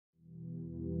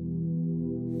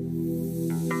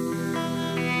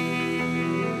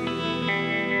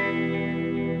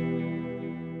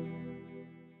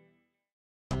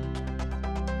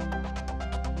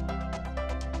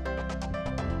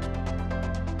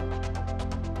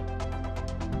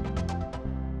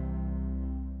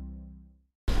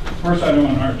First item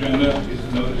on our agenda is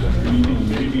a notice that the meeting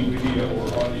may be video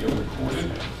or audio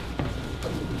recorded.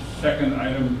 Second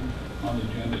item on the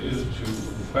agenda is to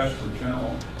request for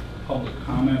general public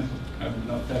comment. I've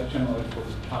noted that generally for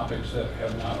topics that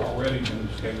have not already been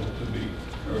scheduled to be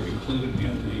or included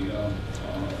in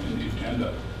the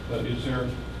agenda. But is there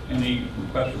any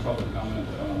request for public comment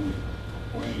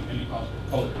or any possible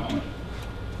public comment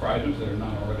for items that are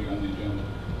not already on the agenda?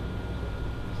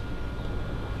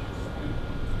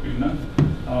 Being none.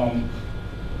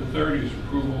 The third is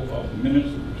approval of the minutes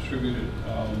that were distributed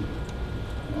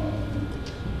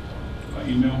by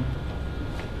email.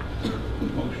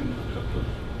 Motion to accept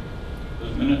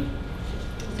those minutes.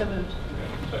 So moved. Okay,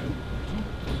 second.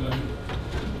 Second.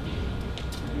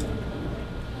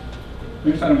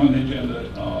 Next item on the agenda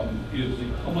is the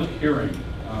public hearing.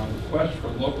 Request for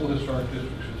local historic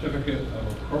district certificate of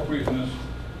appropriateness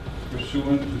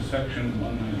pursuant to section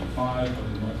 195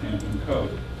 of the Northampton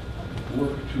Code.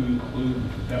 Work to include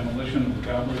demolition of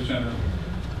Gallery Center,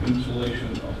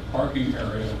 installation of parking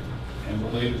area, and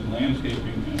related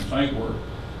landscaping and site work,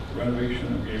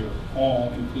 renovation of Gabriel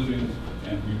Hall, including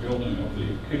and rebuilding of the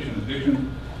kitchen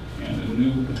addition, and a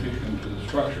new addition to the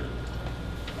structure.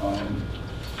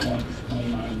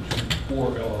 1924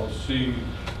 LLC,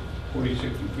 46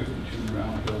 and 52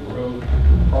 Round Hill Road,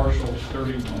 parcels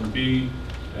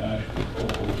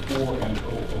 31B-004 and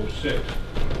 006.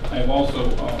 I have also,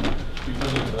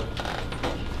 because of the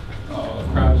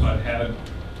crowds I had,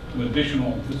 an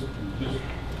additional, this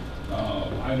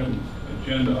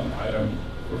agenda item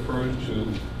refers to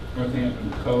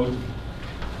Northampton Code,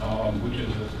 which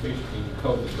is basically the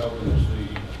code that governs the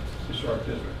historic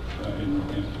district in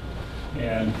Northampton.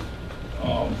 And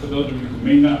for those of you who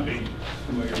may not be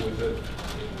familiar with it,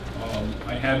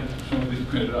 I had some of these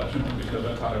printed out simply because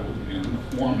I thought it would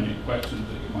inform any questions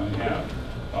that you might have.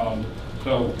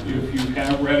 So if you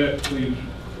have read it, please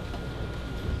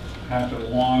pass it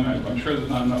along. I'm sure there's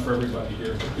not enough for everybody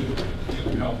here, but it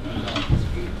can help. And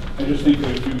I just think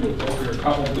that if you go over a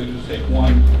couple, please just take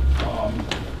one.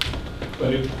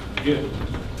 But it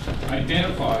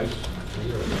identifies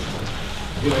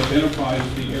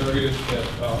the areas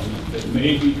that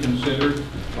may be considered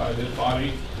by this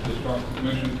body, the Historical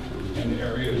Commission, and the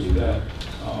areas that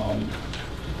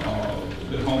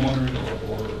that homeowners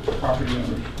or property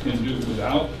owners can do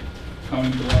without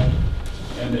coming to us,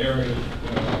 and the areas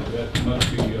that must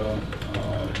be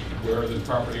where the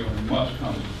property owner must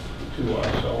come to us.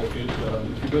 So if you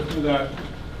go through that,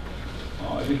 I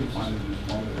think you'll find it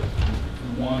informative. If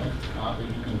you want a copy,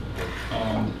 you can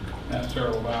ask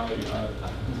Sarah Valley,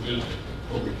 who is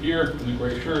over here in the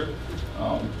gray shirt,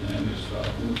 and is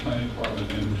in the planning department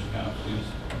and who staffs these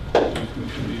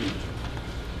commission meetings.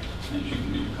 And she can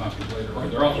give you copies later. Or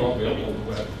they're also available on the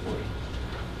web, of course.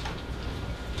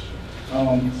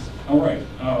 All right,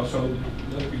 so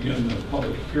let's begin the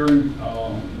public hearing.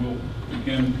 We'll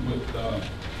begin with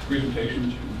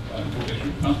presentations by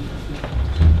petitioners.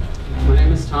 My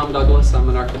name is Tom Douglas. I'm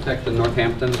an architect in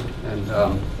Northampton, and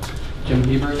Jim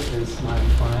Hebert is my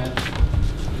client.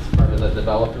 He's part of the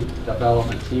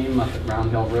development team up at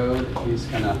Round Hill Road.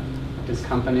 His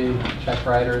company, Check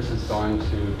Riders, is going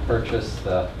to purchase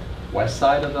the west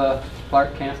side of the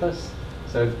Clark campus.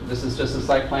 So this is just a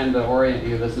site plan to orient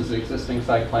you. This is the existing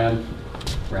site plan,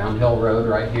 Round Hill Road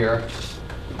right here.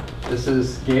 This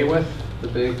is Gayworth, the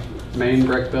big main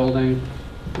brick building.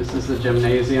 This is the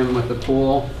gymnasium with the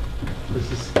pool. This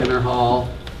is Skinner Hall.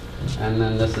 And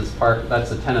then this is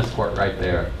that's a tennis court right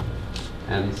there.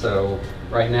 And so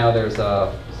right now there's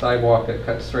a sidewalk that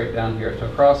cuts straight down here to a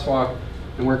crosswalk.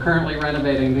 And we're currently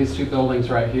renovating these two buildings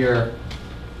right here.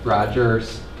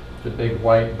 Rogers, the big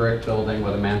white brick building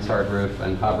with a mansard roof,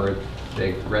 and Hubbard,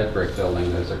 big red brick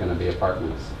building. Those are going to be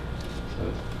apartments.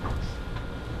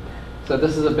 So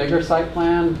this is a bigger site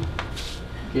plan.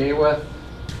 Gayworth,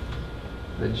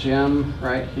 the gym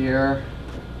right here,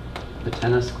 the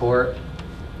tennis court,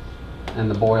 and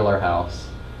the boiler house.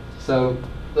 So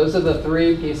those are the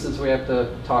three pieces we have to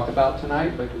talk about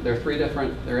tonight, but they're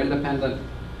independent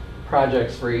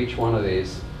projects for each one of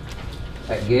these.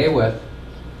 At Gayworth,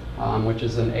 which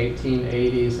is an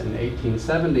 1880s and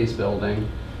 1870s building,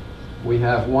 we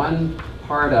have one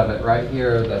part of it right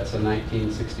here that's a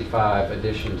 1965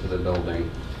 addition to the building.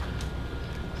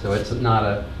 So it's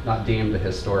not deemed a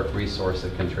historic resource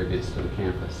that contributes to the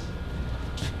campus.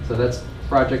 So that's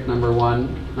project number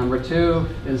one. Number two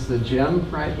is the gym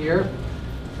right here.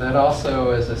 That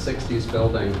also is a 60s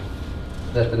building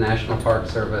that the National Park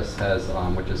Service has,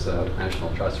 which is a National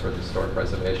Trust for Historic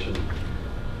Preservation,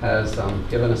 has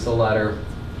given us a letter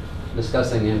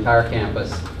discussing the entire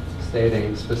campus,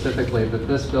 stating specifically that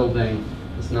this building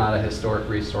it's not a historic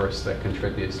resource that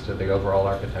contributes to the overall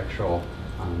architectural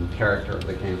character of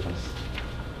the campus.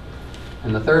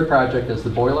 And the third project is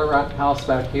the boiler house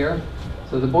back here.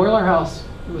 So the boiler house,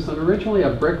 it was originally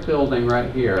a brick building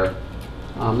right here.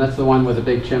 That's the one with the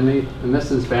big chimney. And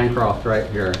this is Bancroft right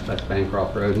here. That's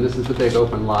Bancroft Road. And this is the big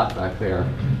open lot back there.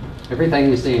 Everything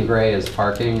you see in gray is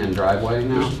parking and driveway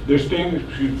now. There's standing,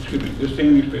 excuse me, there's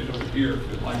standing space over here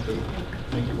if you'd like to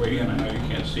make your way in. I know you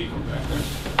can't see from back there.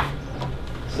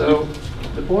 So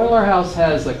the boiler house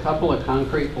has a couple of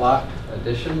concrete block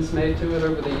additions made to it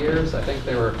over the years. I think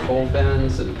there were coal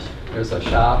bins, and there's a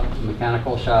shop, a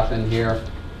mechanical shop in here.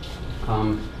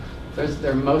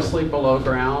 They're mostly below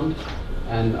ground,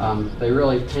 and they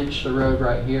really pinch the road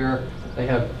right here. They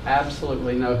have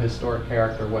absolutely no historic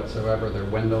character whatsoever. They're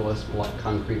windowless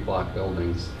concrete block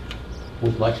buildings.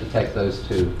 We'd like to take those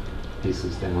two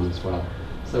pieces down as well.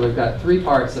 So we've got three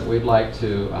parts that we'd like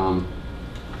to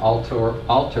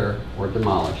alter or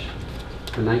demolish.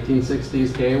 The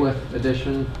 1960s Gayworth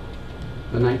addition,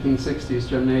 the 1960s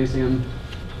gymnasium,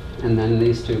 and then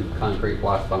these two concrete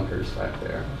block bunkers back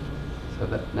there. So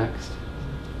that next.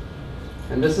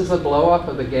 And this is a blow-up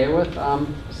of the Gayworth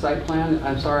site plan.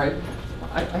 I'm sorry.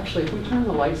 Actually, if we turn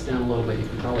the lights down a little bit, you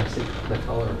can probably see the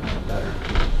color better.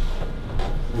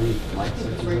 Any light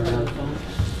switches around?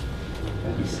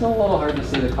 Okay. It's still a little hard to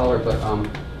see the color, but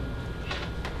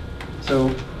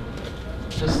so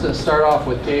just to start off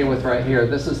with Gayworth right here,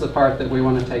 this is the part that we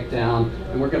want to take down,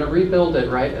 and we're going to rebuild it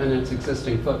right in its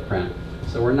existing footprint.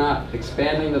 So we're not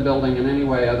expanding the building in any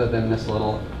way other than this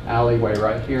little alleyway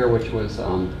right here, which was,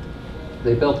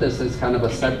 they built this as kind of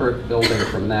a separate building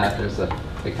from that.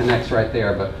 It connects right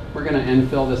there, but we're going to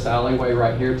infill this alleyway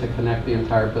right here to connect the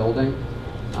entire building.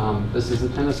 This is the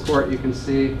tennis court you can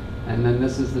see, and then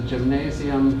this is the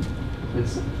gymnasium.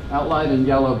 It's outlined in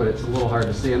yellow, but it's a little hard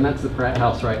to see, and that's the Pratt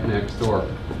House right next door.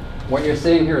 What you're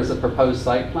seeing here is a proposed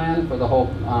site plan for the whole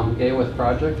Gayworth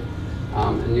project,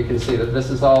 and you can see that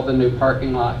this is all the new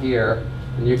parking lot here,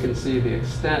 and you can see the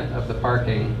extent of the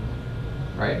parking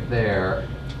right there.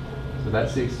 So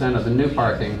that's the extent of the new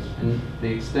parking, and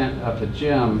the extent of the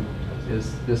gym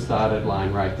is this dotted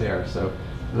line right there. So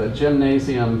the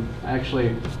gymnasium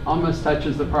actually almost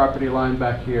touches the property line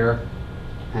back here,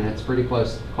 and it's pretty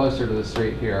closer to the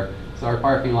street here. So our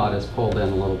parking lot is pulled in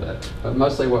a little bit. But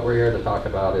mostly what we're here to talk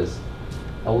about is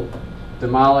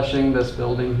demolishing this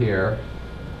building here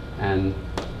and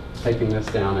taking this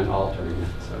down and altering it.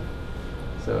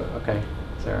 So okay,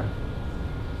 Sarah.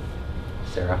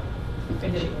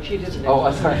 She doesn't. Oh,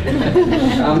 I'm sorry.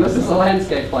 This is a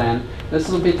landscape plan. This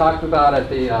will be talked about at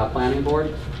the planning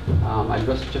board. I'm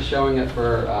just showing it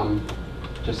for,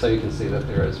 just so you can see that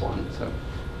there is one. So,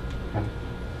 okay.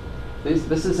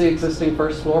 This is the existing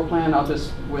first floor plan. I'll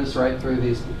just whiz right through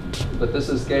these. But this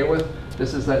is Gayworth.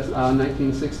 This is that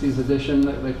 1960s addition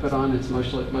that they put on. It's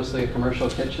mostly a commercial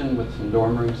kitchen with some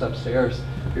dorm rooms upstairs.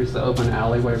 Here's the open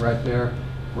alleyway right there.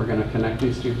 We're going to connect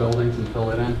these two buildings and fill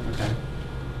it in. Okay.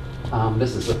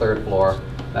 This is the third floor.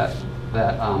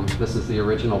 This is the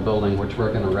original building, which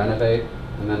we're going to renovate,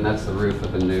 and then that's the roof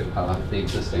of the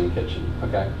existing kitchen.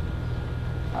 Okay.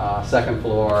 Second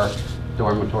floor,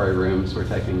 dormitory rooms. We're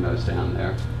taking those down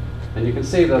there, and you can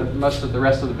see that most of the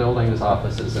rest of the building is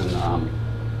offices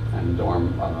and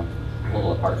dorm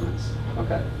little apartments.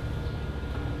 Okay.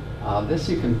 This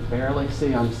you can barely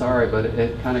see. I'm sorry, but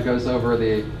it kind of goes over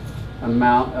the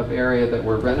amount of area that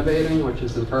we're renovating, which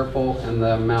is in purple, and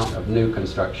the amount of new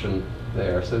construction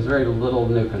there. So there's very little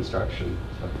new construction.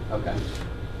 So, okay.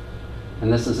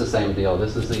 And this is the same deal.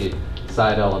 This is the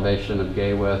side elevation of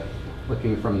Gayworth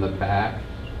looking from the back.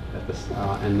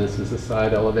 And this is the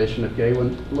side elevation of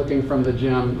Gayworth looking from the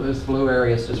gym. Those blue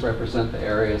areas just represent the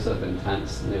areas of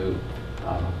intense new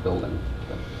building.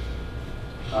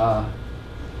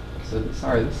 So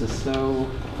sorry, this is so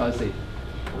fuzzy.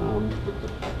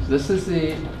 This is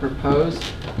the proposed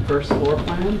first floor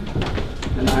plan,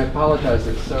 and I apologize,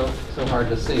 it's so hard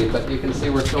to see, but you can see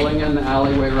we're filling in the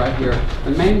alleyway right here.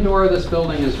 The main door of this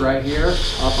building is right here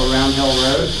off of Round Hill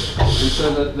Road, and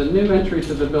so the new entry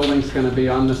to the building is going to be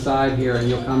on the side here, and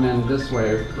you'll come in this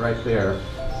way right there.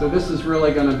 So this is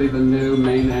really going to be the new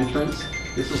main entrance.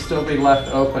 This will still be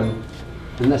left open.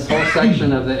 And this whole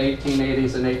section of the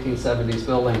 1880s and 1870s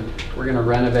building, we're going to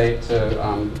renovate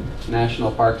to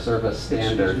National Park Service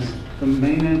standards. The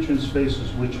main entrance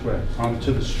faces which way?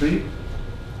 Onto the street?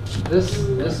 This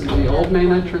is the old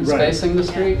main entrance Right. facing the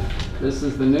street. This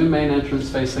is the new main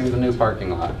entrance facing the new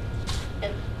parking lot.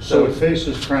 So it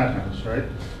faces Pratt House, right?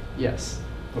 Yes.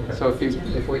 Okay. So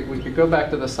if we could go back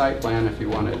to the site plan if you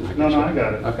wanted. And No, show I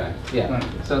got it. Okay, yeah. Thank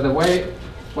you. So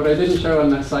what I didn't show on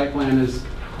that site plan is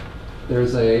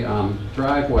there's a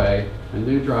driveway, a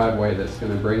new driveway that's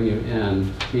going to bring you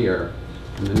in here,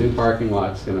 and the new parking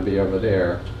lot's going to be over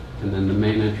there, and then the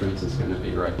main entrance is going to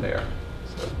be right there.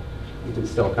 So you can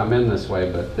still come in this way,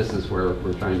 but this is where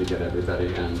we're trying to get everybody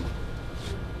in.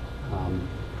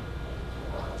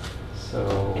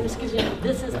 And excuse me,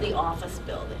 this is the office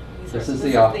building? This is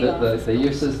the office. The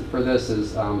uses for this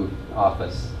is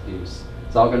office use.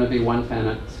 It's all going to be one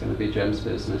tenant. It's going to be Jim's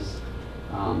business.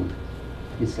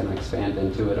 He's going to expand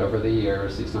into it over the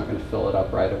years. He's not going to fill it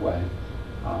up right away.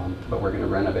 But we're going to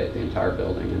renovate the entire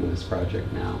building in this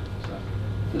project now. So,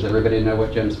 does everybody know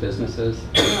what Jim's business is?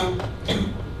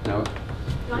 No?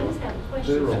 I just have a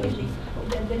question. Excuse me.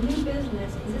 The new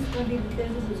business, is this going to be the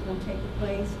business that's going to take the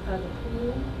place of the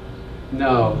pool?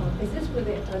 No. Is this where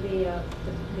the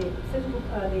physical,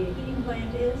 the heating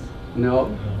plant is?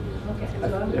 No. Okay, so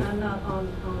I'm not on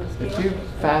the scale. If you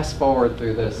fast forward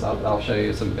through this, I'll show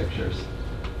you some pictures.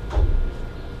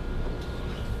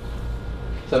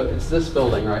 So it's this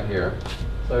building right here.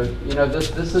 So you know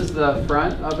this is the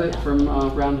front of it from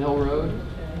Round Hill Road.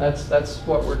 That's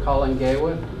what we're calling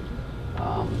Gaywood.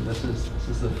 This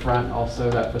is the front.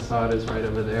 Also, that facade is right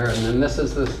over there, and then this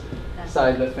is this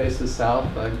side that faces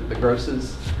south. The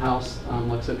Gross's house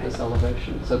looks at this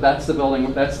elevation. So that's the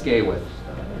building. That's Gaywood.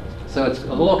 So it's a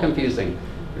little confusing.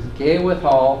 There's Gaywood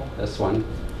Hall, this one,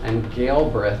 and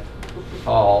Galbraith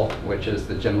Hall, which is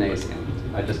the gymnasium.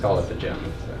 I just call it the gym.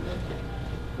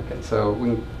 So, okay, so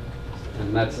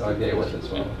and that's our Gaywood as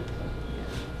well.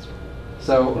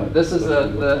 So this is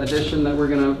the addition that we're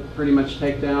going to pretty much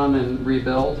take down and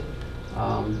rebuild.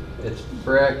 It's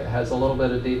brick, it has a little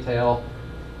bit of detail.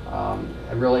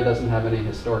 It really doesn't have any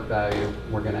historic value.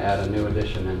 We're going to add a new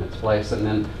addition in its place. And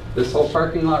then this whole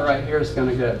parking lot right here is going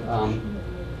to get,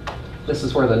 this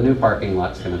is where the new parking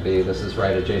lot's going to be. This is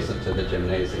right adjacent to the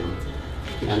gymnasium.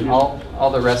 And all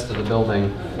the rest of the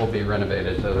building will be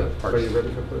renovated to the parks. Are you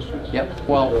ready for questions? Yep,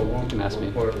 well, you can ask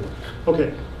me.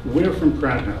 Okay, we're from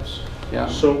Pratt House. Yeah.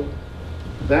 So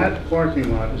that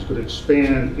parking lot is going to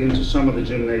expand into some of the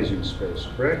gymnasium space,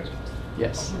 correct?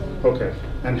 Yes. Okay,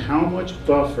 and how much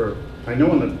buffer, I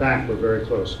know in the back we're very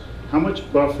close, how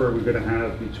much buffer are we going to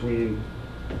have between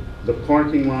the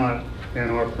parking lot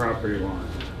and our property line,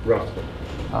 roughly?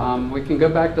 We can go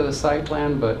back to the site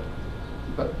plan, but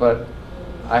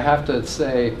I have to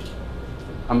say,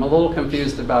 I'm a little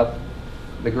confused about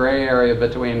the gray area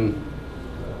between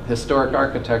historic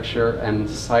architecture and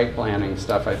site planning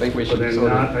stuff. I think we should They're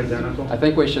sort not of, identical? I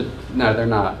think we should, no, they're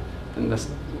not. And this,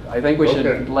 I think we should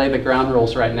Okay. lay the ground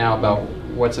rules right now about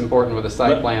what's important with the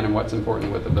site plan and what's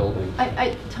important with the building.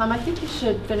 Tom, I think you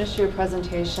should finish your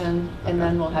presentation and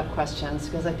then we'll have questions,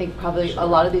 because I think probably a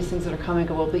lot of these things that are coming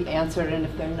will be answered, and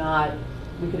if they're not,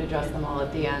 we could address them all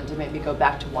at the end and maybe go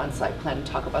back to one site plan and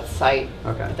talk about site,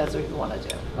 Okay. if that's what you want to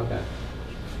do. Okay.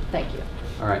 Thank you.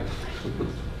 All right.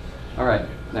 All right,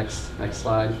 next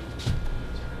slide.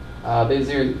 These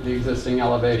are the existing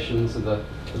elevations of the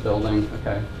building,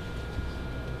 okay.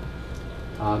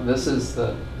 This is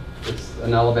it's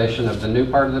an elevation of the new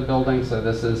part of the building. So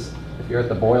this is, if you're at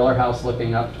the boiler house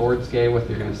looking up towards Gaywood,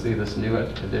 you're going to see this new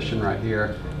addition right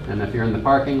here. And if you're in the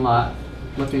parking lot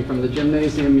looking from the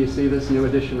gymnasium, you see this new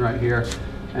addition right here.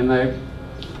 And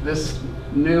this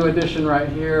new addition right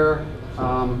here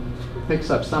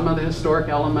picks up some of the historic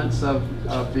elements of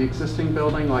the existing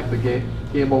building, like the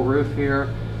gable roof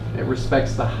here. It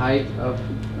respects the height of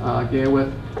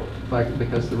Gaywood,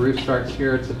 because the roof starts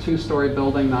here. It's a 2-story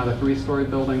building, not a 3-story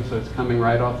building, so it's coming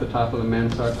right off the top of the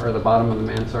mansard, or the bottom of the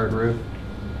mansard roof.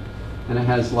 And it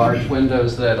has large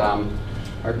windows that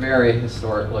are very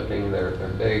historic looking. They're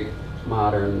big,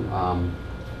 modern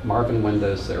Marvin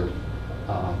windows. They're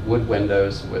wood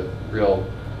windows with real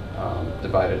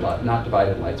divided light, not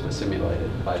divided lights, but simulated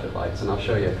divided lights. And I'll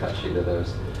show you a cut sheet of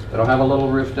those. It'll have a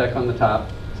little roof deck on the top.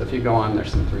 So if you go on,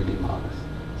 there's some 3D models.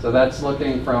 So that's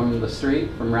looking from the street,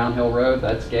 from Round Hill Road.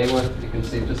 That's Gaywood. You can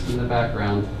see just in the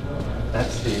background.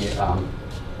 That's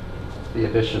the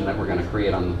addition that we're going to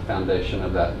create on the foundation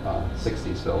of that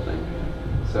 60s building.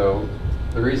 So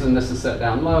the reason this is set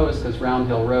down low is because Round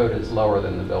Hill Road is lower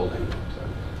than the building. So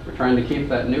we're trying to keep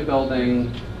that new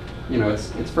building, you know,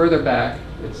 it's further back.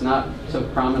 It's not so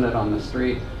prominent on the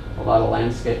street. A lot of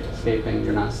landscaping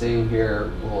you're not seeing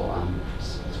here will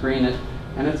screen it.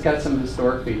 And it's got some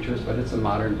historic features, but it's a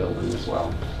modern building as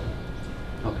well.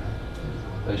 Okay.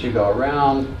 So as you go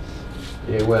around,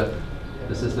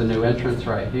 this is the new entrance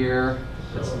right here.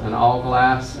 It's an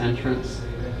all-glass entrance.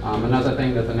 Another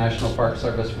thing that the National Park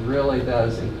Service really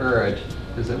does encourage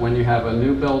is that when you have a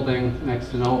new building next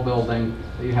to an old building,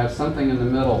 that you have something in the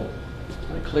middle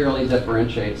It clearly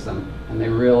differentiates them, and they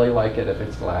really like it if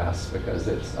it's glass because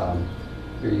it's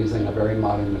you're using a very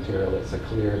modern material. It's a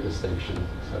clear distinction.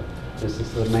 So this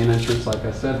is the main entrance. Like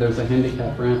I said, there's a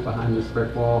handicap ramp behind this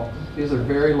brick wall. These are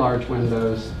very large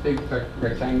windows, big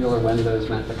rectangular windows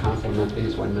meant to complement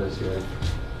these windows here.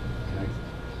 Okay.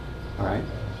 All right.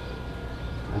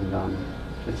 And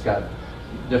it's got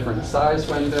different size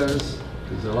windows.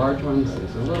 These are large ones.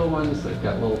 These are little ones. They've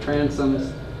got little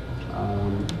transoms.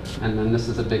 And then this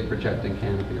is a big projecting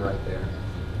canopy right there.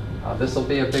 This will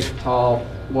be a big, tall,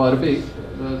 well, it'll be,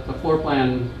 the floor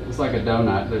plan is like a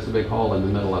donut. There's a big hole in the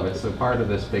middle of it. So part of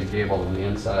this big gable on the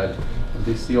inside will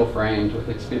be steel framed with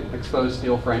exposed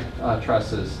steel frame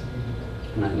trusses.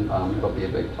 And then it'll be a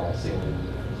big, tall ceiling.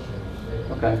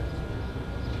 Okay.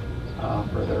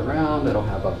 Further around, it'll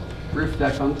have a roof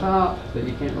deck on top that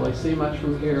you can't really see much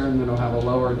from here, and then it'll have a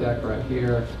lower deck right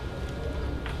here.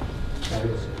 Okay.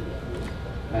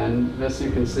 And this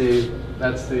you can see,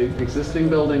 that's the existing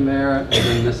building there, and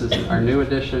then this is our new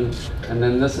addition. And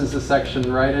then this is the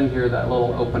section right in here, that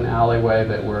little open alleyway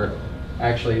that we're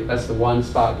actually, that's the one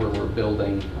spot where we're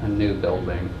building a new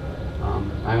building.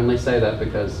 I only say that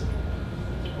because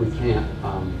we can't,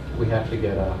 we have to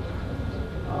get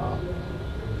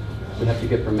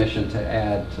permission to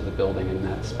add to the building in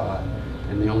that spot.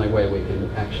 And the only way we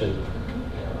can actually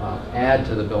add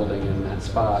to the building in that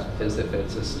spot is if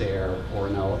it's a stair or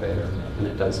an elevator, and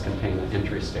it does contain an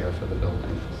entry stair for the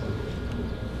building.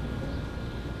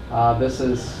 This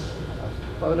is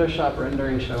a Photoshop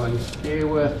rendering showing ski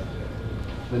with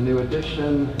the new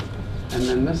addition, and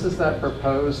then this is that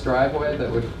proposed driveway that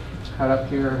would cut up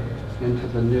here into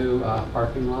the new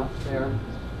parking lot there.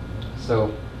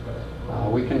 So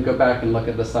we can go back and look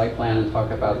at the site plan and talk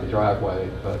about the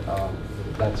driveway, but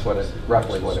that's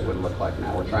roughly what it would look like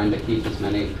now. We're trying to keep as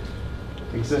many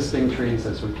existing trees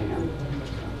as we can.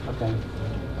 Okay.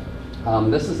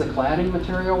 This is the cladding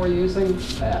material we're using,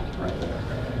 that right there.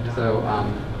 So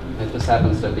it just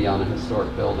happens to be on a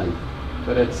historic building,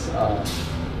 but it's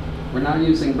we're not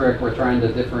using brick. We're trying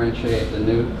to differentiate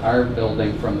our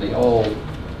building from the old.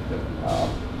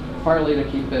 Partly to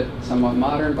keep it somewhat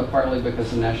modern, but partly because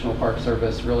the National Park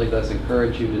Service really does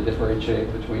encourage you to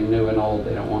differentiate between new and old.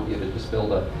 They don't want you to just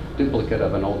build a duplicate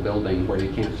of an old building where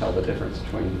you can't tell the difference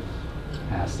between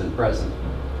past and present.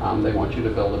 They want you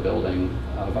to build a building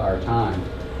of our time.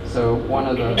 So one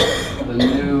of the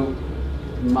new,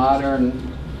 modern,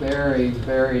 very,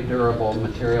 very durable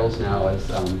materials now is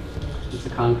it's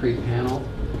a concrete panel.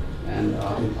 And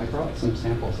I brought some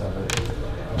samples of it.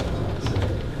 It's a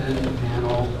thin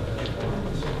panel.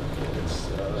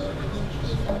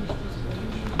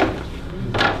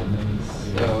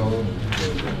 So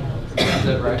this is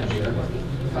it right here.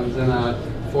 Comes in a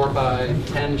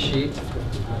 4x10 sheet.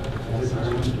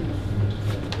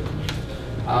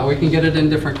 We can get it in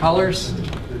different colors,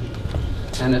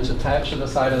 and it's attached to the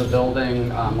side of the building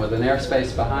with an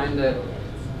airspace behind it,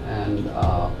 and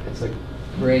it's a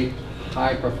great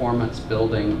high-performance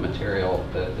building material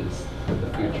that is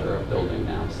the future of building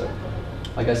now. So,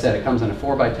 like I said, it comes in a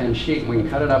 4x10 sheet, and we can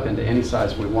cut it up into any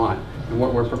size we want. And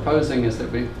what we're proposing is that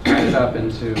we cut it up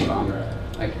into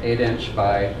like 8-inch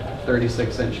by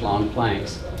 36-inch long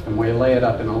planks, and we lay it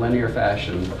up in a linear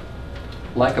fashion,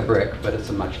 like a brick, but it's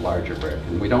a much larger brick.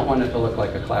 And we don't want it to look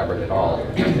like a clapboard at all.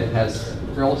 It has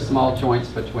real small joints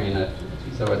between it,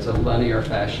 so it's a linear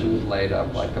fashion laid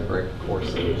up like a brick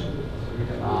coarsely.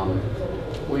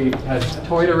 We had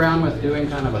toyed around with doing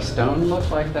kind of a stone look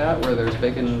like that, where there's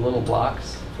big and little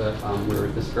blocks, but we were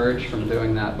discouraged from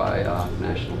doing that by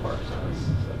National Park Service.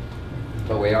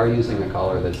 But we are using a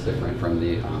color that's different from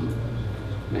the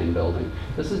main building.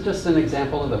 This is just an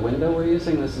example of the window we're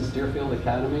using. This is Deerfield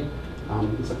Academy.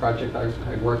 It's a project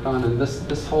I worked on, and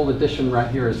this whole addition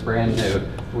right here is brand new.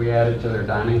 We added to their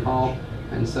dining hall.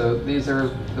 And so these are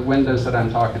the windows that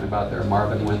I'm talking about. They're a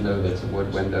Marvin window that's a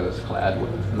wood window. It's clad with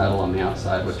metal on the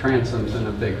outside with transoms and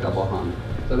a big double hung.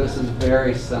 So this is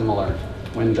very similar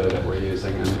window that we're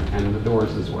using, and the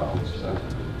doors as well. So,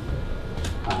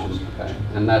 okay.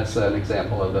 And that's an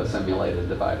example of the simulated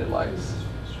divided lights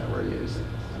that we're using.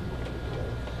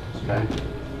 Okay.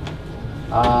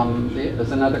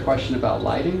 There's another question about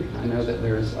lighting. I know that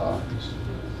there's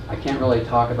I can't really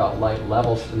talk about light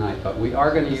levels tonight, but we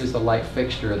are going to use the light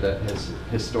fixture that is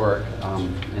historic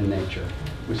in nature.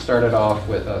 We started off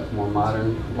with a more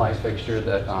modern light fixture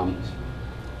that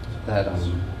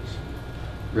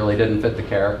really didn't fit the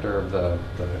character of the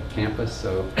campus,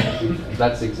 so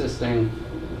that's existing,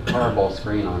 horrible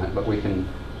screen on it, but we can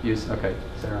use, okay,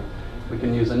 Sarah, we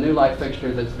can use a new light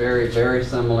fixture that's very, very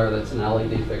similar, that's an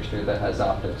LED fixture that has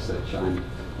optics that shine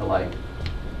the light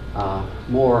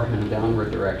more in a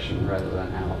downward direction rather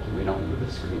than out, and we don't need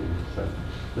the screening. So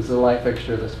this is a light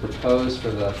fixture that's proposed for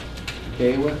the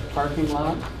Gaywood parking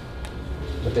lot,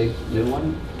 the big new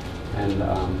one. And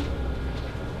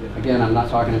again, I'm not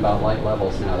talking about light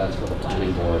levels now, that's for the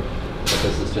planning board, but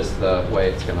this is just the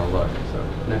way it's going to look. So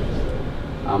next.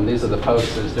 These are the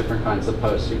posts. There's different kinds of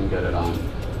posts you can get it on.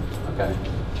 Okay.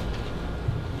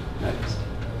 Next.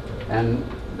 And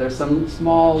there's some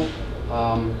small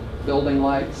building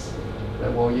lights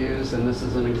that we'll use, and this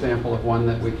is an example of one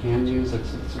that we can use.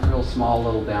 It's a real small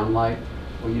little downlight.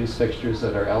 We'll use fixtures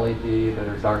that are LED, that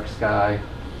are dark sky,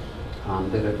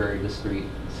 that are very discreet,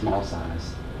 small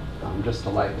size, just to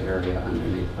light the area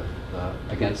underneath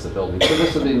against the building. So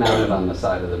this will be mounted on the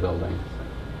side of the building.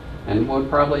 And we'll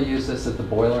probably use this at the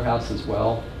boiler house as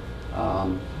well,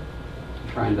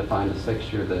 trying to find a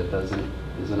fixture that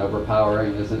isn't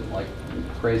overpowering, isn't like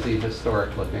crazy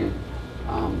historic looking,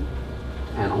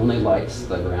 and only lights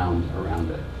the ground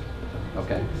around it.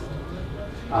 Okay.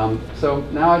 So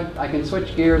now I can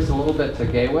switch gears a little bit to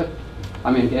Galbraith.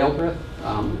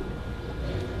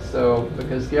 So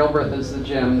because Galbraith is the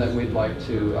gym that we'd like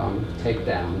to take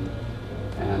down,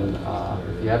 and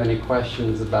if you have any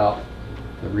questions about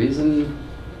the reason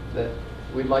that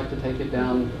we'd like to take it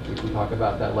down, we can talk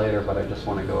about that later, but I just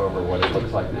want to go over what it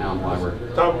looks like now and why we're...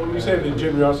 Tom, when you say the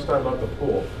gym, you're also talking about the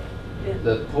pool.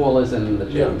 The pool is in the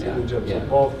gym, Yeah, in the gym. So yeah.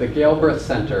 both- The Galbraith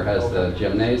Center has Okay. the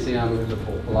gymnasium, And the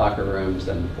pool. locker rooms,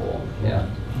 and the pool, yeah.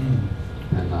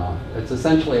 And it's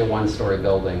essentially a one-story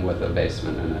building with a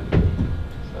basement in it.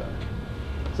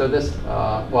 So this,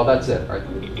 well, that's it, right?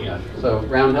 Yeah. So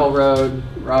Round Hill Road,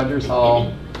 Rogers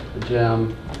Hall, the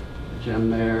gym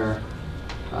there.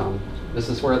 This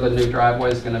is where the new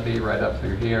driveway is going to be, right up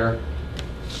through here.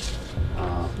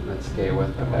 That's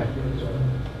Gaywood, okay.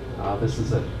 This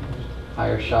is a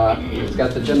higher shot. It's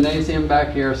got the gymnasium back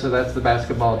here, so that's the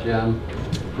basketball gym.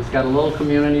 It's got a little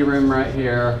community room right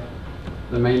here.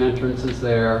 The main entrance is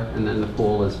there, and then the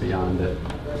pool is beyond it.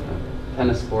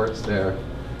 Tennis courts there.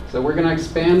 So we're going to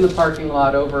expand the parking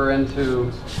lot over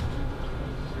into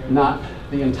not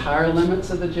the entire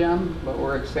limits of the gym, but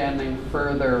we're expanding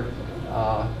further.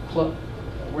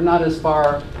 We're not as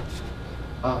far,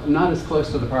 not as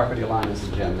close to the property line as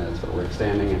the gym is, but we're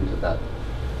expanding into that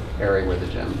area where the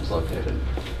gym is located.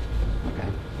 Okay.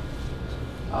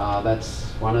 That's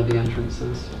one of the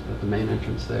entrances, the main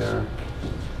entrance there,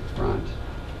 front.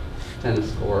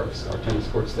 Tennis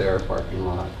courts there, parking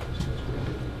lot.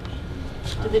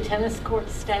 Do the tennis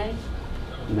courts stay?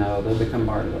 No, they'll become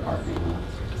part of the parking lot.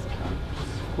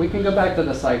 We can go back to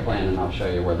the site plan and I'll show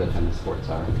you where the tennis courts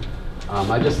are.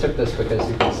 I just took this because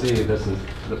you can see this is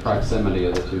the proximity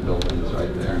of the two buildings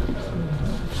right there.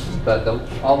 But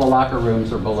all the locker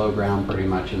rooms are below ground pretty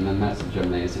much, and then that's the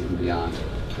gymnasium beyond.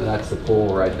 So that's the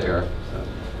pool right there. So,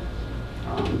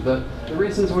 the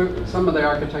reasons, some of the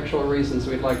architectural reasons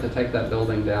we'd like to take that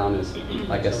building down is,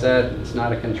 like I said, it's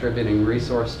not a contributing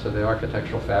resource to the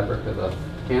architectural fabric of the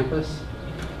campus.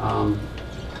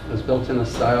 It was built in a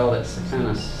style that's kind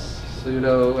of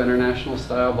pseudo-international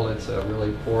style, but it's a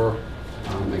really poor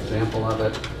example of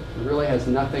it. It really has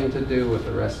nothing to do with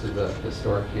the rest of the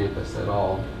historic campus at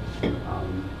all.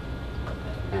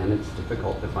 And it's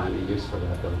difficult to find a use for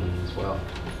that building as well.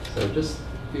 So just,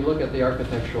 if you look at the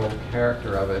architectural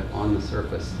character of it on the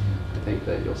surface, I think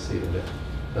that you'll see that it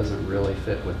doesn't really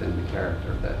fit within the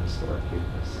character of that historic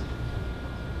campus.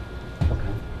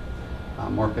 Okay.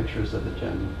 More pictures of the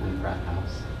gym and frat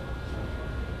house.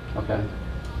 Okay.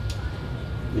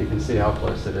 You can see how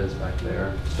close it is back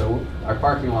there. So our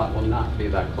parking lot will not be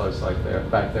that close like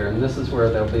back there. And this is where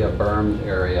there'll be a bermed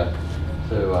area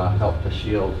to help to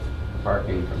shield the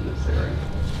parking from this area.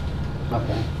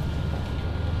 Okay.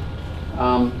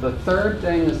 The third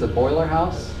thing is the boiler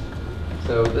house.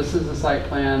 So this is the site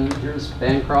plan. Here's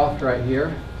Bancroft right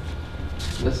here.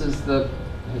 This is the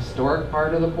historic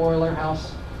part of the boiler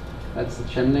house. That's the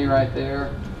chimney right there.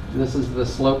 And this is the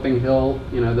sloping hill.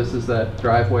 You know, this is that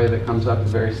driveway that comes up, a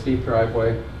very steep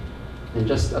driveway. And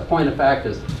just a point of fact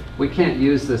is, we can't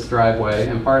use this driveway,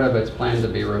 and part of it's planned to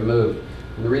be removed.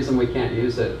 And the reason we can't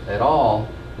use it at all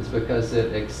is because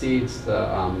it exceeds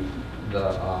the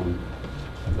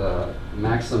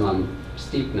maximum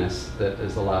steepness that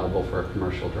is allowable for a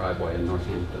commercial driveway in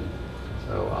Northampton.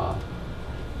 So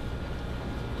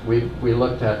we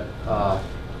looked at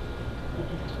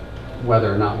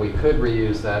whether or not we could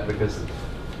reuse that, because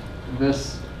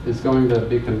this is going to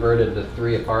be converted to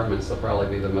 3 apartments. They'll probably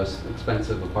be the most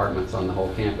expensive apartments on the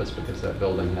whole campus because that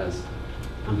building has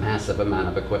a massive amount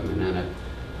of equipment in it.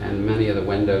 And many of the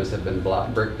windows have been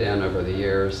bricked in over the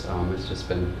years. It's just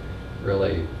been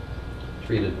really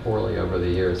treated poorly over the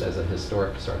years as a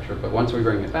historic structure. But once we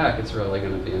bring it back, it's really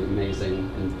going to be an amazing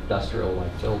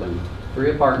industrial-like building.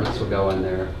 3 apartments will go in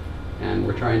there, and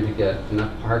we're trying to get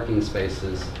enough parking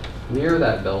spaces near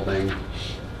that building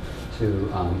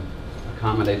to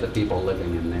accommodate the people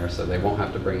living in there, so they won't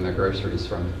have to bring their groceries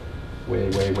from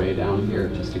way down here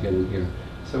just to get in here.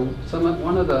 So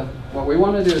what we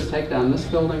want to do is take down this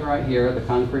building right here, the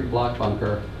concrete block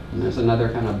bunker, and there's another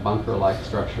kind of bunker-like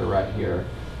structure right here.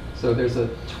 So there's a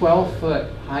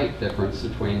 12-foot height difference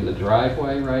between the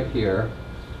driveway right here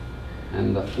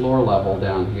and the floor level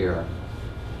down here.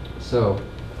 So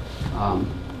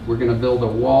we're going to build a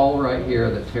wall right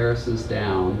here that terraces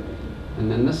down,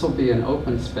 and then this will be an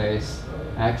open space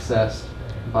accessed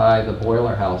by the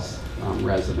boiler house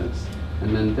residents.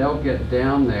 And then they'll get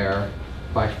down there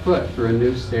by foot through a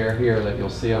new stair here that you'll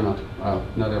see on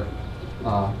another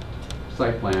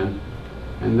site plan.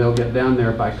 And they'll get down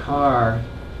there by car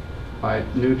by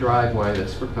a new driveway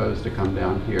that's proposed to come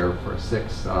down here for a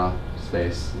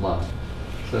 6-space lot.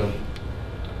 So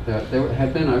there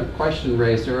had been a question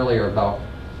raised earlier about,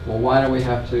 well, why do we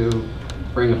have to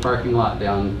bring a parking lot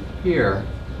down here?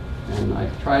 And I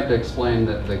tried to explain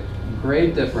that the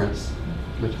grade difference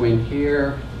between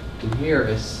here and here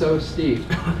is so steep,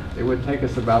 it would take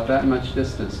us about that much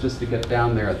distance just to get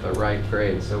down there at the right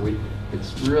grade. So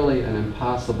it's really an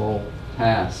impossible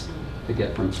task to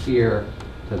get from here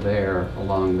to there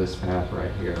along this path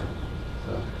right here.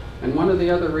 So, and one of the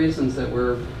other reasons that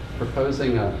we're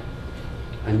proposing a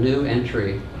new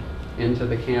entry into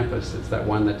the campus, it's that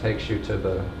one that takes you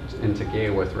to into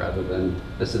Gayworth, rather than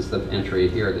this is the entry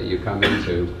here that you come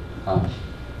into.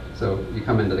 So you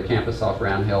come into the campus off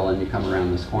Round Hill and you come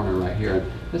around this corner right here.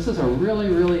 This is a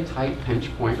really tight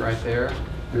pinch point right there.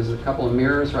 There's a couple of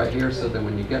mirrors right here, so that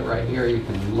when you get right here, you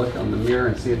can look on the mirror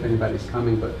and see if anybody's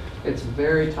coming, but it's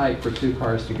very tight for 2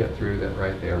 cars to get through that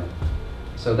right there.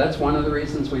 So that's one of the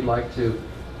reasons we'd like to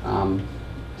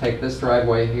take this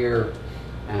driveway here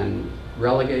and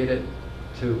relegate it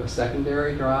to a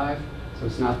secondary drive, so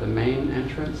it's not the main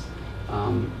entrance,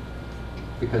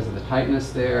 because of the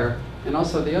tightness there. And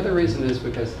also the other reason is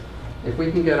because if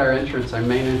we can get our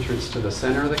main entrance to the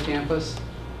center of the campus,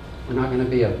 we're not going to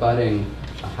be abutting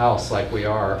a house like we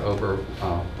are over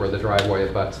where the driveway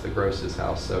abuts the Gross's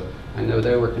house. So I know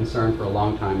they were concerned for a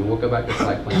long time, and we'll go back to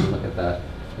site plan and look at that.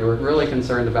 They were really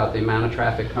concerned about the amount of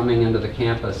traffic coming into the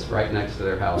campus right next to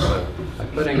their house. So by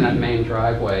putting that main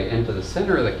driveway into the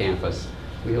center of the campus,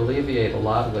 we alleviate a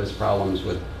lot of those problems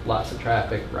with lots of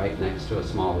traffic right next to a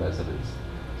small residence.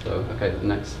 So, okay, the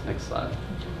next slide.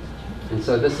 And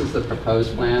so this is the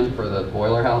proposed plan for the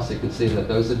boiler house. You can see that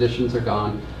those additions are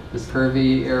gone. This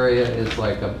curvy area is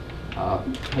like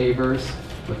pavers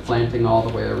with planting all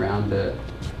the way around it.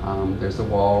 There's a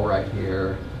wall right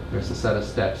here. There's a set of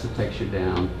steps that takes you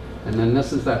down. And then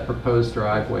this is that proposed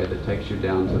driveway that takes you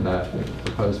down to that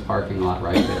proposed parking lot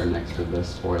right there next to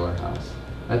this boiler house.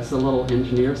 That's the little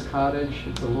engineer's cottage.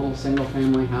 It's a little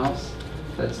single-family house.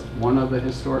 That's one of the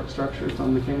historic structures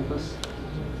on the campus,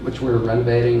 which we're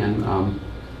renovating, and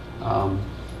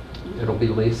it'll be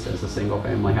leased as a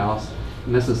single-family house.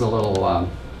 And this is a little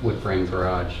wood frame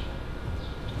garage.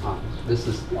 This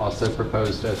is also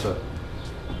proposed as a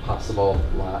possible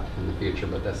lot in the future,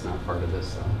 but that's not part of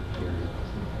this hearing.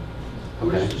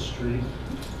 Okay. Where's the street?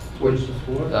 Where's the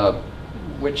floor?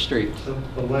 Which street?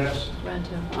 The last, Round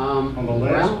Hill. on the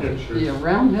last picture. Yeah,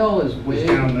 Round Hill is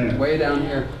down there. way down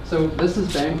here. So this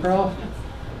is Bancroft,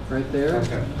 right there.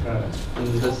 Okay, got it. And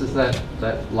this is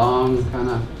that long, kind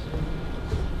of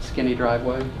skinny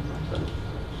driveway.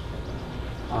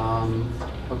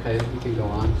 Okay, we can go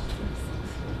on.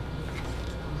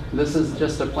 This is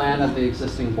just a plan of the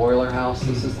existing boiler house.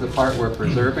 This is the part we're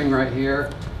preserving right here.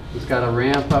 It's got a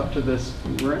ramp up to this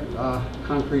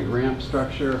concrete ramp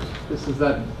structure. This is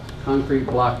that concrete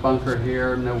block bunker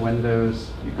here, no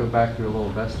windows. You go back through a little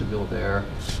vestibule there.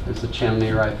 There's the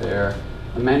chimney right there.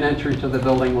 The main entry to the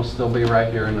building will still be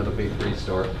right here, and it'll be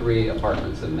 3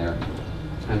 apartments in there.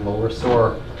 And we'll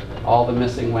restore all the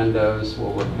missing windows.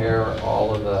 We'll repair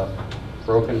all of the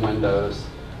broken windows.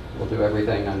 We'll do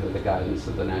everything under the guidance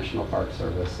of the National Park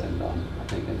Service, and I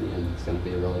think in the end it's going to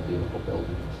be a really beautiful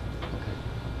building.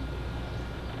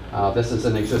 This is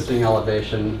an existing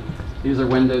elevation. These are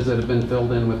windows that have been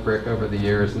filled in with brick over the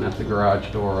years, and that's a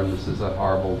garage door, and this is a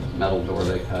horrible metal door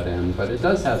they cut in. But it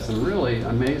does have some really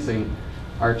amazing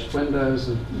arched windows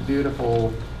and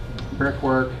beautiful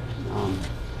brickwork.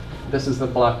 This is the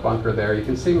block bunker there. You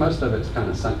can see most of it's kind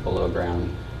of sunk below ground.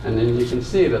 And then you can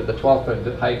see that the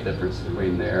 12-foot height difference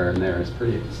between there and there is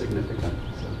pretty significant.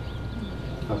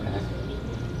 So, okay.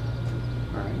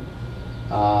 All right.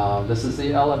 This is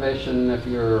the elevation if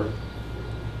you're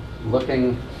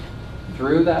looking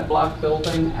through that block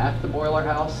building at the boiler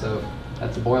house. So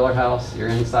that's the boiler house. You're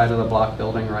inside of the block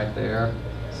building right there.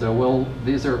 So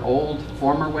these are old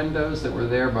former windows that were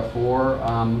there before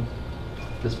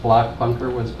this block bunker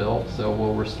was built. So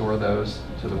we'll restore those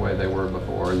to the way they were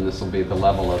before. And this will be the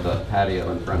level of the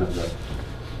patio in front of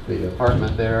the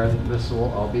apartment there. This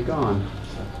will all be gone.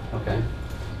 Okay.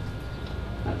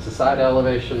 That's the side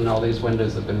elevation. All these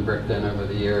windows have been bricked in over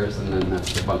the years, and then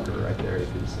that's the bunker right there. You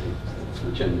can see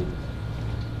the chimney.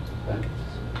 Okay.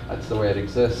 That's the way it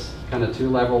exists. Kind of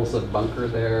 2 levels of bunker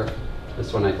there.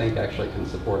 This one I think actually can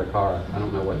support a car. I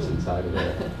don't know what's inside of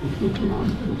there.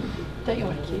 Don't you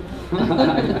want to keep?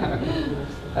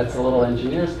 That's a little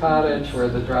engineer's cottage where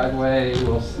the driveway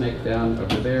will snake down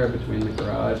over there between the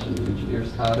garage and the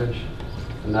engineer's cottage,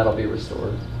 and that'll be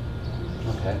restored.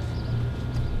 Okay.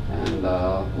 And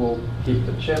we'll keep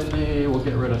the chimney, we'll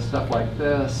get rid of stuff like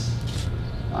this.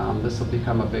 This will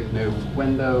become a big new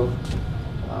window.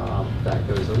 That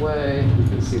goes away. You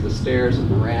can see the stairs and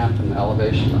the ramp and the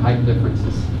elevation. The height difference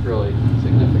is really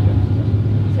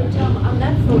significant. So Tom, on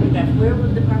that photograph, where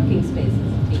would the parking spaces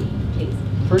be, please?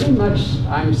 Pretty much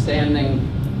I'm standing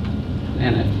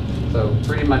in it, so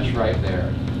pretty much right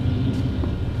there.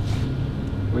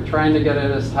 We're trying to get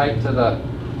it as tight to the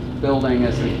building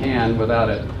as we can without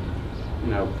it,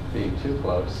 being too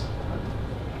close.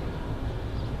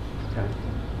 Okay.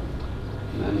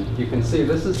 And then you can see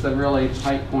this is the really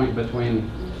tight point between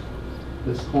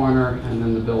this corner and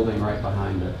then the building right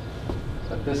behind it.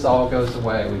 But this all goes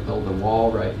away. We build a wall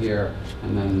right here,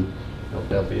 and then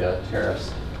there'll be a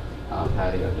terraced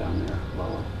patio down there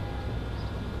lower.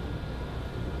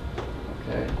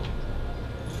 Okay.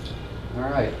 All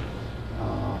right.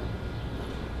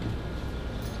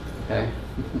 Okay.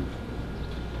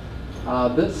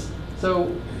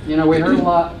 We heard a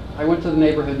lot. I went to the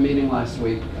neighborhood meeting last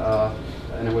week,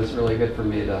 and it was really good for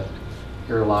me to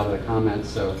hear a lot of the comments.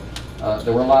 So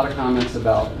there were a lot of comments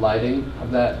about lighting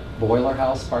of that boiler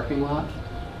house parking lot.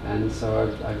 And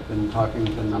so I've been talking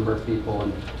to a number of people,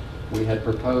 and we had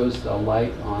proposed a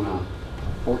light on a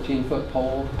 14-foot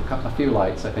pole, a few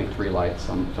lights, I think 3 lights,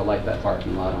 to light that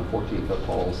parking lot on 14-foot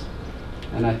poles.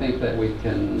 And I think that we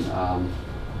can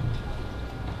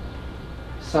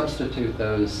substitute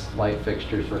those light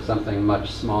fixtures for something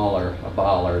much smaller, a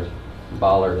bollard. A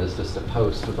bollard is just a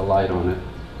post with a light on it.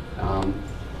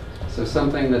 So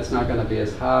something that's not going to be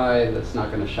as high, that's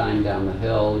not going to shine down the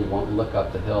hill. You won't look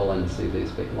up the hill and see these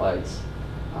big lights.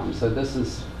 So this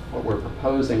is what we're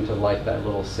proposing to light that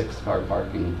little 6-car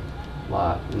parking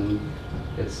lot. And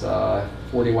it's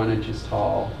 41 inches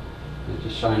tall. It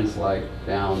just shines light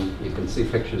down. You can see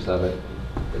pictures of it.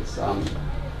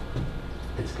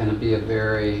 It's going to be a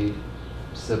very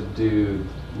subdued,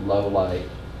 low light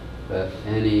that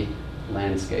any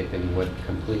landscaping would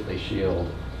completely shield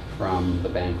from the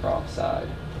Bancroft side.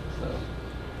 So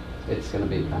it's going to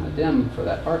be kind of dim for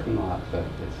that parking lot, but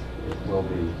it will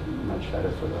be much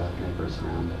better for the neighbors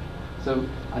around it. So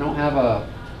I don't have a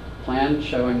plan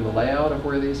showing the layout of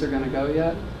where these are going to go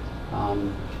yet.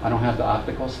 I don't have the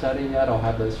optical study yet. I'll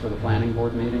have those for the planning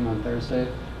board meeting on Thursday.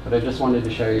 But I just wanted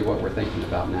to show you what we're thinking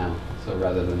about now. So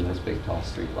rather than those big tall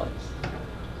street lights.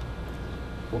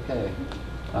 Okay,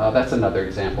 that's another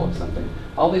example of something.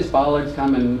 All these bollards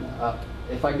come in,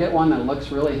 if I get one that looks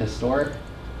really historic,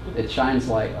 it shines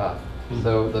light up.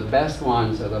 So the best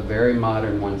ones are the very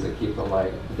modern ones that keep the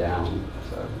light down.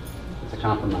 So it's a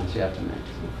compromise you have to make.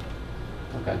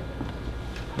 Okay.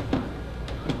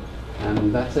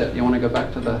 And that's it. You want to go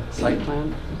back to the site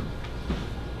plan?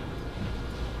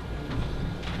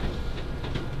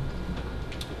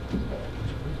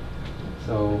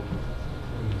 So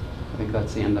I think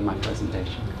that's the end of my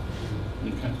presentation.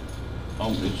 Okay.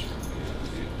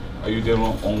 Are you the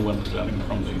only one presenting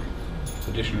from the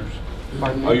petitioners?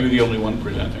 Pardon me? Are you the only one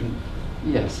presenting?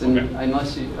 Yes, and Okay.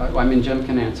 unless you, Jim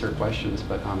can answer questions,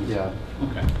 but yeah.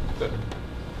 Okay, good.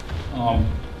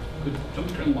 Could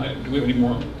somebody turn the light? Do we have any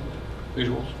more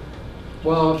visuals?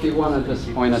 Well, if you want to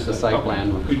just point at the site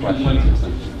plan with Could you questions point or it?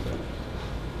 something.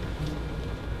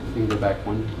 You can go back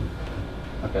one.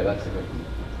 Okay, that's a good one.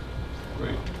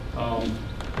 Great.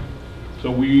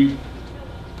 So we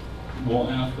will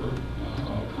ask for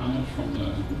comments from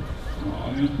the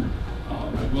audience. I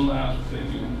will ask that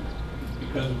you,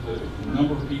 because of the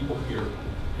number of people here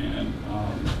and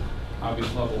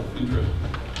obvious level of interest,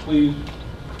 please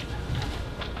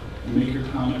make your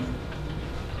comment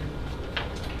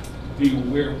being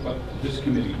aware of what this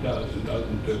committee does and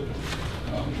doesn't do.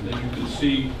 As you can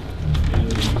see in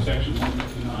the section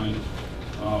 159,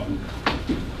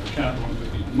 chapter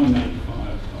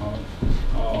 195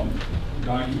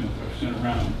 documents that are sent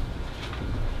around.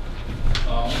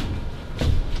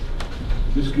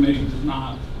 This committee does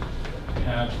not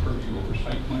have purview over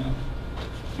site plans.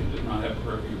 It does not have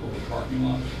purview over parking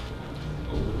lots,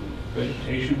 over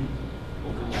vegetation,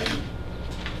 over lighting.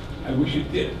 I wish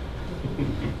it did.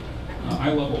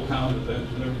 I love old houses, as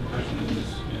every person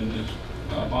in this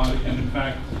body, and in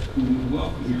fact, we would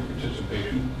welcome your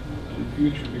participation in the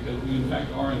future, because we in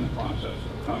fact are in the process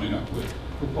of coming up with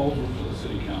proposals to the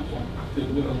city council that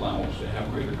would allow us to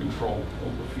have greater control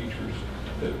over features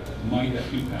that might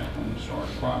have impact on the historic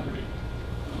property.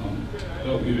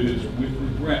 So it is with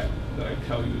regret that I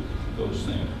tell you those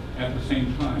things. At the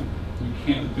same time, we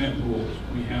can't invent rules.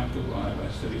 We have to abide by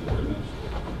city ordinance.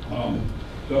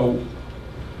 So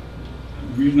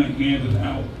the reason I handed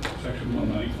out section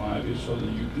 195 is so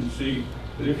that you can see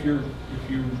that if you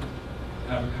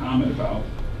have a comment about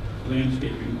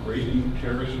landscaping, grading,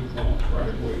 terraces, walks,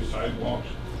 right-of-ways, sidewalks,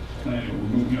 planning,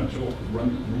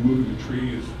 removing the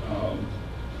trees,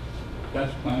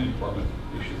 that's a planning department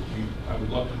issue. I would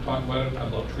love to talk about it. I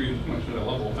love trees as much as I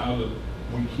love old houses.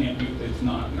 We can't do it. It's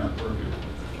not in our purview.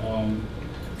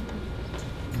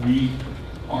 We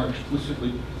are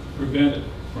explicitly prevented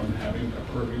from having a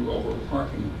purview over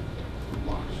parking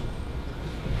lots.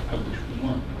 I wish we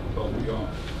weren't, but we are.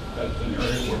 That's an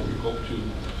area where we hope to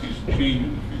see some change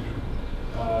in the future.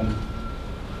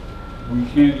 We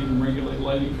can't even regulate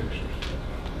lighting fixtures.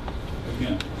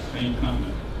 Again, same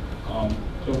comment.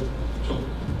 So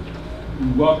we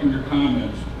welcome your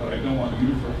comments, but I don't want you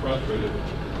to feel frustrated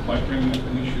by bringing up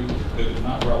an issue that is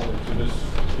not relevant to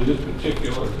this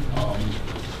particular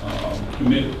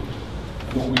committee.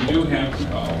 What we do have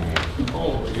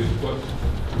control over is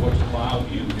what's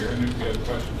allowed in here, and if you have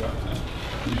questions about that,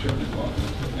 you certainly welcome.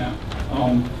 Now,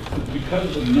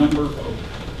 because of the number of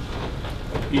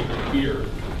people here,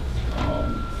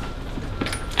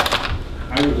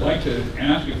 I would like to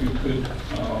ask if you could,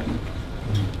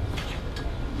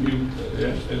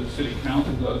 as the city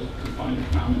council does, confine your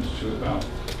comments to about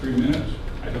 3 minutes.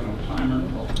 I don't have a timer.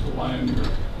 I'll rely on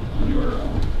your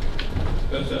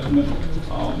best estimate.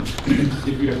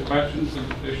 If you have questions for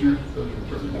the petitioners, those are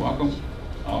certainly welcome.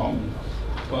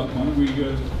 But why don't we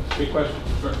take questions?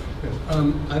 Sure.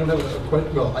 I don't have a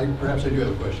question. Well, perhaps I do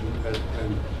have a question,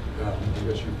 and I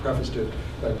guess you prefaced it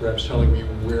by perhaps telling me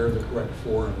where the correct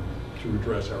forum to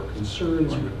address our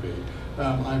concerns would be.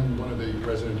 I'm one of the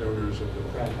resident owners of the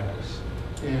Pratt House,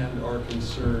 and our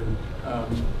concern,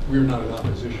 we're not in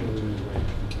opposition in any way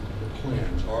to the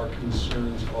plans. Our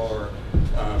concerns are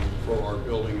for our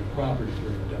building and property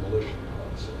during the demolition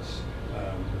process,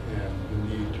 and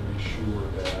the need to be sure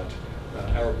that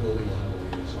our building will have a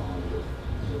liaison with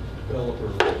the developer,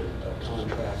 with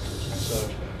contractors and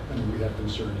such. I mean, we have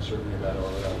concerns certainly about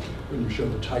our, when you show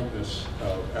the tightness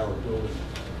of our building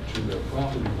to the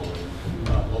property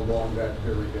line, along that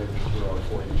very edge where our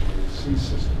 4 HVAC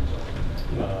systems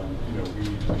are. We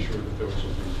need to be sure that those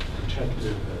will be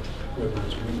protected, that whether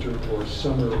it's winter or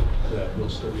summer, that we'll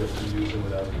still be able to use them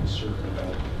without concern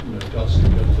about, dust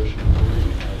and demolition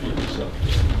debris. So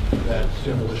that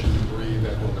demolition debris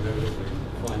that will inevitably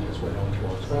find its way onto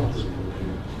our property will be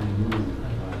removed.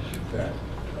 That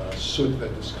soot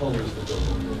that discolors the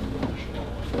building will vanish.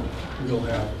 We'll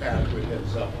have adequate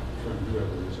heads up from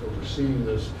whoever is overseeing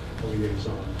this, a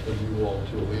liaison, from you all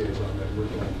to a liaison that we're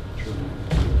going to determine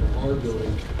from our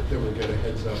building, that we'll get a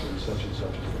heads up and such is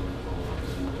going on.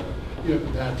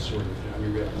 And, that sort of thing. I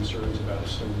mean, we have concerns about a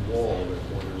stone wall that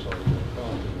borders our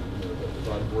front, and the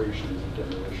vibrations of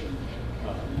demolition.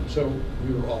 So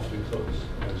we were awfully close,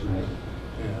 as you know.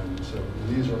 And so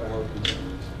these are our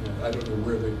concerns. And I don't know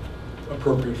where the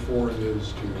appropriate forum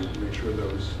is to make sure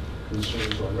those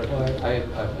concerns are recognized.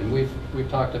 Well, we've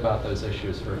talked about those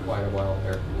issues for quite a while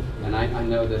there, and I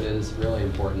know that it is really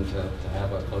important to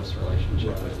have a close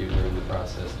relationship with you during the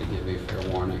process, to give you fair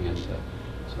warning and to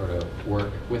sort of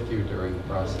work with you during the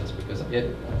process, because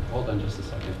it. Hold on just a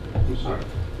second.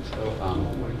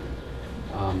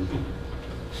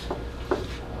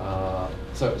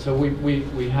 So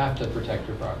we have to protect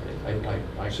your property.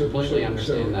 I completely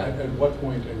understand that. At what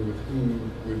point and with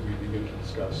whom would we begin to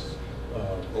discuss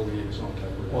a liaison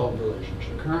type of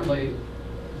relationship? Currently,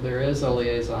 there is a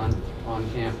liaison on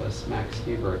campus, Max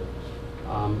Hebert.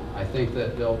 I think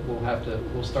that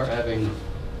we'll start having,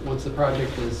 once the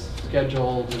project is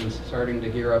scheduled and starting to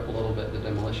gear up a little bit, the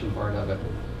demolition part of it,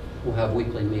 we'll have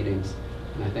weekly meetings.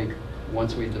 And I think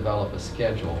once we develop a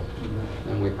schedule,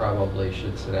 then we probably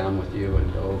should sit down with you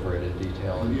and go over it in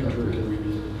detail. In the interim, can we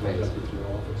be in contact with your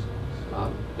office?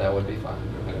 that would be fine.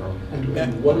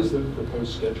 And what is the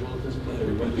proposed schedule at this point?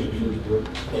 Everybody Yeah,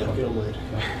 if you don't mind.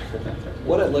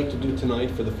 What I'd like to do tonight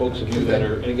for the folks of you that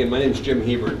are, and again, my name's Jim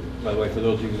Hebert, by the way, for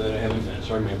those of you that I haven't met,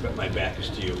 sorry, my back is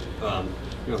to you.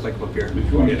 You know, if I come up here. If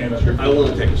you want to name it. I will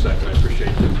only take a second, I appreciate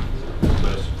it.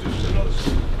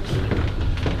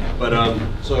 But,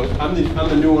 so I'm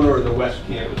the new owner of the West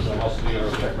Campus, I'm also the owner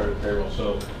of Tech Credit Payroll,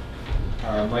 so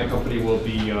my company will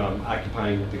be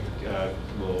occupying the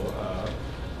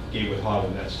Gateway Hall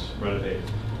when that's renovated.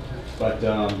 But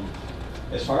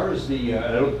as far as the,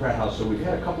 I know the Pratt House, so we've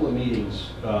had a couple of meetings,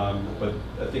 but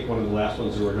I think one of the last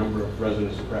ones, there were a number of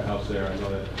residents of Pratt House there. I know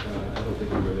that, I don't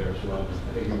think you were there as well.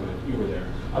 I think you were there.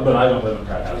 But I don't live in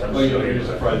Pratt House. Oh, you're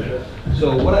just a president.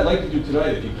 So what I'd like to do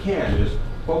tonight, if you can, is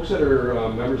folks that are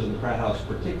members of the Pratt House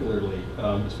particularly,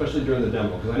 especially during the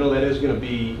demo, because I know that is going to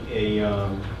be a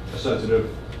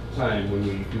sensitive time when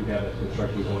we do have that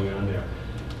construction going on there.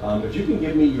 If you can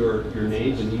give me your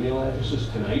names and email addresses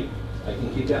tonight, I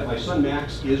can keep that. My son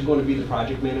Max is going to be the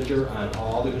project manager on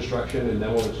all the construction and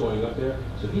demo that's going up there.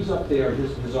 So he's up there,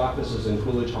 his office is in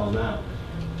Coolidge Hall now.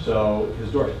 So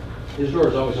his door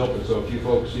is always open. So if you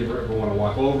folks ever want to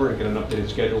walk over and get an updated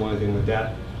schedule or anything like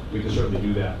that, we can certainly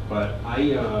do that. But I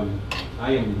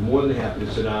am more than happy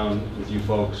to sit down with you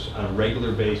folks on a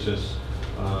regular basis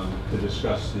to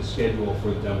discuss the schedule for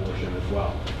the demolition as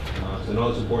well. So I know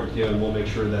it's important to you, and we'll make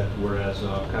sure that we're as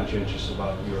conscientious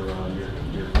about your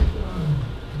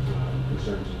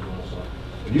concerns as well. So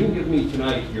if you can give me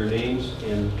tonight your names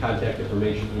and contact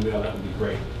information, email, that would be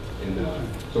great. And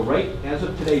so right as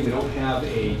of today, we don't have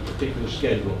a particular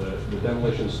schedule. The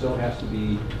demolition still has to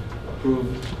be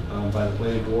approved by the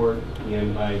planning board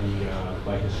and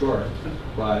by historic.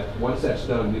 But once that's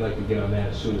done, we'd like to get on that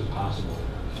as soon as possible.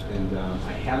 And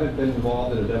I haven't been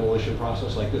involved in a demolition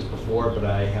process like this before, but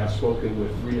I have spoken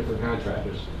with 3 different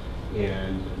contractors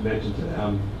and mentioned to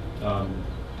them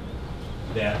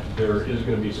that there is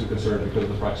going to be some concern because of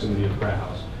the proximity of the Pratt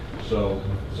House. So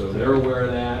they're aware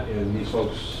of that, and these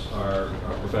folks are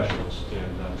professionals,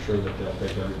 and I'm sure that they'll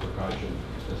take every precaution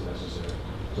as necessary.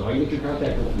 So I can get your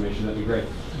contact information, that'd be great.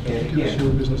 And again,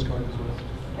 your business card as well?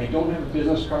 I don't have a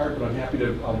business card, but I'm happy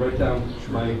to, I'll write down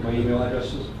my email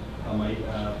addresses.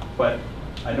 But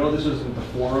I know this isn't the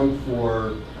forum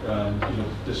for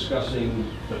discussing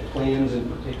the plans in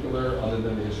particular, other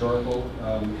than the historical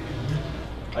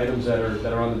items that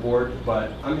are on the board.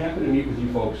 But I'm happy to meet with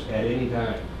you folks at any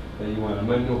time that you want.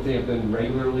 I'm in Northampton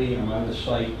regularly. I'm on the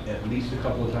site at least a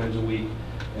couple of times a week,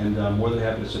 and I'm more than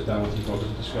happy to sit down with you folks to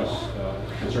discuss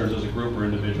concerns as a group or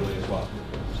individually as well.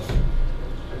 So,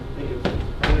 thank you.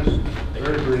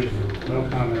 Very brief, no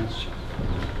comments.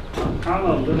 I'm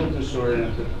a little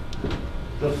disoriented.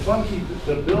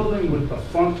 The building with the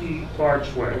funky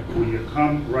archway, where you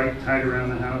come right tight around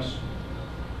the house,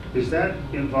 is that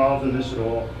involved in this at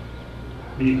all?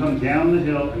 When you come down the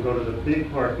hill and go to the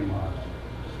big parking lot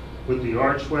with the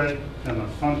archway and the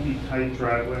funky tight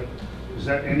driveway, is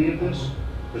that any of this?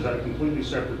 Or is that a completely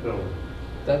separate building?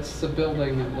 That's the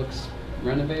building that looks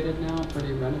renovated now,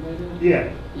 pretty renovated?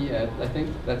 Yeah. Yeah, I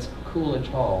think that's Coolidge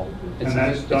Hall. And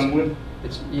that's done with?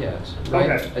 It's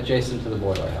right Okay. adjacent to the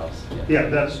boiler house. Yeah,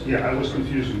 I was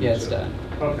confusing you. Yeah, it's done.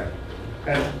 Okay.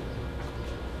 And,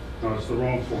 no, it's the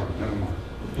wrong form, never mind.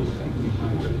 I'll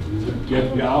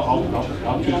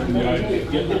choose from the idea.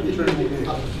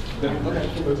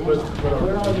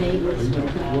 We're all neighbors.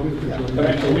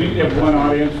 So we have one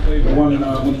audience, please, one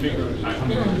speaker at a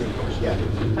time. Yeah,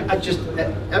 I just,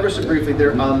 ever so briefly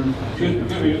there, Give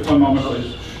me 1 moment,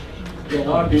 please. There are a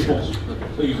lot of people,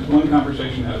 please, one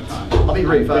conversation at a time. I'll be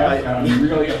brief. I'm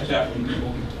really upset when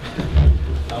people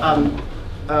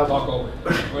talk over.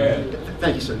 Go ahead.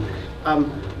 Thank you, sir.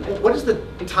 What is the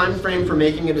time frame for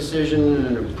making a decision,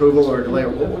 an approval or delay?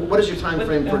 What is your time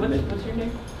frame for? What's your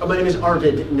name? My name is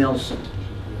Arvid Nelson.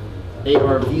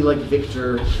 A-R-V like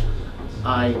Victor,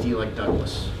 I-D like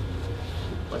Douglas.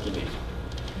 Lucky me.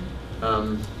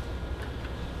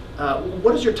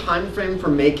 What is your time frame for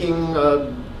making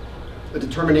a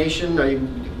determination?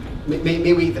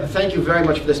 May we, thank you very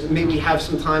much for this. May we have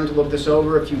some time to look this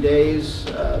over, a few days?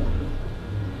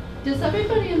 Does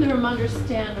everybody in the room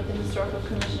understand what the Historical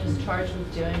Commission is charged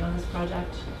with doing on this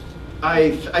project?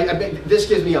 This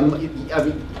gives me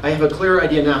I have a clear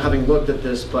idea now, having looked at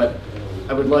this, but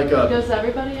I would like a... Does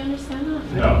everybody understand that?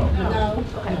 No. No.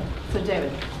 Okay, so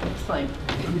David, explain.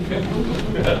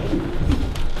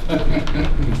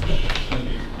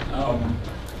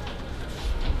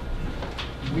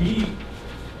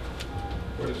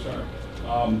 Where to start?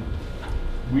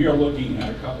 We are looking at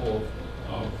a couple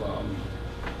of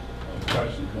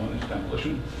questions. One is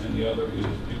demolition, and the other is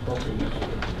appropriateness of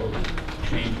the proposed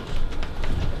changes.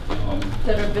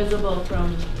 That are visible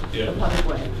from Yeah. the public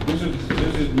way.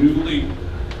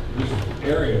 This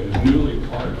area is newly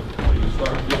part of the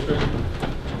historic district.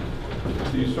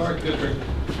 The historic district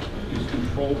is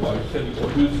controlled by city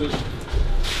ordinances.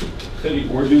 City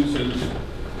ordinances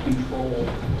control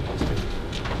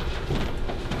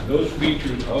those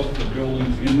features of the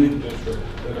buildings in the district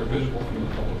that are visible from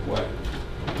the public way.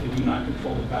 They do not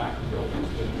control the back of buildings.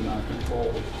 They do not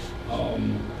control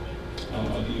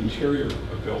the interior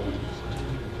of buildings.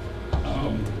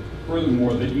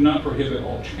 Furthermore, they do not prohibit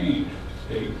all change.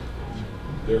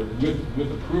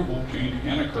 With approval, change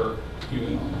can occur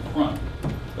even on the front,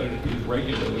 but it is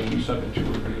regulated and subject to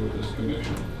review of this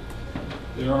commission.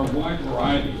 There are a wide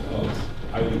variety of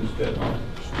items that are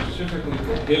specifically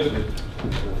prohibited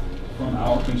from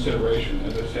our consideration,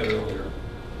 as I said earlier,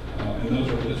 and those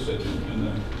are listed in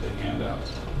the handout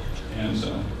and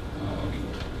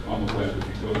on the web if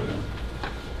you go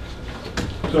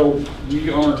there. So we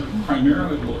are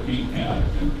primarily looking at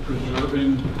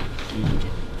preserving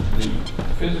the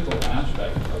physical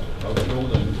aspect of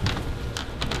buildings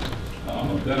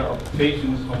that are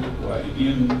facing the public way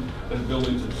in the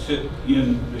buildings that sit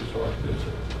in the historic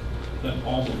district. That's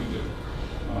all that we do.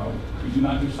 We do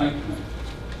not do site plans.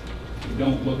 We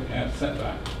don't look at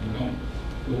setbacks. We don't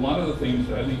do a lot of the things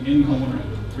that I think any homeowner has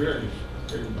a very,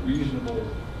 very reasonable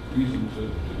reason to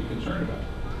be concerned about.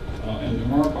 And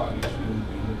there are bodies in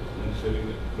the city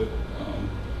that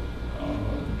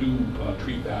do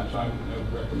treat that. So I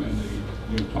would recommend that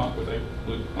you talk with the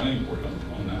planning board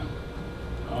on that.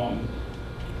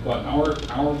 But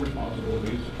our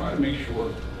responsibility is to try to make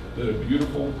sure that a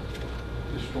beautiful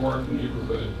historic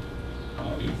neighborhood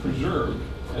is preserved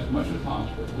as much as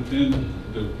possible within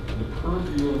the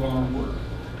purview of our work,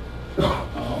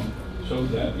 so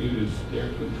that it is there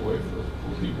to enjoy for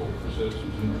people, for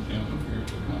citizens in Northampton for years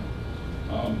to come.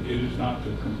 It is not to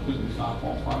completely stop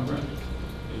all progress.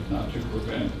 It's not to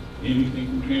prevent anything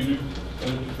from changing, but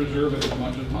to preserve it as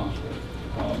much as possible.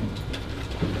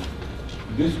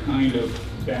 This kind of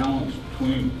balance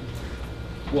between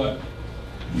what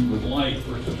you would like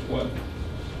versus what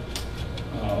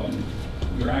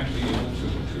you're actually able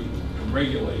to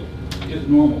regulate is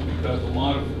normal, because a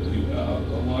lot of the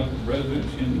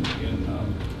residents in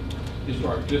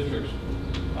historic districts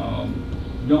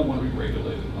don't want to be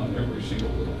regulated on every single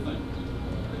little thing.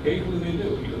 Occasionally they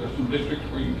do. There's some districts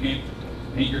where you can't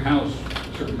paint your house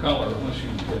a certain color unless you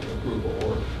get approval,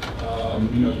 or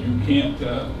you can't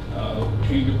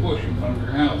change a bush in front of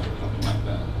your house or something like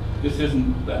that. This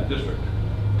isn't that district,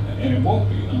 and it won't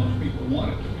be unless people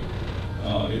want it to be.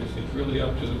 It's really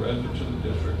up to the residents of the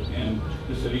district and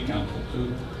the city council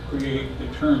to create the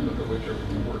terms under which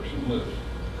everything works and lives.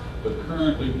 But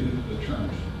currently, these are the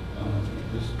terms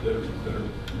that are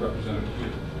represented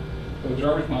here. So it's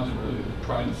our responsibility to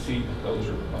try and see that those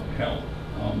are upheld.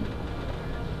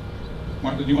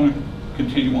 Martha, do you want to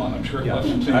continue on? I'm sure. Yeah,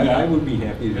 I would be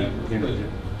happy to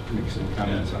make some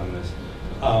comments on this.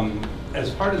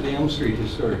 As part of the Elm Street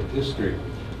Historic District,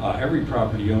 every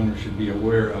property owner should be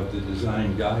aware of the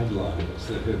design guidelines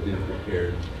that have been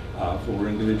prepared for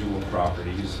individual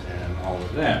properties and all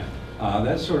of that.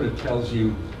 That sort of tells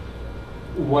you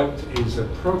what is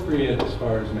appropriate as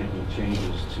far as making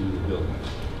changes to the buildings.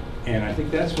 And I think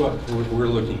that's what we're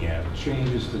looking at,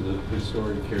 changes to the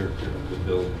historic character of the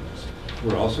buildings.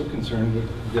 We're also concerned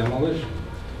with demolition.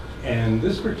 And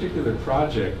this particular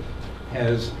project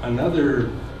has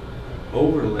another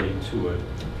overlay to it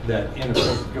that in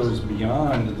effect goes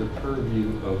beyond the purview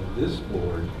of this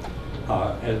board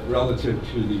relative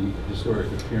to the historic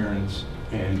appearance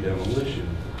and demolition.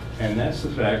 And that's the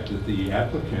fact that the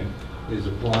applicant is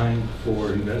applying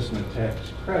for investment tax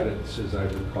credits, as I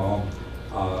recall,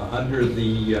 under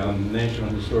the National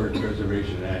Historic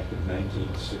Preservation Act of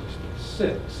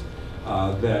 1966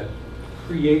 that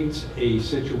creates a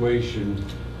situation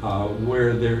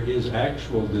where there is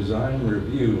actual design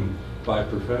review by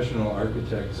professional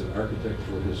architects and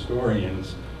architectural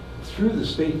historians through the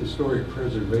State Historic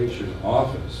Preservation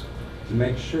Office to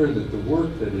make sure that the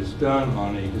work that is done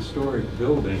on a historic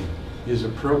building is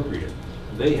appropriate.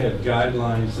 They have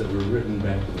guidelines that were written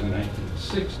back in the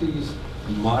 1960s,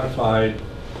 modified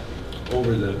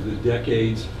over the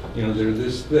decades. They're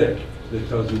this thick that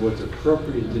tells you what's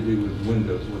appropriate to do with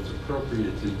windows, what's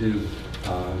appropriate to do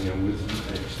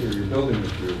with exterior building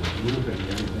materials, roofing,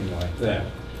 everything like that.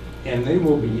 And they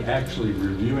will be actually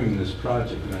reviewing this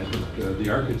project, and I think the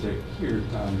architect here,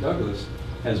 Tom Douglas,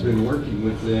 has been working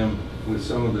with them with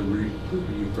some of the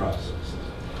review processes.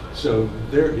 So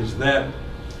there is that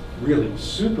really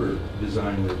super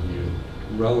design review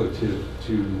relative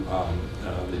to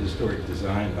the historic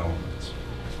design elements.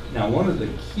 Now, one of the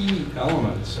key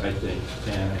elements, I think,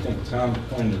 and I think Tom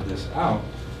pointed this out,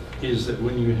 is that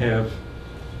when you have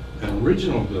an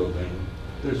original building,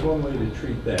 there's one way to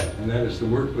treat that, and that is to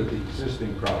work with the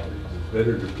existing properties. It's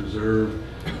better to preserve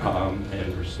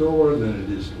and restore than it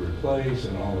is to replace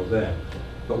and all of that.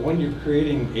 But when you're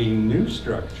creating a new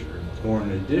structure or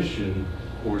an addition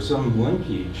or some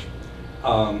linkage,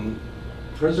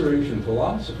 preservation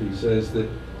philosophy says that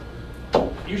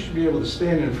you should be able to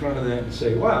stand in front of that and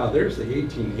say, wow, there's the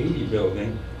 1880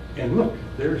 building, and look,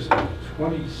 there's a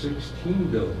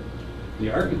 2016 building. The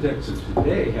architects of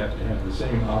today have to have the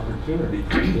same opportunity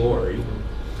for glory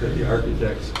that the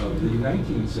architects of the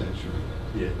 19th century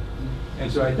did. And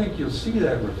so I think you'll see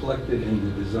that reflected in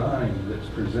the design that's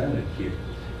presented here.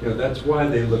 You know, that's why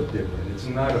they look different. It's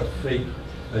not a fake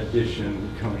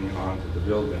addition coming onto the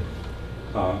building.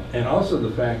 And also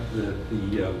the fact that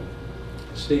the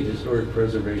State Historic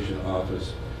Preservation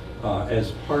Office,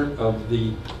 as part of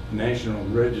the National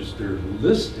Register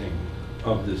listing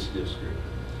of this district,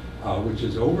 which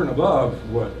is over and above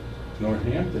what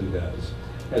Northampton does,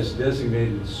 has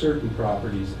designated certain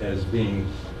properties as being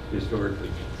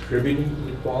historically contributing to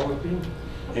the quality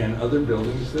and other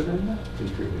buildings that are not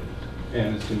contributing.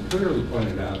 And it's been clearly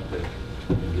pointed out that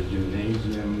the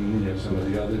gymnasium, you know, some of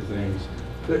the other things,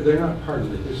 they're not part of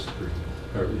the history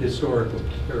or historical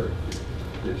character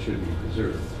that should be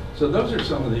preserved. So those are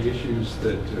some of the issues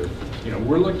that you know,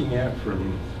 we're looking at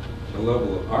from the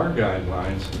level of our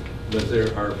guidelines, but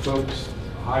there are folks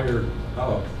higher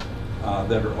up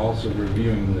that are also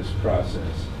reviewing this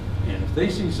process. And if they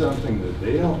see something that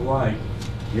they don't like,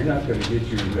 you're not going to get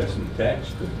your investment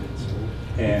tax credits.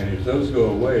 And if those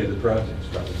go away, the project's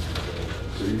probably going to go away.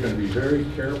 So you're going to be very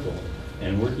careful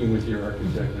and working with your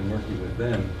architect and working with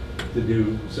them to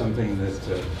do something that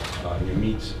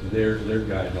meets their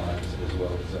guidelines as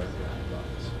well as our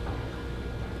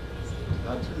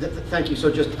guidelines. Thank you.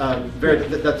 So just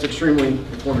that's extremely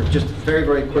informative. Just very,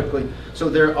 very quickly. So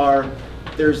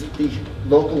there's the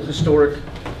local historic,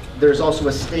 there's also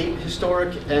a state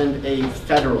historic and a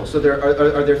federal. So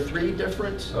are there three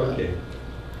different? Okay.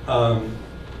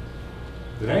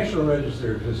 The National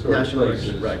Register of Historic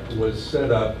Places was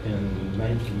set up in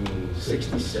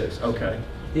 1966. Okay.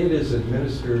 It is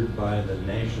administered by the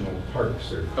National Park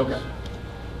Service. Okay.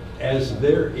 As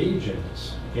their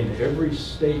agents in every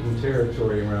state and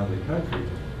territory around the country,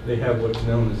 they have what's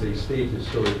known as a state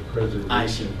historic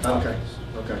preservation office.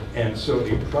 Okay. Okay. And so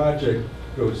a project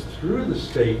goes through the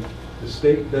state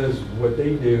does what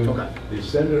they do. Okay. They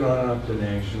send it on up to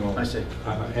national. I see.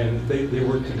 And they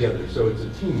work together. So it's a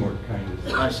teamwork kind of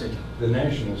thing. I see. The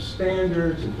national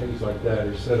standards and things like that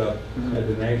are set up at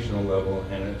the national level,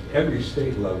 and at every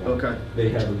state level, they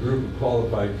have a group of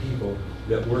qualified people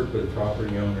that work with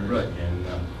property owners and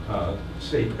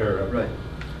state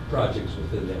projects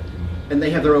within that community. And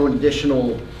they have their own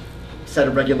additional set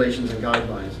of regulations and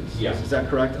guidelines. Is that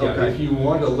correct? Yeah, okay. if you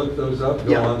want to look those up,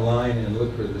 go online and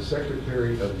look for the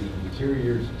Secretary of the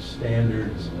Interior's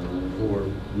Standards for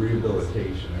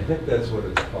Rehabilitation. I think that's what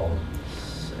it's called.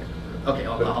 Okay,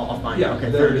 I'll find it. Okay,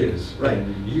 there it is. Right.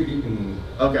 And you can.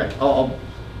 Okay, I'll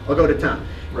go to town.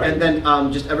 Right. And then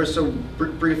just ever so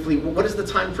briefly, what is the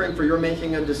time frame for your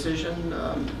making a decision?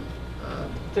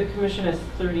 The commission has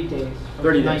 30 days from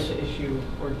 30 tonight days. to issue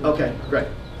ordinance. Okay, great.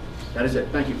 That is it.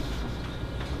 Thank you.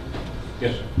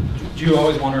 Yes, sir. Do you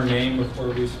always want her name before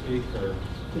we speak, or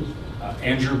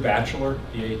Andrew Batchelor,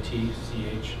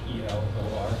 B-A-T-C-H-E-L-O-R?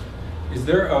 Is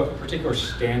there a particular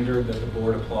standard that the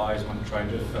board applies when trying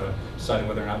to decide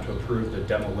whether or not to approve the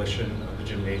demolition of the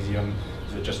gymnasium?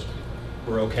 Is it just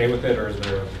we're okay with it, or is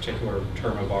there a particular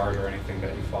term of art or anything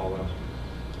that you follow?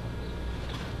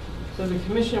 So the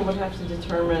commission would have to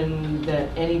determine that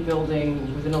any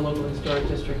building within a local historic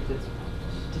district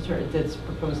that's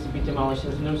proposed to be demolished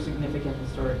has no significant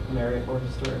historic merit or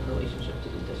historic relationship to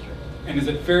the district. And is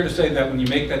it fair to say that when you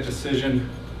make that decision,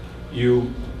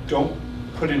 you don't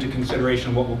put into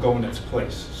consideration what will go in its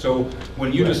place? So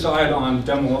when you decide on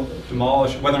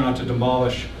demolish, whether or not to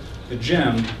demolish the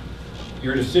gym,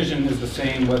 your decision is the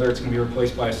same whether it's going to be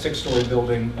replaced by a 6-story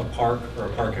building, a park, or a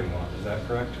parking lot. Is that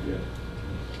correct? Yeah.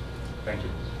 Thank you.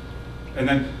 And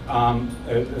then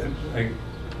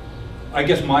I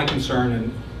guess my concern,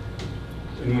 and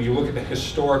when you look at the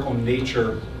historical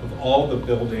nature of all the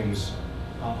buildings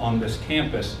on this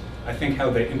campus, I think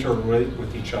how they interrelate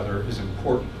with each other is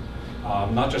important,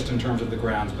 not just in terms of the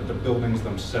grounds, but the buildings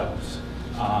themselves.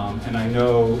 And I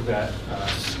know that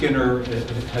Skinner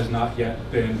has not yet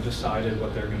been decided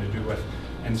what they're going to do with.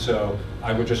 And so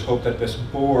I would just hope that this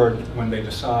board, when they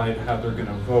decide how they're going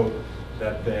to vote,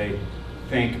 that they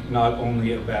think not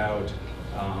only about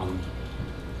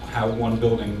how one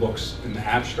building looks in the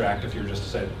abstract, if you're just to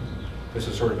say, this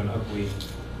is sort of an ugly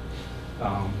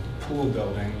pool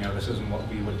building, you know, this isn't what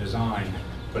we would design.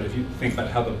 But if you think about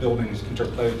how the buildings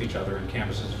interplay with each other, and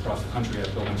campuses across the country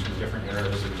have buildings from different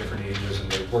eras and different ages, and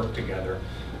they work together.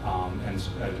 And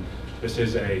this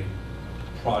is a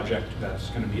project that's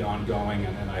going to be ongoing,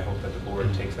 and I hope that the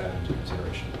board takes that into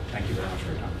consideration. Thank you very much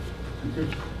for your time.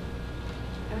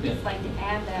 I would just like to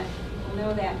add that people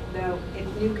know that though if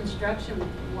new construction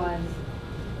was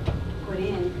put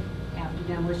in after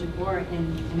demolition or in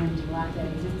an empty lot that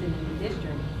existed in the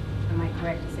district, am I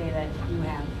correct to say that you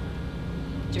have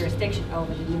jurisdiction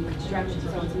over the new construction?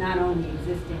 So it's not only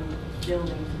existing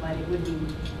buildings, but it would be.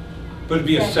 But it'd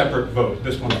be a separate vote.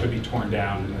 This one could be torn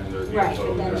down, and then there'd be a Right,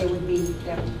 vote. and then there would be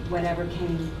that whatever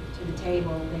came to the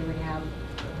table, they would have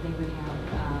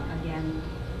again,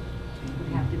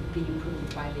 would have to be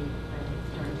approved by the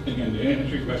historic. Again, to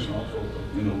answer your question also,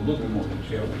 in a little more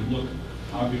detail, we look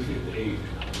obviously at the age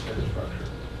of the structure.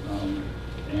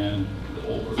 And the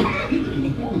older structure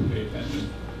is more we pay attention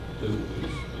to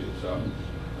its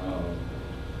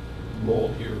role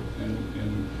here in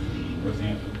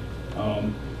Northampton.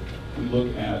 We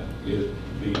look at it,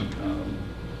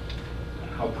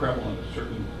 how prevalent a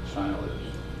certain style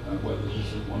is, whether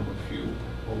this is one of a few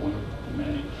or one of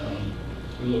many.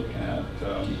 We look at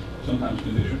sometimes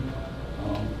condition,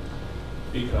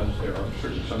 because there are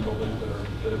some buildings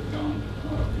that are beyond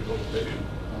rehabilitation.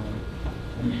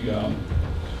 We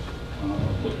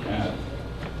look at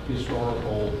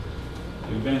historical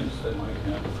events that might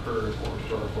have occurred, or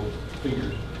historical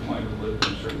figures who might have lived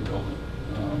in a certain building.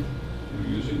 We're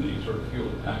using the sort of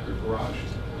Hewlett-Packard garage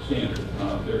standard.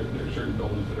 There are certain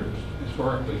buildings that are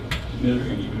historically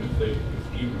significant, even if they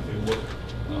look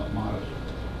modest.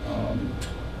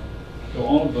 So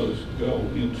all of those go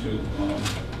into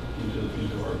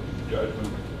our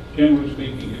judgment. Generally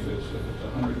speaking, if it's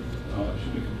 100,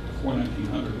 before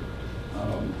 1900,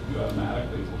 you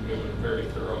automatically will give it a very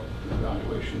thorough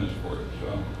evaluation as for its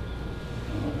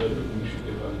whether we should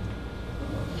give an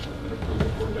approval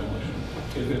for demolition.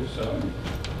 If it's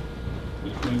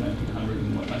between 1900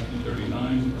 and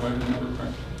 1939, if I remember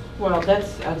correctly. Well,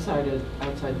 that's outside the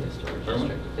historic Sorry,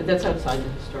 district. That's outside the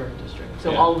historic district.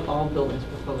 So Yeah. all buildings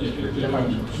proposed If for it's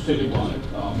demolition. citywide,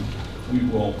 we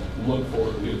will look for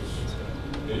whether it's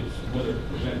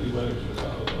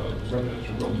a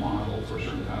residential real model for a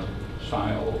certain kind of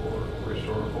style or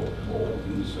historical role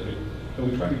in the city. So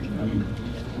we try to,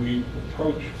 we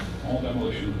approach all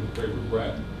demolition with great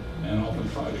regret, and often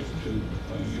try to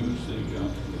use the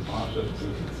process to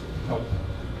help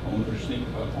owners think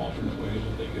about alternate ways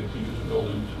that they could use the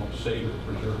building to help save it,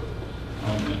 preserve it,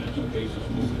 and in some cases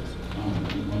move it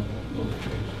in those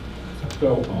cases. So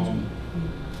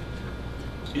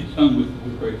it's done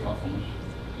with great thoughtfulness.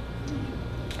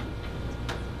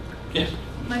 Yes?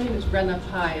 My name is Brenna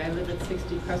Pai. I live at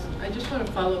 60 Crescent. I just want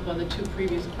to follow up on the two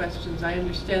previous questions. I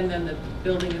understand then that the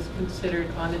building is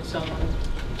considered on its own,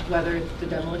 whether the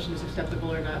demolition is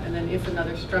acceptable or not. And then if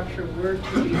another structure were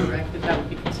to be erected, that would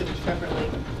be considered separately.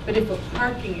 But if a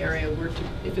parking area were to,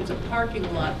 if it's a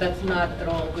parking lot, that's not at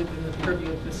all within the purview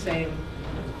of the same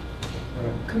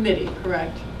committee,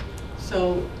 correct?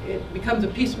 So it becomes a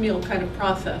piecemeal kind of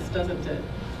process, doesn't it?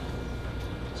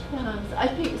 Yeah, I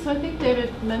think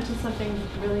David mentioned something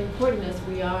really important as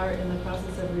we are in the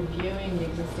process of reviewing the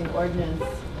existing ordinance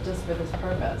just for this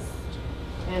purpose.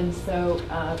 And so,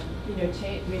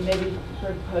 we may be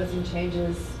proposing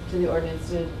changes to the ordinance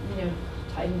to,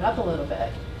 tighten it up a little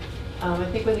bit. I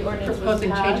think when the ordinance was Proposing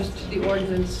passed, changes to the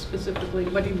ordinance specifically,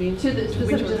 what do you mean?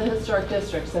 specific to the historic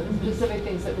district, so specific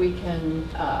things that we can,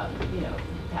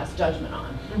 pass judgment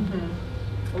on.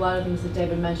 A lot of things that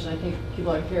David mentioned, I think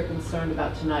people are here concerned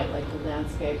about tonight, like the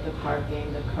landscape, the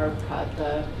parking, the curb cut,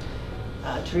 the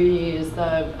trees,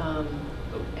 the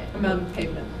Amount of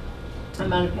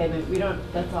pavement. We don't,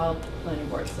 that's all planning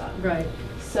board stuff. Right.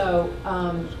 So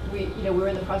we're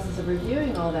in the process of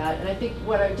reviewing all that, and I think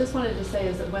what I just wanted to say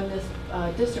is that when this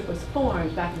district was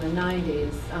formed back in the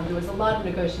 90s, there was a lot of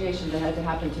negotiation that had to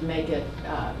happen to make it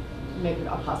a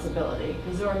possibility,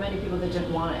 because there were many people that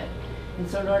didn't want it. And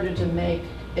so in order to make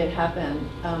it happen,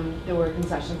 there were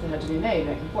concessions that had to be made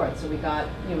back and forth. So we got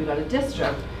a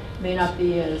district, may not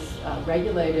be as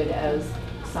regulated as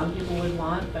some people would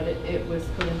want, but it was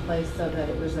put in place so that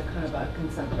it was a kind of a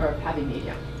consent, or a happy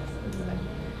medium, I guess I would say.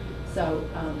 So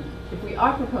if we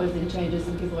are proposing changes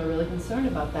and people are really concerned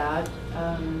about that,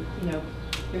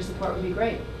 your support would be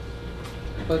great.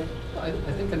 But I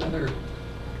think another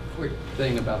quick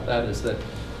thing about that is that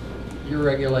you're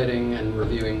regulating and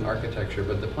reviewing architecture,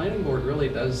 but the planning board really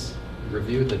does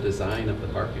review the design of the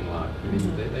parking lot. I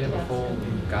mean, they have a full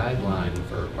guideline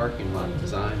for parking lot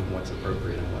design and what's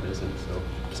appropriate and what isn't. So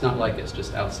it's not like it's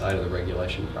just outside of the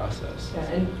regulation process. Yeah,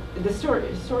 and the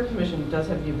historic commission does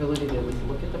have the ability to at least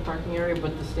look at the parking area,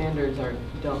 but the standards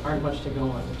aren't much to go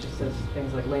on. It just says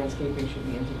things like landscaping should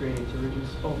be integrated to reduce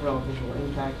overall visual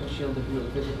impact and shield the view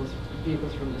of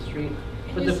vehicles from the street.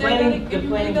 But the planning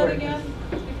board,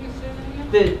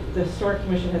 the historic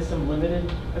commission has some limited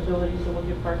abilities to look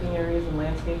at parking areas and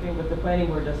landscaping, but the planning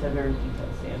board does have very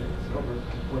detailed standards over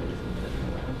what is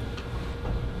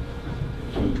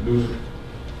around.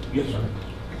 Yes, sir.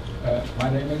 My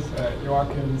name is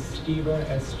Joachim Stieber,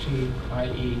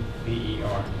 S-T-I-E-B-E-R.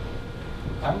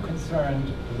 I'm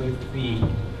concerned with the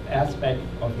aspect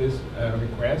of this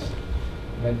request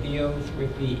that deals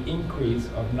with the increase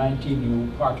of 90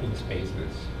 new parking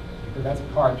spaces, because that's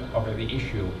part of the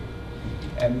issue.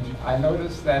 And I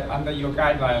noticed that under your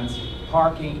guidelines,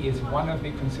 parking is one of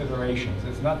the considerations.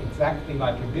 It's not exactly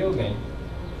like a building,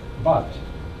 but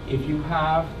if you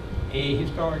have a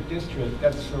historic district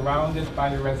that's surrounded by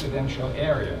a residential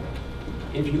area,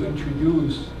 if you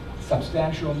introduce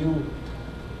substantial new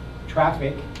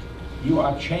traffic, you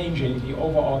are changing the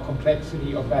overall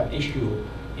complexity of that issue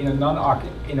in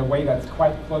a way that's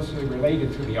quite closely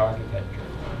related to the architecture.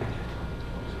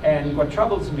 And what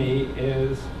troubles me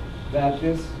is that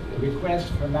this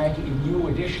request for 90 new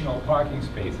additional parking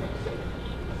spaces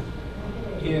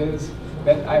is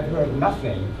that I've heard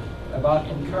nothing about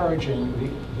encouraging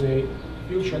the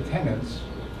future tenants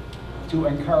to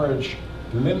encourage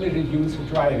limited use of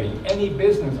driving. Any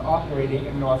business operating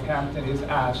in Northampton is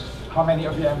asked how many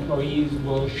of your employees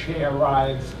will share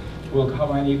rides,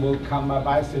 how many will come by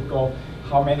bicycle,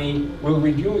 how many will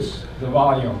reduce the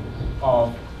volume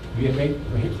of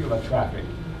vehicular traffic.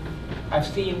 I've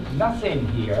seen nothing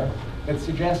here that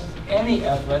suggests any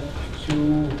effort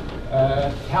to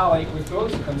tally with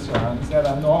those concerns that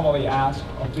are normally asked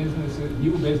of businesses,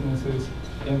 new businesses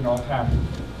in Northampton.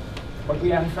 What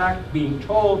we are in fact being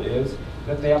told is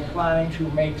that they are planning to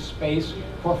make space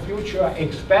for future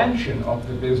expansion of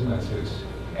the businesses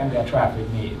and their traffic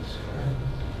needs.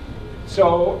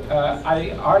 So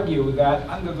I argue that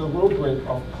under the rubric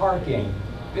of parking,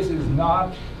 this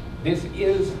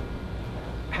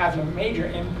has a major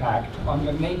impact on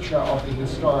the nature of the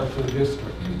historical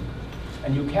district.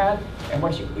 And you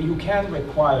can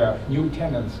require new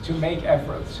tenants to make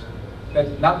efforts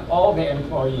that not all their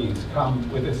employees come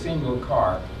with a single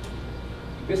car.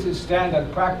 This is standard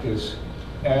practice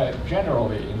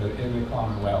generally in the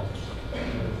Commonwealth.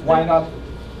 Why not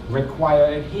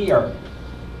require it here,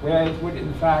 where it would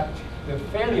in fact, the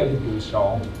failure to do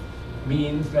so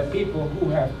means that people who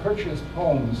have purchased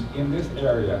homes in this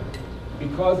area,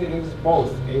 because it is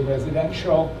both a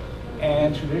residential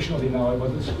and traditionally now it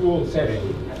was a school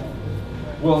setting,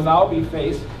 will now be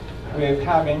faced with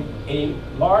having a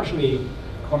largely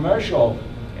commercial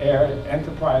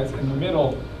enterprise in the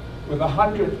middle with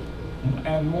 100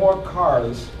 and more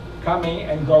cars coming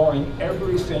and going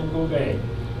every single day.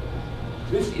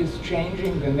 This is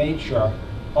changing the nature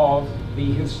of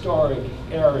the historic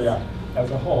area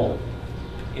as a whole.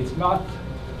 It's not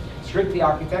strictly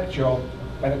architectural,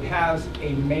 but it has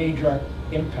a major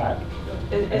impact.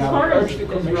 As far as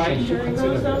ride sharing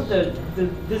goes, though,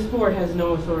 this board has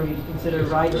no authority to consider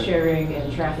ride sharing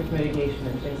and traffic mitigation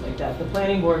and things like that. The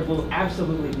planning board will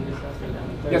absolutely be discussing them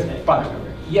on Thursday.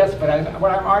 Yes, but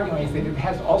what I'm arguing is that it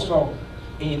has also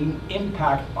an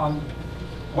impact on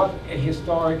what a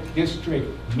historic district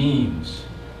means.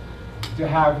 To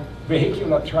have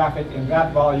vehicular traffic in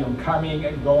that volume coming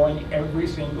and going every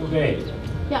single day.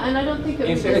 Yeah, and I don't think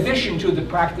it's in addition to the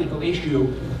practical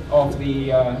issue of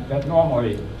the that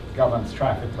normally governs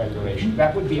traffic regulation.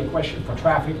 That would be a question for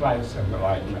traffic lights and the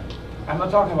like. I'm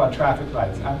not talking about traffic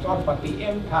lights. I'm talking about the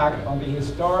impact on the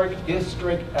historic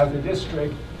district as a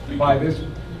district by this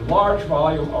large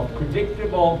volume of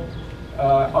predictable,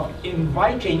 of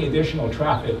inviting additional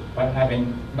traffic by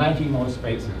having 90 more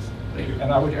spaces.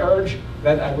 And I would urge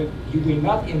that you will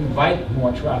not invite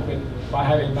more traffic by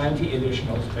having 90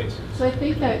 additional spaces. So I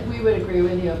think that we would agree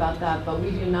with you about that, but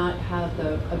we do not have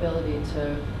the ability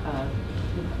to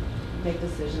make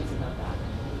decisions about that.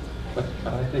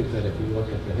 But I think that if you look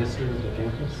at the history of the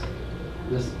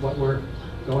campus, what we're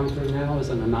going through now is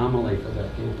an anomaly for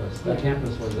that campus. That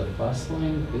campus was a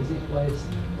bustling, busy place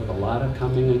with a lot of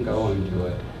coming and going to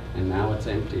it, and now it's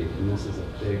empty, and this is a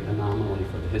big anomaly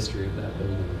for the history of that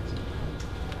building.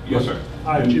 Yes, sir.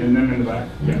 Jim, and then in the back.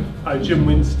 Yeah. Jim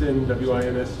Winston,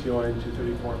 WINSTON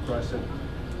 234 Crescent.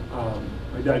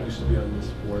 My dad used to be on this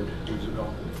board years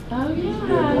ago. Oh, yeah,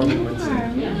 Norman you Winston.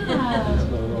 are,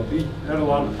 yeah. He had a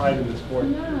lot of pride in this board.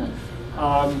 Yes.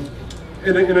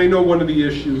 And I know one of the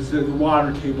issues, the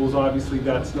water tables, obviously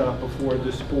that's not before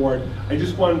this board. I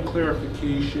just wanted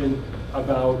clarification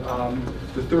about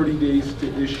the 30 days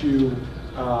to issue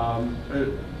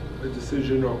a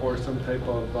decision or some type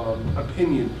of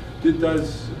opinion.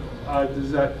 Does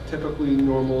that typically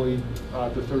normally,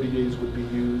 the 30 days would be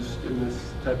used in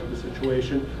this type of a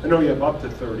situation? I know you have up to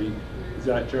 30. Is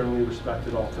that generally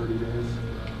respected, all 30 days?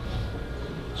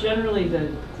 Generally,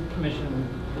 the commission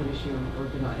would issue or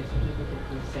deny a certificate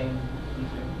for the same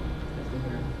evening as the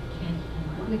hearing.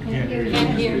 We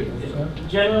can't hear.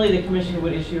 Generally, the commission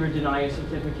would issue or deny a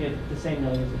certificate the same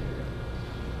night as the hearing.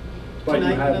 But you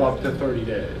Tonight, have no? up to 30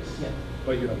 days? Yes.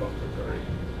 But you have up to 30.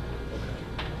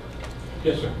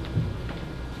 Yes, sir.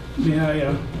 May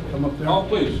I come up there? Oh,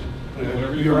 please.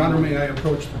 Whatever you Your want. Honor, may I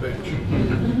approach the bench?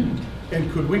 And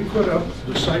could we put up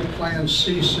the site plan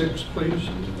C6, please?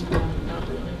 Not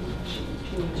really.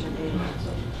 She needs your data,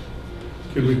 so.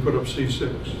 Can we put up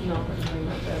C6? No,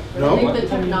 But No? I think the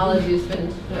technology's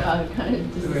been kind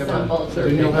of disassembled.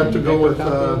 Then you'll have to go with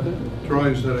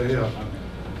drawings that I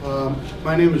have.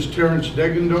 My name is Terrence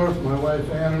Deggendorf. My wife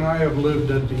Ann and I have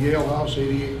lived at the Yale House,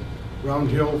 88 Round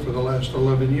Hill, for the last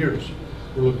 11 years.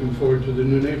 We're looking forward to the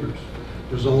new neighbors.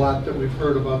 There's a lot that we've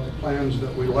heard about the plans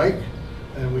that we like,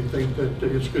 and we think that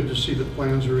it's good to see the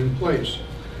plans are in place.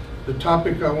 The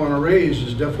topic I want to raise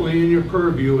is definitely in your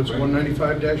purview. It's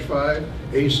 195-5,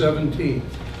 A17.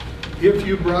 If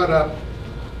you brought up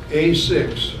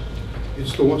A6,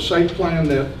 it's the site plan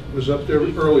that was up there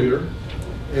earlier,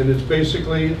 and it's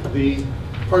basically the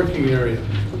parking area.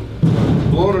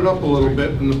 Blown it up a little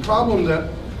bit, and the problem that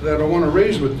I want to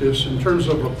raise with this in terms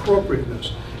of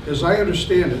appropriateness, as I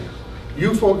understand it,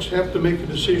 you folks have to make a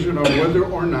decision on whether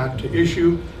or not to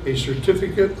issue a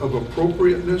certificate of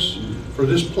appropriateness for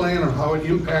this plan or how it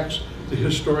impacts the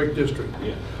historic district.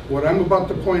 Yeah. What I'm about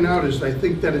to point out is I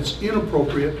think that it's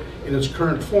inappropriate in its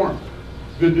current form.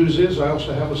 Good news is I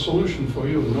also have a solution for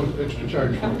you, no extra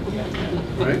charge for you,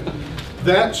 right?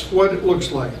 That's what it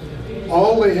looks like.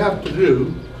 All they have to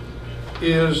do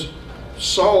is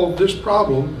solve this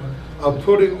problem of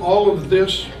putting all of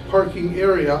this parking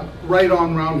area right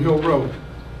on Round Hill Road.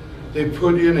 They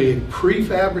put in a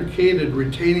prefabricated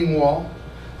retaining wall.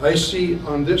 I see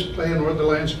on this plan or the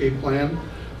landscape plan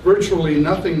virtually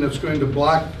nothing that's going to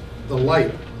block the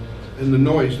light and the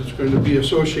noise that's going to be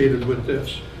associated with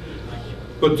this.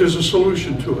 But there's a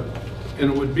solution to it,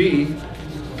 and it would be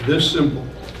this simple.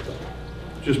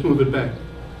 Just move it back.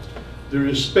 There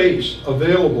is space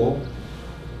available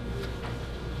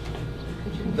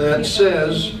that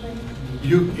says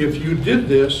if you did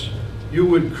this, you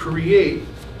would create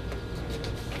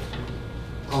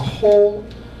a whole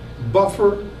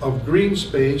buffer of green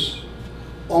space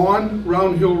on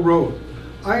Round Hill Road.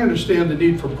 I understand the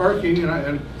need for parking,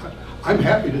 and I'm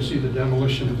happy to see the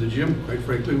demolition of the gym, quite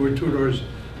frankly. We're 2 doors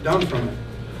down from it.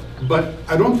 But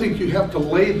I don't think you have to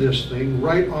lay this thing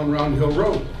right on Round Hill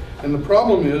Road. And the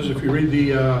problem is, if you read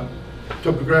the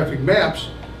topographic maps,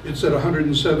 it's at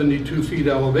 172 feet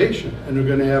elevation, and they're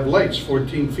going to have lights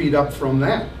 14 feet up from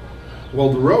that.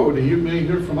 Well, the road, and you may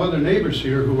hear from other neighbors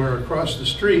here who are across the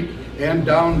street and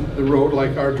down the road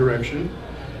like our direction,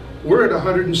 we're at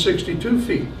 162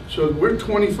 feet. So we're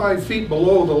 25 feet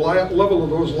below the level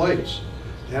of those lights.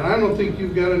 And I don't think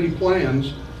you've got any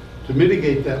plans to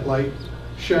mitigate that light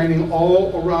shining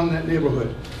all around that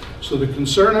neighborhood. So the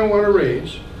concern I want to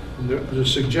raise, and the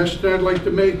suggestion I'd like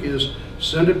to make is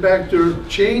send it back to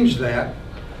change that,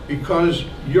 because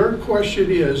your question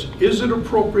is it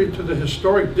appropriate to the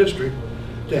historic district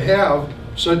to have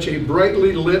such a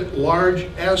brightly lit, large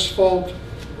asphalt,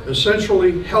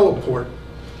 essentially heliport,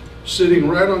 sitting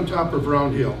right on top of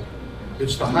Round Hill?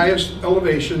 It's the highest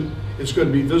elevation. It's going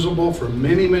to be visible for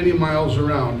many, many miles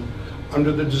around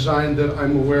under the design that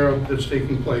I'm aware of that's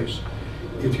taking place.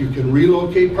 If you can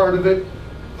relocate part of it,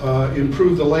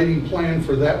 improve the lighting plan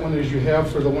for that one as you have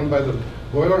for the one by the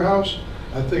boiler house,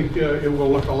 I think it will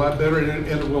look a lot better, and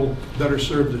it will better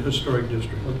serve the historic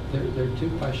district. Well, there are 2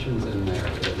 questions in there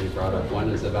that we brought up. One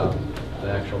is about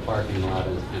the actual parking lot,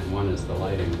 and one is the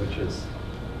lighting, which is,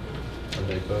 are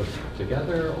they both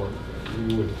together, or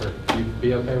you'd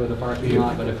be okay with the parking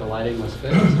lot, but if the lighting was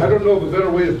fixed? I don't know of a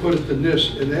better way to put it than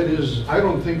this, and that is, I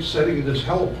don't think setting this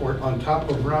heliport on top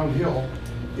of Round Hill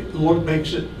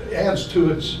adds to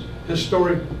its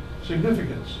historic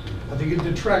significance. I think it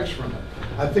detracts from it.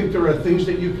 I think there are things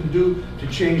that you can do to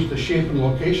change the shape and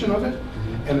location of it,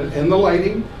 and the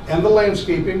lighting, and the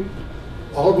landscaping,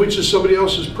 all of which is somebody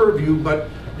else's purview, but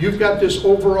you've got this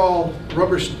overall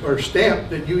rubber or stamp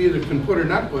that you either can put or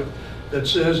not put that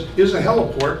says, is a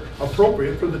heliport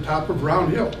appropriate for the top of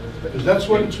Round Hill? Because that's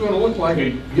what it's going to look like,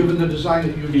 Okay. given the design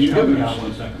that Can you've you help me given out us.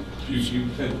 1 second? You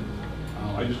said,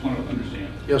 I just want to understand.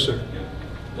 Yes, sir.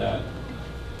 That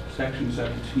section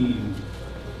 17.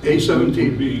 A17.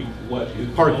 Would be what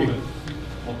is. Parking.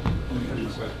 Well, let me ask you a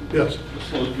question. Yes. The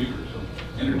slow speaker,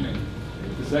 so entertaining.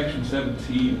 The section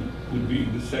 17 would be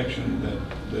the section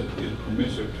that is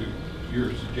permissive to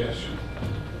your suggestion.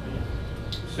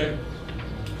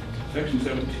 Section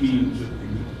 17 is,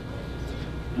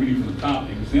 reading from the top,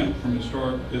 exempt from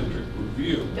historic district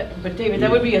review. But David, that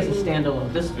would be as a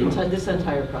standalone. This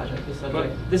entire project is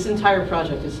subject. This entire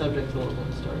project is subject to local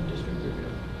historic district review.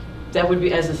 That would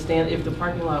be as a if the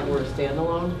parking lot were a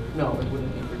standalone, no, it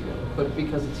wouldn't be reviewed. But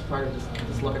because it's part of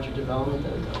this larger development,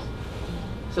 then it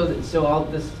does. So all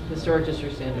this historic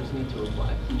district standards need to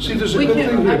apply. See, there's a We good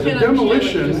can't- thing I here. The can't understand what you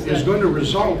demolition just is said. going to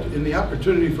result in the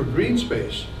opportunity for green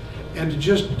space, and to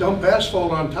just dump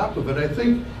asphalt on top of it, I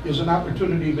think, is an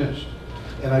opportunity missed.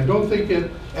 And I don't think it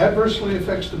adversely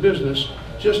affects the business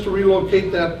just to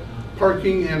relocate that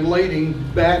parking and lighting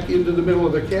back into the middle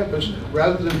of the campus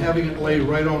rather than having it lay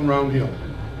right on Round Hill.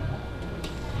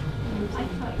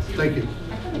 Thank you.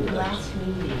 I thought in the last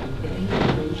meeting that you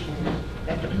had mentioned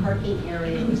that the parking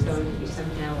area was going to be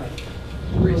somehow like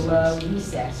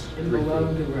recessed and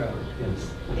below the road.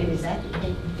 Yes. And is that the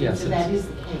case? Yes, So that it's- is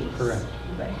the case? correct.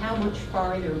 But how much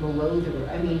farther below the road?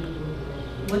 I mean,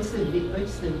 what's the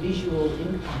visual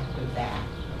impact of that,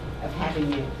 of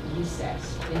having it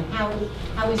recessed? And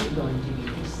how is it going to be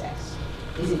recessed?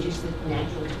 Is it just the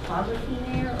natural topography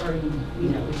there, or you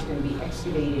know, it's going to be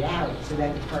excavated out so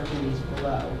that the parking is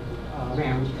below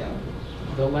Round Hill?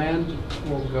 The land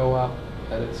will go up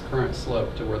at its current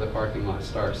slope to where the parking lot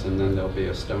starts, and then there'll be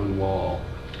a stone wall,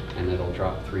 and it'll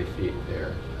drop 3 feet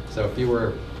there. So if you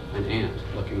were an ant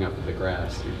looking up at the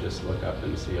grass, you'd just look up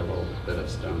and see a little bit of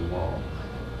stone wall.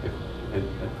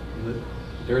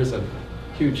 There is a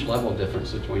huge level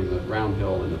difference between the Round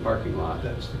Hill and the parking lot.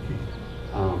 That's the key.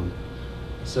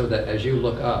 So that as you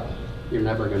look up, you're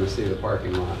never going to see the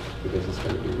parking lot because it's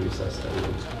going to be recessed down.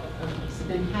 Okay, so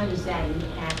then how does that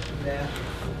impact the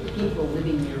people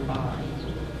living nearby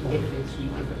if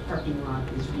the parking lot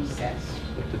is recessed?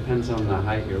 It depends on the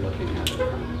height you're looking at it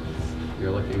from. If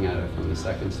you're looking at it from the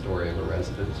second story of a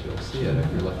residence, you'll see it.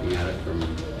 If you're looking at it from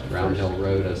Round Hill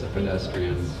Road as a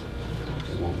pedestrian,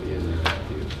 it won't be in your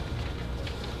view.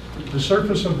 The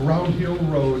surface of Round Hill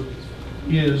Road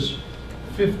is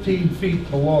 15 feet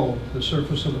below the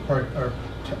surface of the park, or,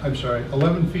 I'm sorry,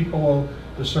 11 feet below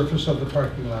the surface of the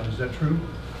parking lot. Is that true?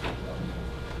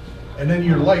 And then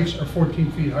your lights are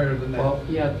 14 feet higher than that. Well,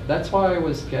 yeah, that's why I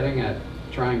was getting at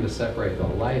trying to separate the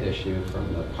light issue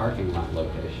from the parking lot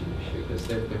location issue, because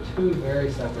they're two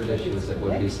very separate issues that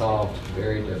would be solved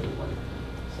very differently.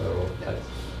 So that's...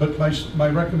 But my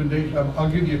recommendation, I'll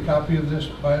give you a copy of this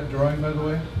drawing, by the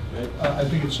way. I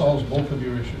think it solves both of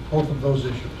your issues, both of those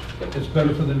issues. It's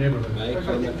better for the neighborhood.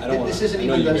 This isn't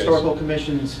even the historical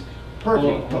commission's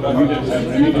purview.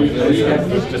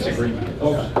 Disagreement.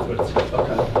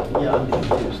 Yeah, I'm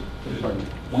confused.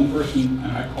 One person,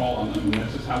 and I call on them, and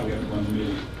this is how we have to run the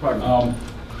meeting.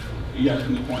 Yes,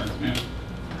 in the corner, ma'am.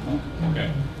 Oh,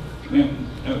 okay. Ma'am,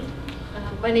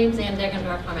 My name's Ann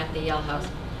Deggendorf, I'm at the Yale House.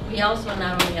 We also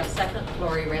not only have second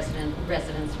floor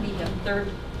residents, we have third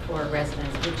floor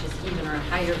residents, which is even our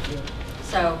higher view.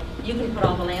 So you can put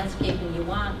all the landscaping you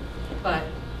want, but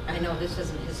I know this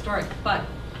isn't historic, but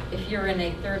if you're in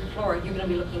a third floor, you're going to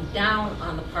be looking down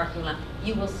on the parking lot.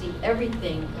 You will see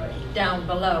everything down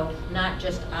below, not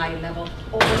just eye level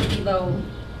or below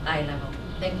eye level.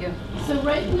 Thank you. So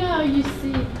right now you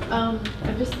see, I'm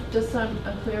just so I'm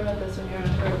clear about this, when you're on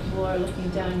the third floor looking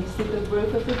down, you see the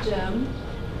roof of the gym,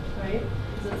 right?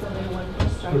 Because it's only a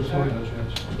one-floor structure.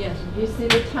 Yes. You see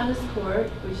the tennis court,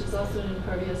 which is also an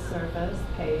impervious surface,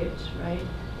 page, right?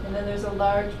 And then there's a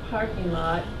large parking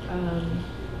lot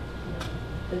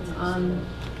that's on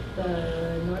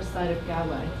the north side of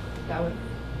Galway.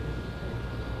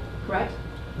 Correct?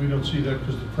 We don't see that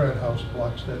because the Pratt House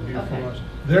blocks that view from Okay. us.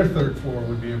 Their third floor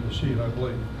would be able to see it, I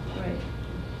believe. Right.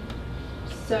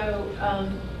 So,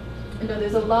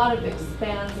 there's a lot of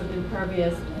expansive,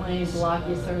 impervious, plain,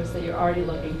 blocky surface that you're already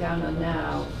looking down on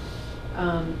now.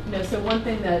 So one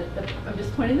thing that, I'm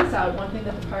just pointing this out, one thing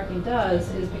that the parking does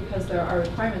is because there are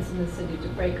requirements in the city to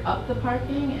break up the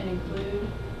parking and include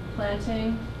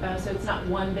planting. So it's not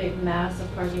one big mass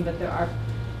of parking, but there are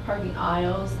parking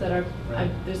aisles that are,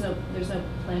 there's no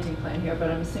planting plan here,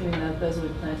 but I'm assuming that those will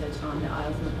be planted on the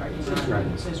aisles in the parking lot.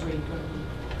 It says rain.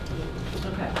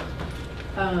 Okay.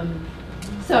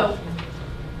 So,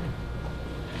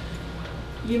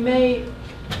 it may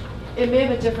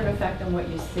have a different effect than what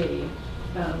you see,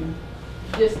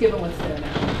 just given what's there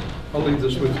now. I'll leave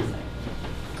this with you.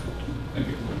 Thank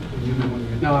you.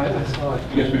 No, I saw it.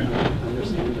 Yes, ma'am. I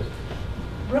understand it.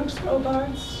 Brooks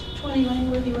Robarts, 20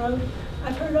 Langworthy Road.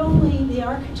 I've heard only the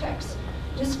architects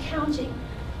discounting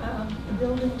the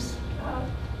buildings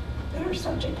that are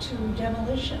subject to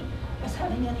demolition as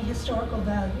having any historical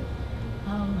value.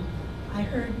 I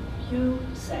heard you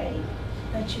say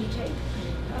that you take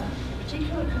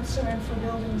particular concern for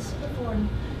buildings born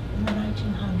in the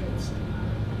 1900s.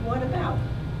 What about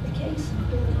the case of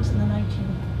buildings in the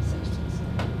 1960s?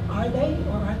 Are they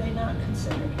or are they not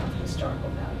considered of historical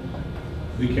value?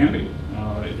 They can be.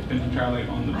 It depends entirely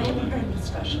on the I building. haven't heard a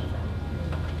discussion of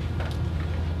that.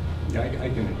 Yeah, I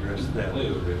can address that a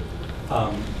little bit.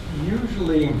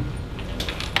 Usually,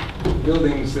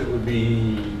 buildings that would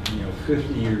be,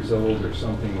 50 years old or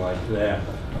something like that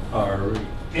are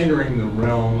entering the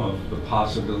realm of the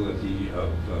possibility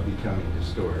of becoming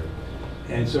historic.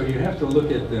 And so you have to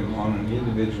look at them on an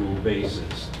individual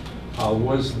basis.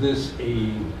 Was this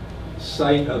a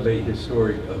site of a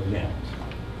historic event?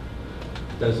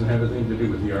 Doesn't have anything to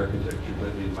do with the architecture, but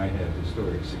it might have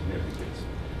historic significance.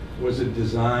 Was it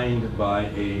designed by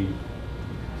a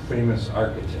famous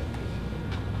architect?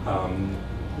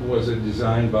 Was it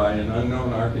designed by an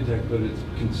unknown architect, but it's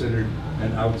considered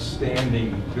an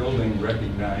outstanding building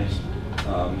recognized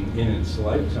in its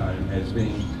lifetime as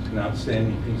being an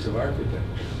outstanding piece of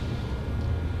architecture?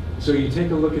 So you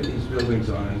take a look at these buildings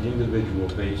on an individual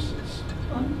basis.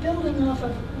 I'm building off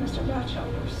of Mr.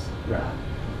 Batchelder's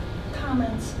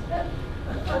comments that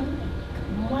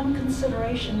one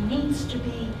consideration needs to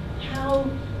be how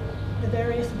the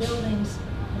various buildings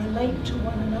relate to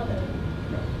one another.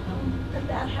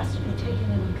 That has to be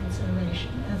taken into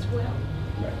consideration as well.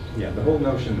 Right. Yeah, the whole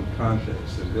notion of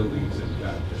context, the buildings in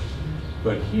context.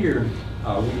 But here,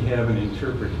 we have an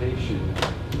interpretation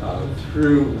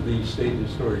through the State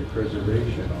Historic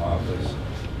Preservation Office,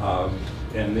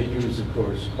 and they use, of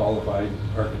course, qualified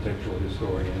architectural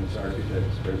historians,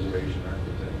 architects, preservation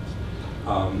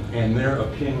architects, and their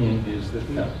opinion is that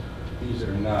no, these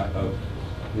are not of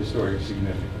historic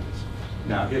significance.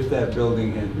 Now, if that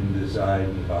building had been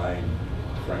designed by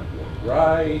Frank Lloyd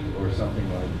Wright or something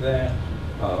like that,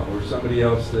 or somebody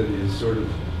else that is sort of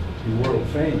world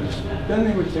famous, then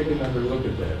they would take another look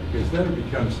at that, because then it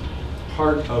becomes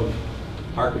part of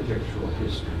architectural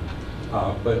history.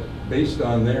 But based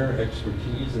on their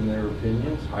expertise and their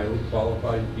opinions, highly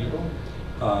qualified people,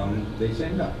 they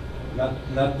say no,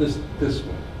 not this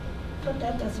one. But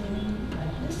that doesn't mean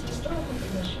this historical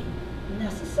commission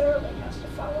necessarily has to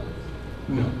follow.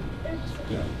 No.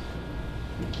 Yeah.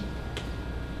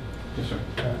 Yes, sir.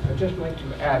 I'd just like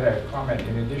to add a comment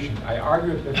in addition. I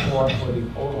argued before for the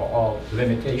overall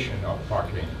limitation of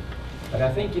parking. But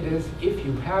I think it is, if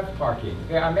you have parking,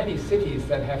 there are many cities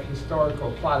that have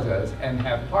historical plazas and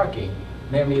have parking.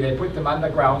 Namely, they put them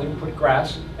underground and put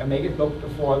grass and make it look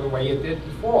the way it did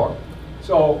before.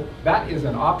 So that is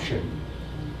an option.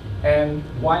 And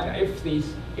why, if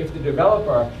the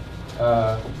developer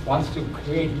wants to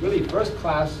create really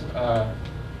first-class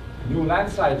new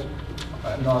land site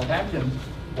in Northampton,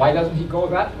 why doesn't he go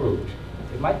that route?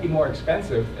 It might be more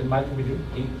expensive, it might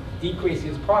decrease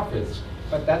his profits,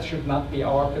 but that should not be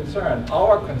our concern.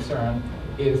 Our concern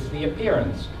is the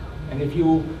appearance. And if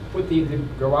you put the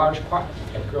garage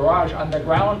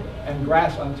underground and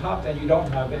grass on top, then you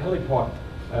don't have the heliport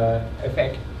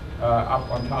effect up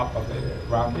on top of the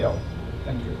round hill.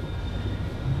 Thank you.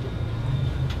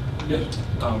 Yes.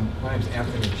 My name's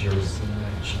Anthony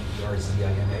Jerzina,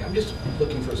 G-E-R-Z-I-N-A. I'm just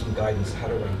looking for some guidance how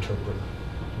to interpret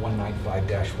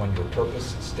 195-1, your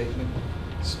purpose statement,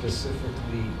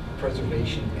 specifically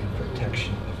preservation and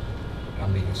protection of,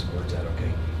 I'm leaving some words out,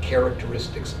 okay,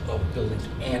 characteristics of buildings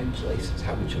and places.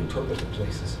 How would you interpret the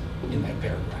places in that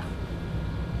paragraph?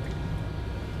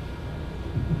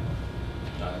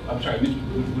 I'm sorry,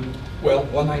 Mr. Well,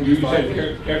 You 195.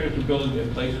 said characters of buildings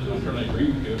and places, I'm trying to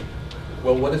agree with you.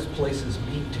 Well, what does places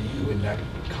mean to you in that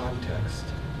context?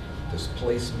 Does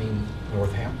place mean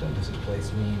Northampton? Does it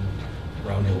place mean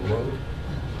Round Hill Road?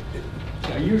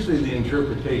 Now, usually the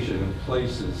interpretation of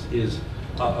places is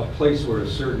a place where a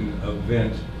certain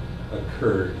event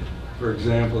occurred. For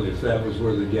example, if that was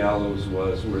where the gallows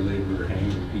was, where they were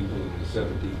hanging people in the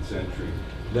 17th century,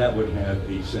 that would have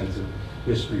a sense of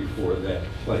history for that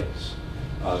place.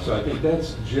 So I think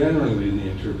that's generally the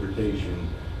interpretation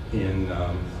in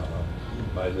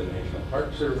by the National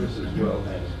Park Service as well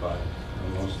as by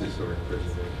most historic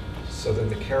preservation. So then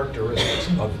the characteristics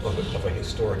of a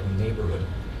historic neighborhood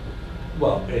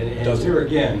Well, and Does it? here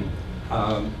again,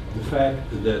 the fact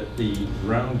that the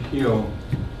Round Hill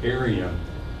area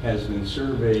has been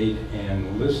surveyed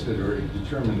and listed or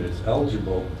determined as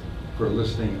eligible for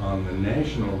listing on the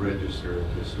National Register of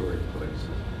Historic Places,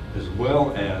 as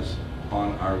well as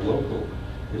on our local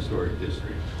historic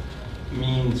district,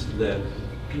 means that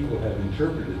people have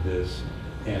interpreted this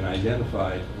and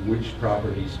identified which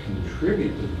properties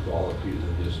contribute to the quality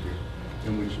of the district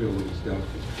and which buildings don't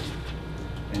contribute.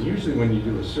 And usually when you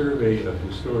do a survey of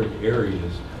historic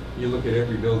areas, you look at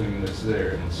every building that's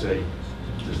there and say,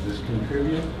 does this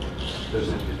contribute? Does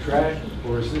it detract?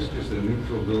 Or is this just a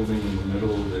neutral building in the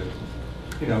middle that,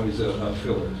 you know, is a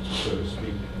filler, so to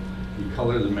speak? You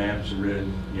color the maps red,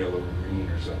 yellow, green,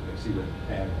 or something, see what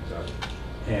the patterns are.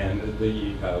 And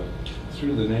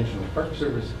through the National Park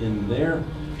Service, in their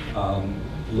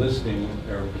listing,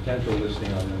 or potential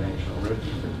listing on the National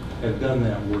Register, have done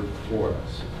that work for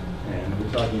us. And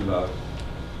we're talking about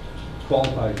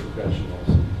qualified professionals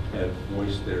have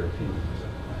voiced their opinions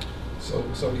on that.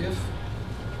 So if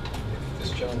this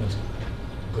gentleman's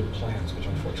good plans, which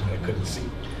unfortunately I couldn't see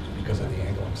because of the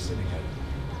angle I'm sitting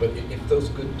at, but if those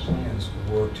good plans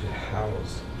were to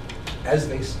house, as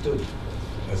they stood,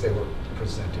 as they were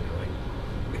presented,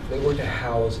 right? If they were to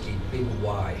house a big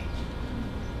Y,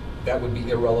 that would be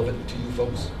irrelevant to you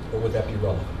folks, or would that be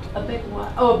relevant? A big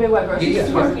Y, oh, a big Y versus Yeah,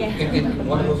 historic. in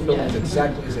one of those buildings,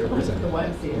 exactly as they were The presented.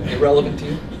 YMCA. Irrelevant to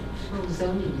you?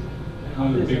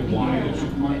 On the big Y in the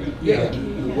supermarket? Yeah. The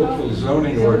local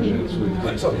zoning ordinance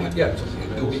would. So it would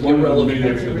be One of them irrelevant.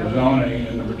 being the zoning,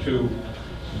 and number two,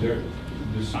 the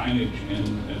signage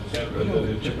and et cetera,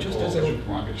 the typical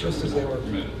supermarket Just as they were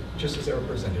permitted. just as they were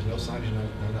presented, no signage, no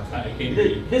I nothing. can't hear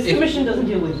you. This commission doesn't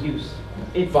deal with use.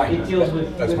 Fine. It deals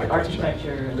with That's my question.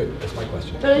 architecture. and- Good, that's my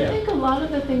question. But I think a lot of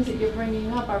the things that you're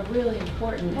bringing up are really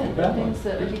important, and the things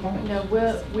that, you know,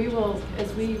 we will,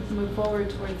 as we move forward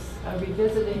towards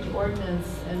revisiting the ordinance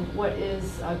and what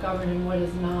is governed and what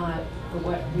is not, for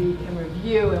what we can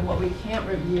review and what we can't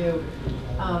review,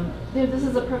 you know, this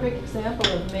is a perfect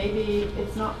example of maybe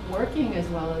it's not working as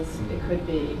well as it could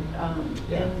be.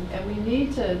 And we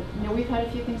need to, you know, we've had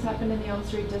a few things happen in the Elm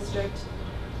Street district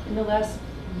in the last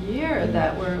year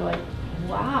that were like,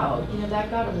 wow, you know,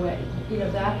 that got away. You know,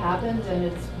 that happened,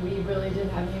 and we really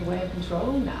didn't have any way of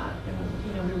controlling that. And,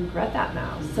 you know, we regret that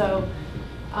now. So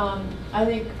I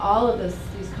think all of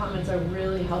these comments are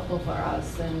really helpful for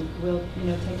us, and we'll, you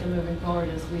know, take them moving forward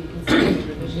as we consider the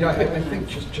revision. You know, I think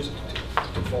just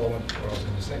to follow up what I was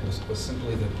going to say was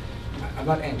simply that I'm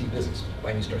not anti-business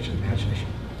by any stretch of the imagination,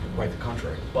 quite the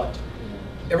contrary. But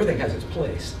everything has its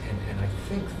place, and I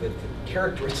think that the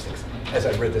characteristics, as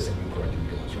I read this, and you correct me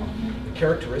if I was wrong, the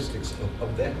characteristics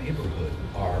of that neighborhood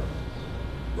are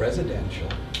residential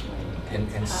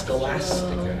and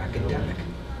scholastic, they're academic.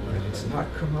 And it's not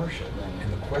commercial.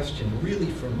 And the question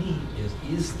really for me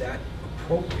is that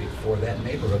appropriate for that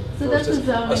neighborhood So that's versus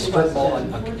the zoning a strip mall?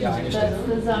 question. Yeah, I understand. That's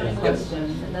the zoning Yes. question,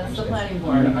 and that's the planning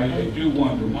board. And I do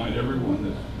want to remind everyone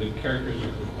that the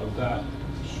characteristics of that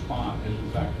spot is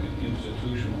in fact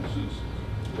institutional since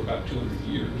for about 200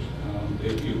 years.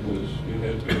 It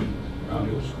has been Round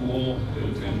Hill School, it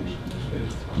has been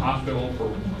a hospital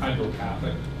for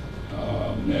hydropathic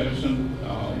medicine,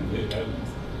 it has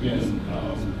been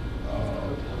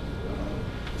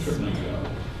certainly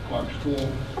Clark School.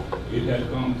 It has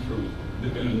gone through, there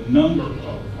have been a number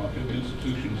of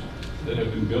institutions that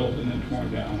have been built and then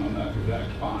torn down on that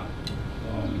exact spot.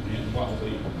 And while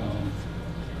the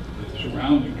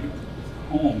surrounding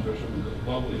homes are some of the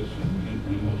loveliest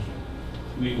and most,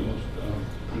 to me, the most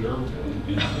preservable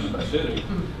in the city,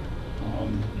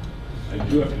 I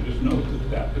do have to just note that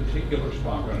that particular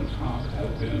spot right on top has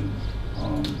been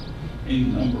a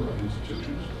number of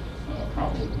institutions,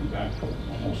 probably back to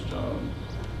almost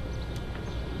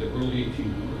the early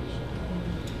 1800s.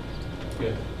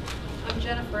 Yeah. I'm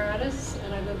Jennifer Addis,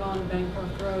 and I live on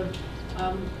Bancroft Road.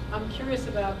 I'm curious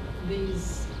about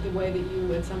the way that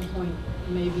you, at some point,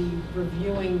 may be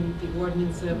reviewing the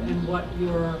ordinance and what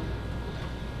your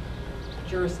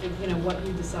jurisdiction, you know, what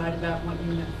you decide about, what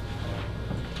you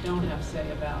don't have say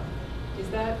about. Is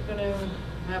that going to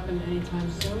happen anytime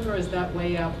soon, or is that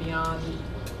way out beyond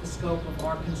the scope of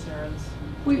our concerns?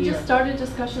 We've just started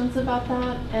discussions about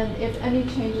that, and if any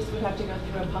changes would have to go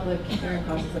through a public hearing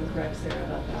process, I'm correct, Sarah,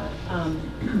 about that,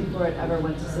 before it ever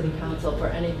went to city council for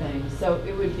anything. So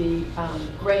it would be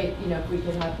great, you know, if we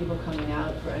could have people coming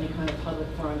out for any kind of public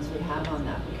forums we have on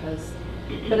that, because,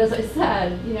 but as I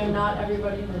said, you know, not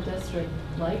everybody in the district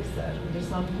likes it. There's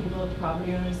some people,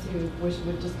 property owners, who wish it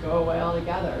would just go away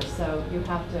altogether. So you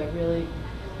have to really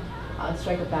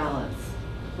strike a balance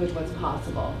with what's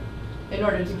possible. in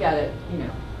order to get it,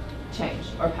 changed,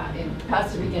 or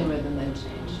passed to begin with and then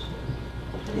changed.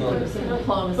 There's some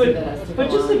diplomacy that has to go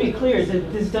But just to on. be clear,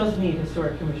 that this does need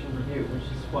historic commission review, which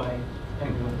is why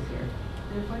everyone is here.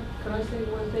 And if could I say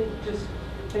one thing, just,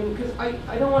 because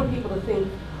I don't want people to think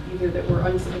either that we're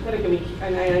unsympathetic. I mean,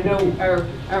 and I know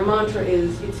our mantra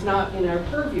is, it's not in our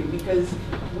purview, because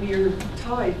we're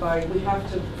tied by, we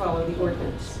have to follow the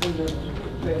ordinance and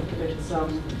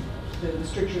the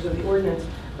strictures of the ordinance.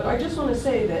 But I just want to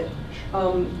say that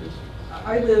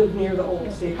I live near the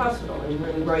old state hospital, and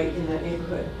really right in that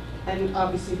neighborhood. And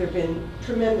obviously there've been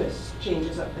tremendous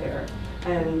changes up there.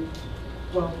 And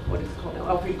well, what is it called now?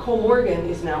 Alfred Cole Morgan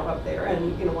is now up there,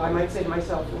 and I might say to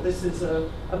myself, well, this is a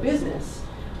business.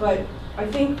 But I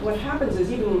think what happens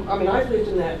is I've lived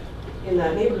in that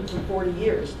neighborhood for 40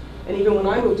 years, and even when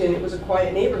I moved in, it was a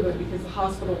quiet neighborhood because the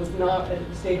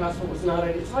state hospital was not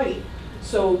at its height.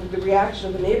 So the reaction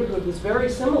of the neighborhood was very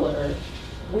similar.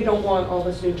 We don't want all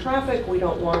this new traffic, we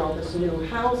don't want all this new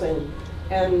housing,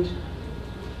 and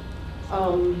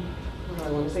what do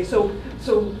I want to say? So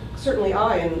certainly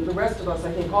I and the rest of us,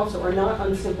 I think, also are not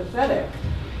unsympathetic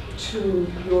to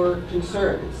your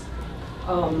concerns. I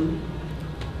don't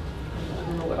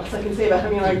know what else I can say about it.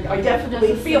 I mean, I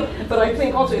definitely feel, but I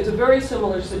think also it's a very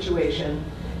similar situation,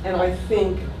 and I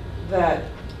think that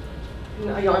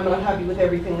I'm not happy with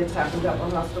everything that's happened up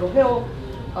on Hospital Hill.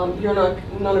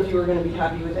 None of you are going to be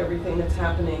happy with everything that's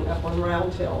happening up on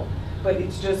Round Hill, but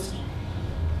it's just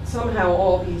somehow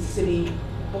all these city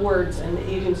boards and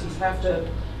agencies have to,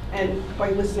 and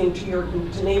by listening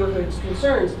to neighborhoods'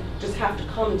 concerns, just have to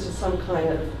come to some kind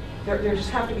of, there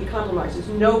just have to be compromises.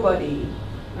 Nobody,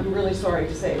 I'm really sorry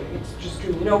to say, it's just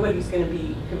true, nobody's going to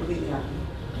be completely happy.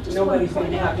 Nobody's going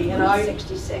to be happy. And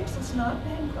 66 is not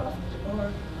Bancroft or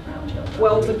Round Hill.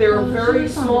 Well, but there are very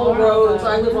small roads.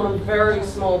 I live on a very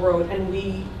small road, and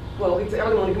I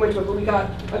don't want to go into it, but we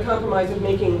got a compromise of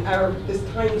making this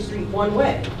tiny street one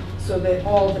way, so that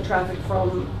all the traffic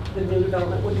from the new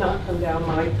development would not come down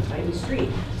my tiny street.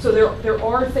 So there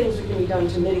are things that can be done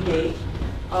to mitigate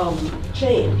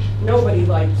change. Nobody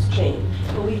likes change.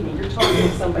 Believe me, you're talking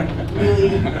to somebody who really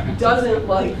doesn't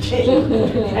like change. And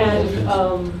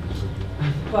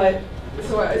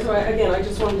again, I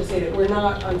just wanted to say that we're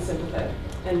not unsympathetic.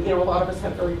 And a lot of us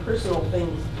have very personal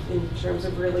things in terms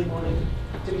of really wanting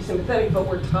to be sympathetic, but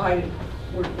we're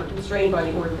constrained by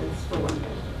the ordinance for one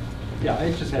thing. Yeah,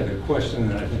 I just had a question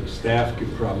that I think staff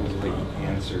could probably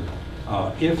answer.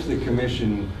 If the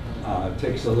commission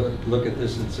takes a look at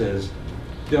this and says,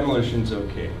 demolition's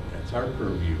okay, that's our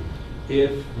purview.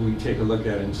 If we take a look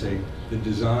at it and say, the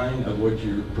design of what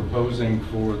you're proposing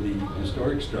for the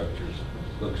historic structures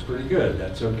looks pretty good,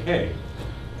 that's okay.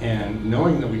 And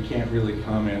knowing that we can't really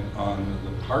comment on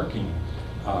the parking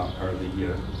or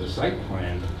the site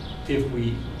plan, if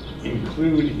we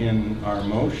include in our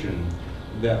motion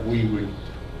that we would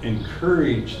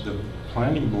encourage the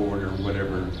planning board or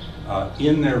whatever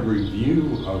in their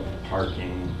review of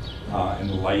parking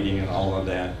and lighting and all of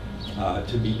that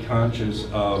to be conscious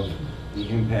of the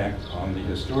impact on the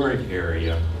historic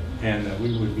area, and that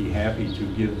we would be happy to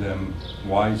give them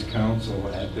wise counsel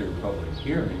at their public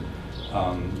hearing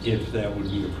if that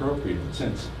would be appropriate,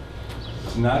 since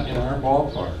it's not in our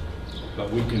ballpark,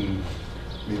 but we can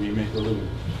maybe make a little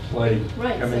play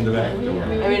come in the back door.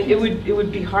 I mean, it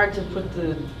would be hard to put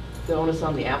the onus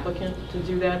on the applicant to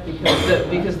do that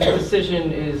because the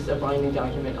decision is a binding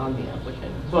document on the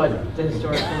applicant. But the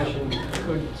Historic Commission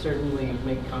could certainly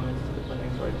make comments to the planning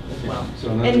board as well.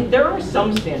 And there are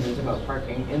some standards about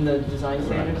parking in the design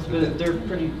standards, but they're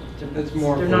pretty. It's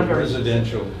more for not very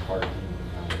residential parking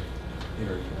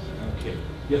areas. Okay.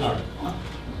 Yes,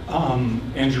 sir.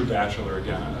 Andrew Batchelor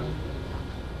again.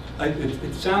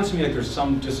 It sounds to me like there's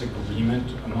some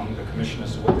disagreement among the commission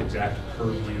as to what the exact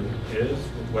purview is,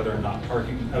 whether or not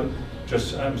parking. I'm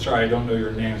sorry, I don't know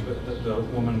your names, but the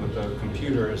woman with the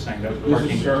computer is saying that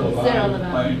parking.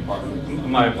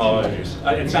 My apologies.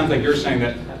 It sounds like you're saying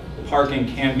that parking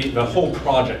the whole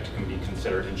project can be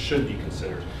considered and should be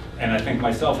considered. And I think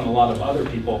myself and a lot of other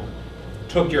people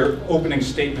took your opening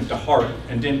statement to heart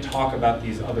and didn't talk about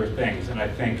these other things. And I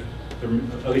think,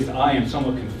 at least I am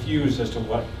somewhat confused as to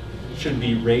what should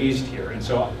be raised here. And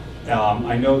so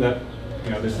I know that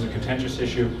this is a contentious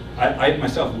issue. I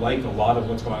myself like a lot of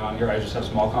what's going on here. I just have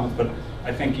small comments, but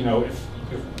I think if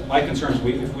my concern is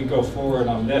if we go forward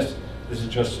on this is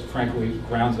just frankly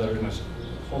grounds that are going to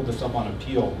hold this up on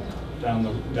appeal down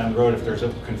the road if there's a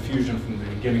confusion from the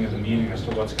beginning of the meeting as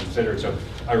to what's considered. So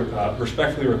I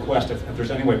respectfully request if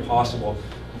there's any way possible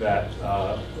that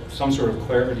some sort of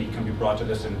clarity can be brought to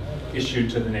this and issued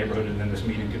to the neighborhood, and then this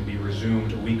meeting can be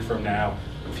resumed a week from now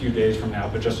a few days from now,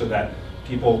 but just so that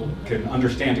people can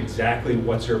understand exactly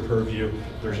what's your purview.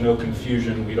 There's no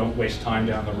confusion. We don't waste time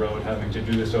down the road having to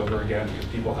do this over again because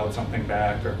people held something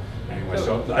back or anyway.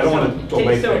 So I don't want to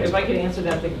delay So things. if I could answer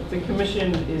that, the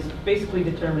commission is basically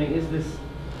determining is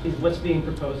what's being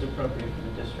proposed appropriate for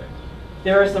the district.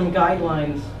 There are some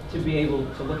guidelines to be able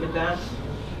to look at that.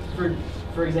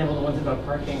 For example, the ones about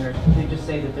parking, or they just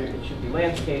say that it should be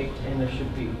landscaped and there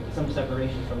should be some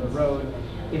separation from the road.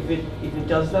 If it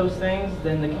does those things,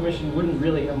 then the commission wouldn't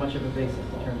really have much of a basis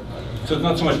to turn the project. So it's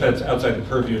not so much that it's outside the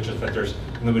purview, it's just that there's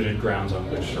limited grounds on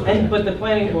which to. But the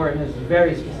planning board has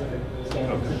very specific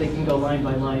standards that they can go line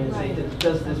by line and say,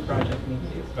 does this project meet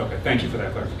these? Okay, thank you for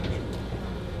that clarification.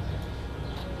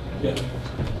 Yes.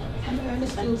 I'm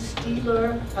Ernestine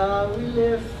Stieber. We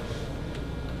live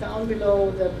down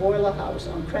below the boiler house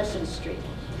on Crescent Street.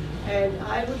 And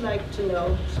I would like to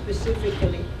know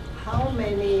specifically how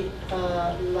many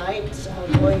lights are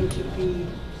going to be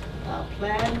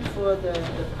planned for the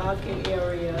parking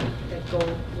area that go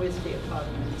with the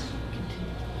apartments.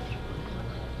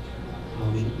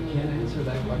 Can't answer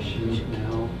that question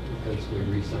now because we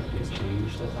recently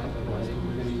changed the type of lighting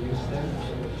we're going to use there.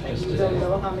 And Just you today. don't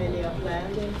know how many are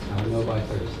planned? I'll know by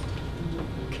Thursday.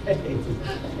 Okay,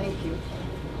 thank you.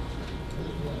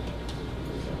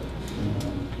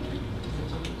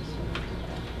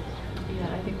 Yeah,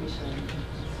 I think we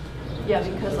should. Yeah,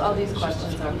 because all these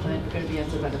questions are going to be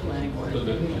answered by the planning board.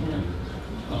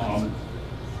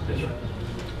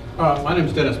 My name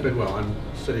is Dennis Bidwell. I'm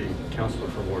city councilor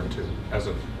for Ward 2 as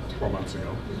of 4 months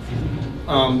ago.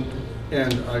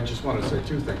 And I just want to say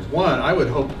two things. One, I would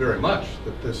hope very much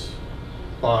that this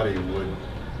body would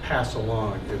pass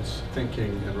along its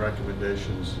thinking and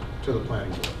recommendations to the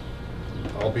planning board.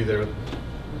 I'll be there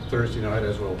Thursday night,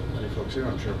 as will many folks here,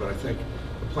 I'm sure, but I think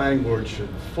the planning board should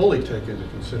fully take into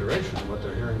consideration what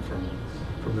they're hearing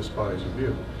from this body's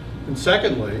review. And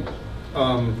secondly,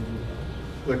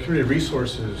 the Community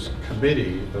Resources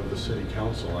Committee of the City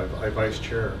Council, I vice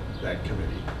chair that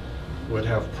committee, would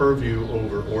have purview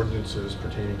over ordinances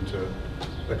pertaining to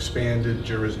expanded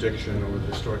jurisdiction over the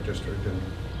historic district,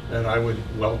 and I would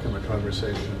welcome a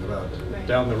conversation about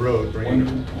down the road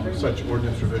bringing such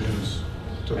ordinance revisions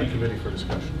to the committee for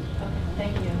discussion.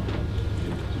 Thank you.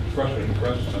 It's frustrating for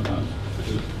us sometimes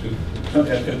to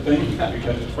think,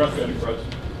 because it's frustrating for us.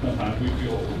 Sometimes we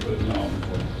feel a little bit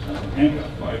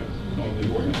handcuffed by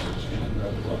the ordinances and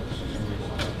rather love to see some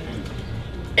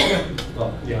change.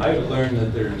 Well, yeah, I've learned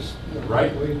that there's the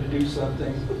right way to do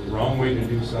something, the wrong way to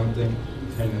do something,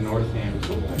 and the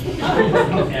Northampton way.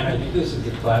 And I think this is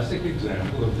a classic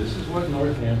example of this is what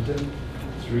Northampton,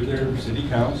 through their city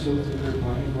council, through their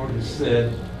planning board, has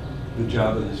said the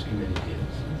job of this committee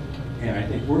is. And I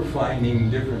think we're finding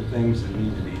different things that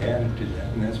need to be added to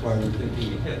that, and that's why we're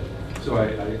thinking ahead. So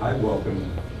I welcome,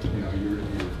 your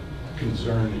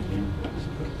concern and you.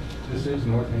 This is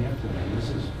Northampton, and this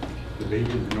is the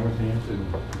baby of the Northampton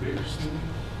Bears.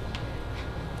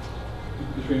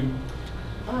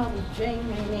 Jane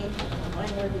Maney,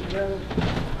 Minority Road.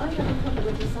 I have a couple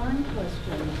of design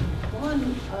questions. One,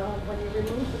 when you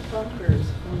remove the bunkers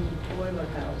from the boiler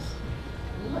house,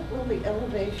 what will the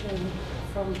elevation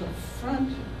from the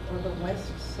front or the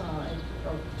west side,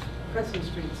 or Crescent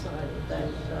Street side of that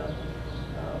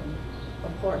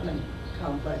apartment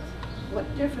complex, what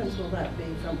difference will that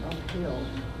be from uphill?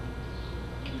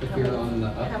 If you're on the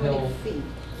How uphill, many feet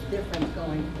difference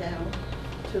going down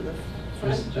to the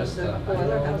front just of the the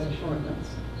boiler height house elevation? apartments?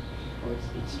 well,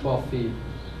 it's 12 feet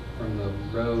from the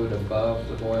road above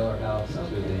the boiler house to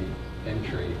the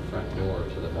entry front door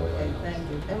to the boiler Okay, house. thank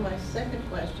you. And my second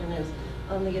question is,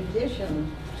 on the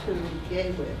addition to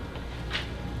Gateway,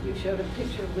 you showed a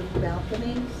picture with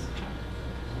balconies.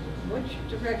 Which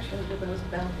direction do those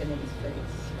balconies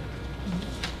face?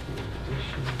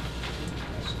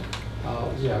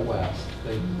 Yeah, west.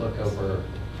 They look over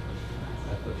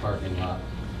at the parking lot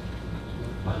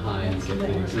behind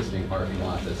the existing parking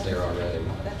lot that's there already.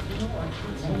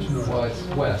 That's north. Well, it's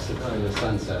west, it's where the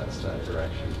sun sets that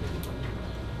direction.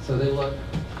 So they look,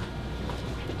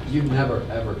 you'd never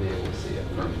ever be able to see it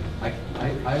from,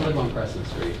 I live on Crescent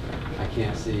Street. I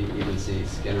can't even see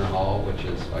Skinner Hall, which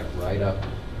is like right up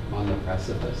on the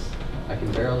precipice. I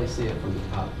can barely see it from the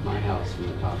top, my house from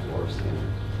the top floor of Skinner.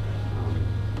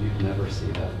 You'd never see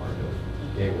that part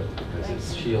of Gateway because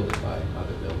it's shielded by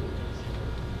other buildings.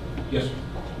 Yes.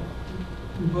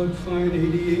 Bud Fine,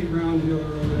 88 Round Hill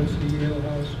Road, that's the Yale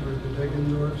House where the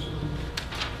Degendorfs.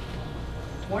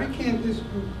 Why can't this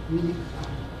group meet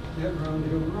at Round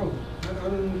Hill Road? I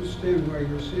don't understand why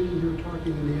you're sitting here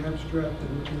talking in the abstract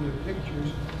and looking at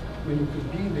pictures when you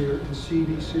could be there and see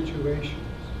these situations.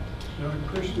 Now, I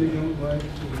personally don't like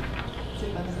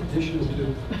the addition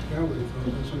to gallery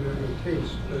fund, that's a matter of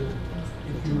taste, but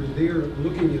if you were there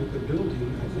looking at the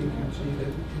building, I think you'd see that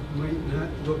it might not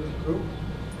look appropriate.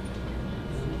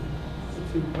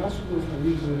 It's impossible for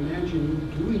me to imagine you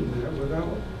doing that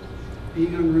without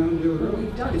being on Round Hill Well, Road.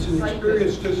 we've done It's an site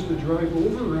experience visits. just to drive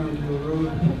over Round Hill Road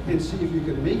and see if you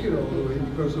can make it all the way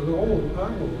because of all the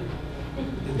potholes.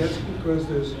 And that's because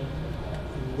there's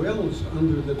wells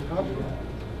under the top of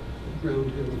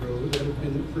Round Hill Road that have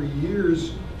been for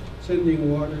years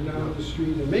sending water down the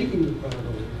street and making the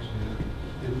potholes.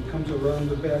 And it comes around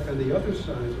the back on the other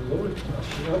side, the lower top,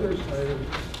 the other side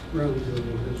of Round Hill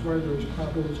Road. That's why there's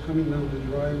potholes coming down the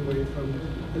driveway from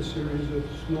a series of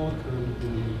small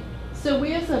condominiums. So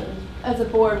we as a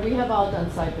board, we have all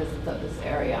done site visits of this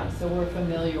area, so we're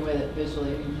familiar with it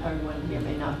visually. Everyone here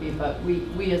may not be, but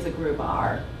we as a group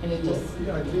are, and it just...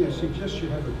 Yeah, I think I suggest you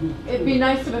have a group. It'd be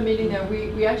nice to have a meeting there.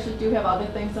 We actually do have other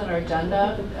things on our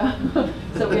agenda.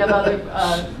 So we have other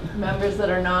members that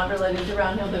are not related to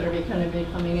Round Hill that are going to be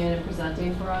coming in and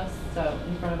presenting for us, so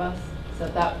in front of us. So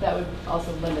that would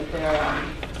also limit their...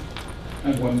 I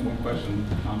have one question,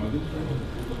 Tom.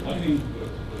 The lighting,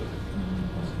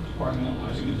 departmental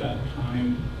lighting, is that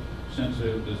time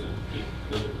sensitive? Does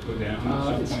it go down at some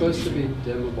point? It's supposed to be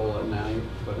dimmable at night,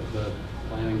 but the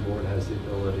planning board has the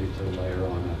ability to layer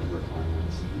on other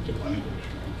requirements. The planning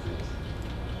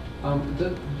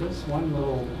board. Just one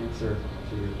little answer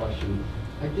to your question.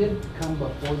 I did come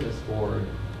before this board,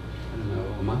 I don't know,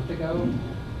 a month ago,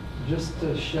 just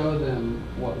to show them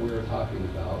what we were talking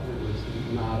about. It was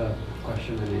not a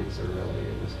question and answer really.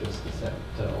 It was just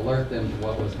to alert them to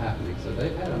what was happening. So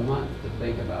they've had a month to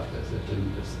think about this. It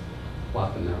didn't just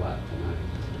plop in their lap tonight.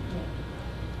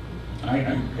 I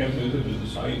have visited the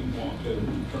site and walked it,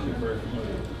 and certainly very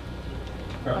familiar.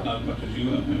 Perhaps not as much as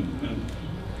you,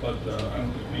 but I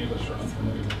don't think any of us are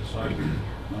unfamiliar with the site.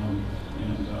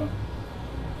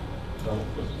 So,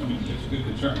 I mean, it's a good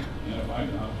concern. You know, if I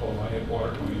had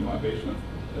water coming in my basement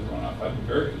that run off, I'd be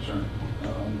very concerned.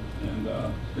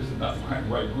 This is not the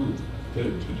right group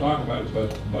to talk about it,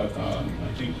 but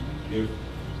I think if it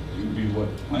would be what,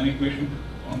 planning commission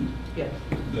Yes.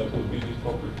 that would be the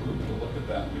appropriate group to look at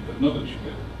that, because nobody should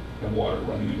have water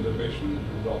running into their basement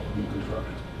as a result of new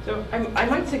construction. So I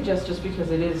might suggest, just because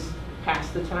it is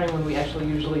past the time when we actually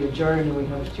usually adjourn and we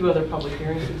have 2 other public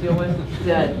hearings to deal with,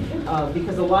 that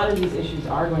because a lot of these issues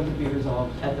are going to be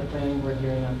resolved at the planning board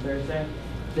hearing on Thursday,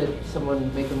 that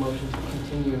someone make a motion to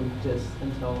continue this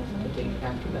until the date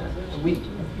after that.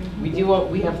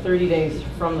 We have 30 days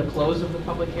from the close of the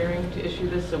public hearing to issue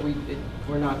this, so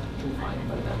we're not confined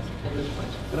by that at this point.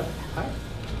 But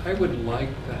I would like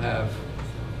to have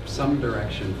some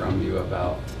direction from you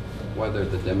about whether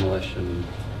the demolition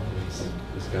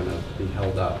is going to be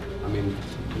held up. I mean,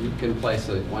 you can place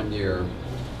a 1-year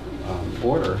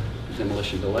order,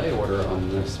 demolition delay order on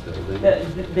this building.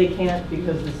 They can't,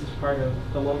 because this is part of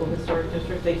the local historic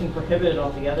district. They can prohibit it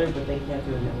altogether, but they can't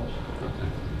do a demolition. Okay.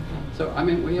 So, I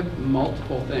mean, we have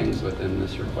multiple things within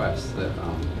this request that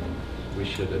we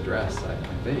should address, I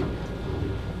think,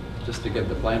 just to give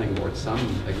the planning board some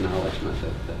acknowledgement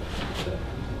that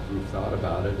we've thought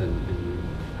about it and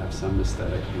have some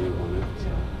aesthetic view on it. So.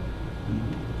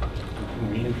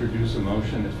 Can we introduce a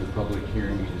motion if the public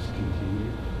hearing is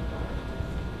continued?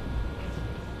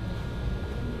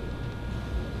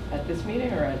 At this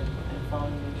meeting or at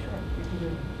following meeting? Sure.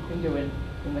 You can do it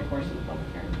in the course of the public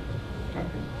hearing. Okay.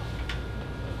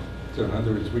 So in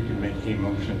other words, we can make a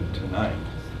motion tonight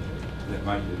that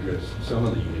might address some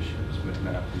of the issues, but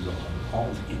not resolve all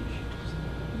the issues.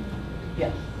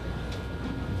 Yes.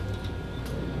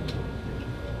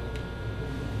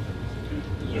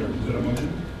 Is there a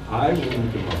motion? I will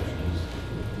make a motion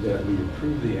that we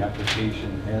approve the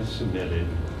application as submitted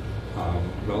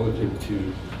relative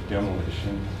to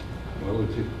demolition,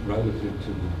 relative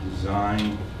to the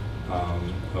design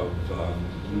of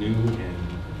new and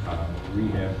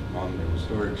rehab on the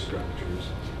historic structures.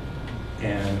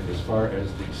 And as far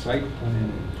as the site plan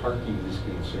and parking is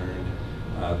concerned,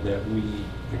 that we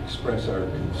express our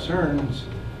concerns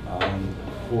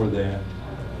for that,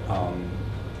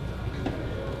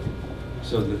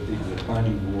 so that the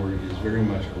planning board is very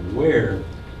much aware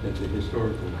that the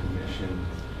historical commission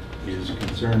is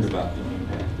concerned about the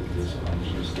impact of this on the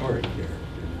historic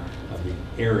character of the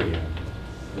area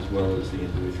as well as the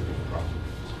individual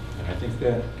properties. And I think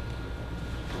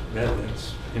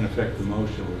that's in effect the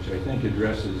motion, which I think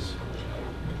addresses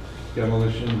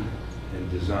demolition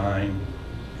and design,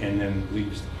 and then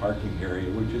leaves the parking area,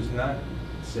 which is not,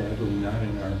 sadly, not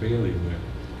in our bailiwick,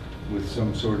 with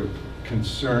some sort of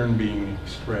concern being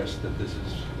expressed that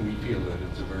we feel that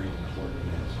it's a very important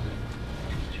aspect.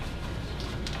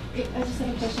 I just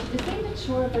have a question. Is there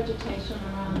mature vegetation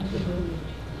around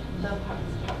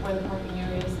where the parking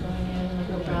area is going in, like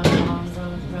around the...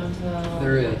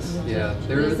 There is, yeah.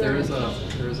 There is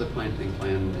a planting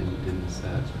plan in the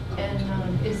set.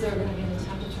 And is there going to be an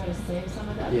attempt to try to save some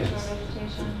of that mature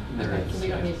vegetation? There Okay, is, so we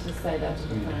don't yes. need to say that to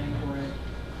the planning board.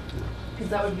 Because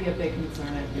that would be a big concern,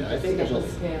 I think, Yeah, I just think to get there's the only,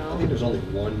 scale. I think there's only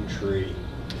one tree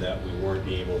that we weren't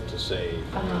able to save.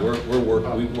 Uh-huh.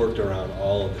 We've worked around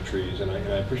all of the trees, and I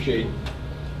appreciate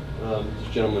this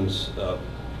gentleman's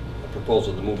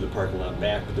proposal to move the parking lot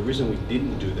back, but the reason we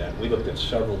didn't do that, we looked at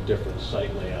several different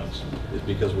site layouts, is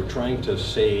because we're trying to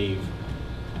save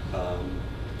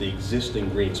the existing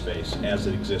green space as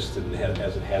it exists and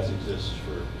as it has existed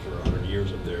for 100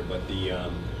 years up there. But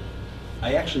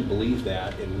I actually believe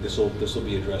that, and this will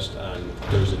be addressed on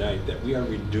Thursday night, that we are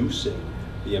reducing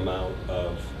the amount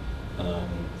of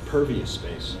pervious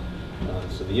space.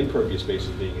 So the impervious space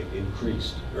is being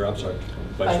increased, or I'm sorry,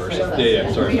 vice versa. Yeah,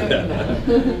 I'm sorry about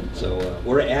that. So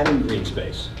we're adding green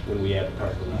space when we add the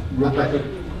parking lot.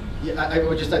 Yeah, I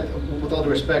would just, with all due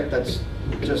respect, that's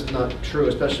just not true,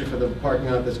 especially for the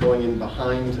parking lot that's going in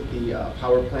behind the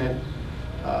power plant.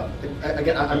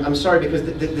 Again, I'm sorry because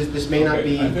this may not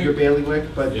be your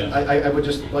bailiwick, but Yeah. I would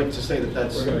just like to say that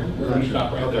that's We're going to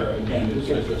stop right there. Again,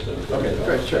 Okay,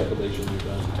 great, sure.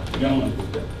 Gentlemen,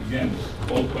 again,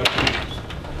 both questions.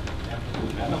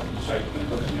 Site plan,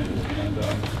 and I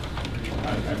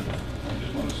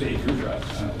just want to save your breath.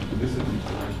 This is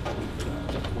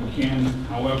we can,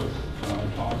 however,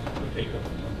 talk or take up a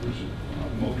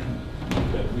motion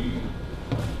that we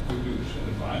produce an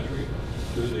advisory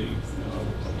to the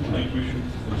Planning Commission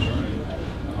concerning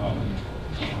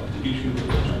the issue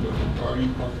regarding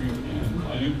parking and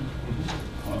planning.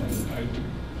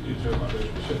 Is there other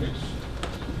specifics?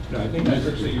 No, I think that's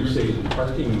what you say, the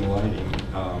parking and lighting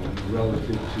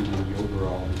relative to the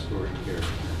overall historic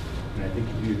character. And I think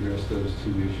if you address those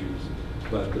two issues,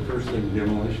 but the first thing,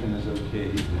 demolition is okay,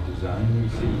 the design we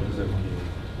see is okay.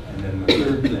 And then the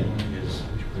third thing is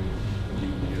the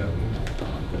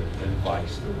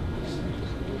advice that we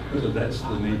receive. So that's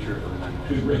the nature of my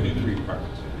To break into three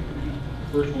parts.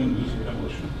 First one is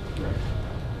demolition. Right.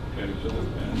 Okay, so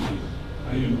and the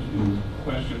items in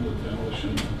question with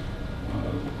demolition,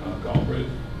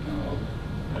 Galbraith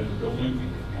as a building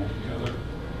altogether,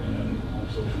 and then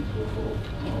also some peripheral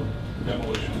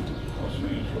demolition of some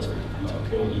ancillary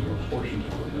building or portions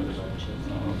of it that's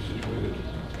situated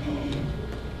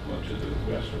to the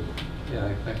west of.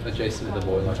 Yeah, adjacent to the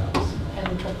boiler house. And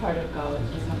the part of Go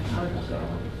is out of Go.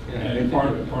 And part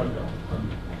of it.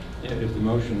 Yeah, if the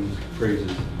motion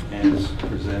phrases as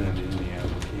presented in the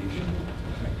application,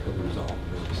 that covers all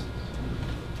purposes.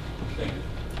 Thank you.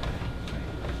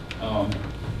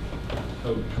 So,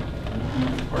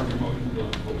 part of your motion, we'll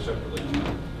vote separately on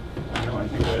that. No, I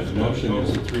think that the motion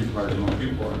is a three-part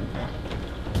motion.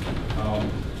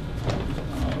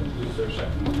 Is there a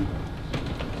second?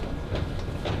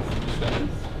 Discussion.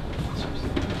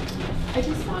 I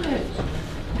just want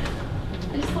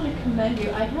to commend you.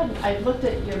 I looked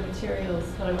at your materials,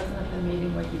 but I wasn't at the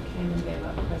meeting where you came and gave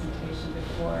a presentation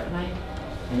before, and I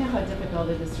know how difficult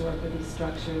it is to work with these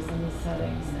structures and these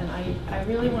settings, and I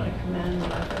really want to commend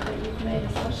the effort that you've made,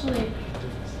 especially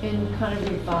in kind of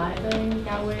reviving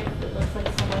Galway. It looks like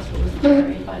so much what was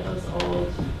buried by those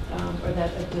old, or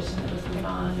that addition that was put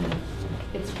on, and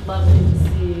it's lovely to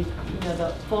see,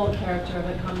 the full character of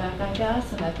it come back, I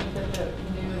guess, and I think that the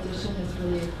new addition is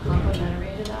really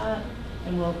complementary to that,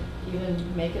 and will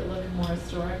even make it look more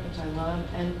historic, which I love.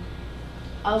 And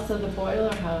also the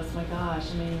boiler house, my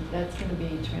gosh, I mean, that's going to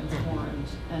be transformed.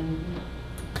 And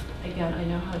again, I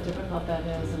know how difficult that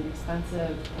is and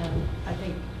expensive, and I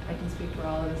think I can speak for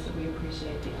all of us that we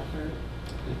appreciate the effort.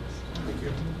 Thank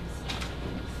you.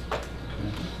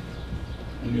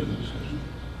 Any other discussion?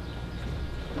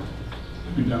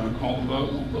 Be done, call the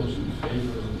vote. All those in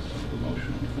favor of the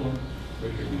motion on the floor,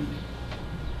 raise your hand.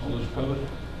 All those opposed?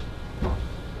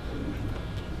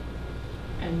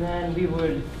 And then we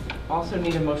would also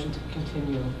need a motion to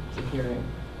continue the hearing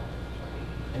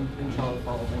until the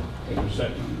following date.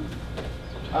 Second.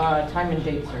 Time and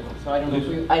date certain. So I don't know if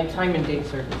we, time and date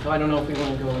certain. So I don't know if we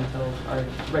want to go until our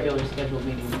regular scheduled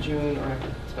meeting in June or after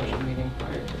the special meeting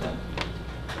prior to that.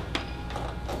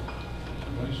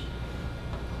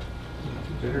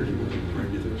 Better to go to the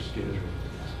regular schedule.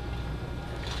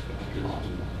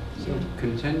 So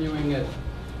continuing it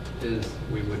is,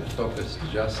 we would focus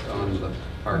just on the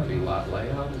parking lot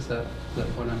layout, is that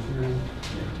what I'm hearing?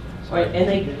 Right,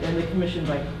 and the commission,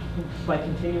 by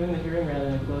continuing the hearing rather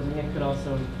than closing it, could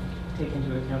also take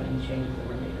into account any changes that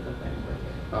were made at the planning board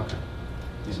hearing. Okay.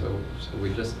 So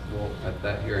we just will, at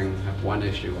that hearing, have one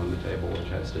issue on the table, which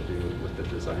has to do with the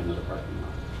design of the parking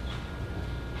lot.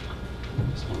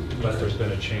 Just wanted to be Unless clear. there's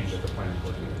been a change at the planning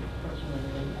board.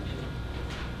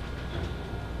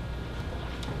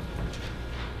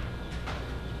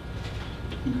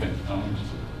 Okay.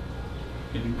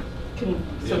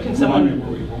 Can someone,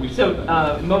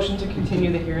 motion to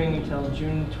continue the hearing until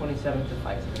June 27th at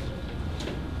 5:30.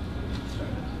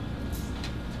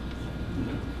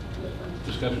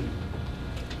 Discussion.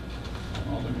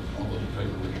 All those in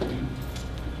favor, raise your hand.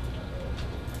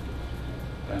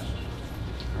 Passes.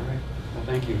 All right. Well,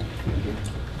 thank you.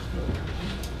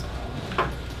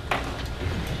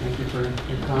 Thank you for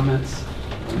your comments.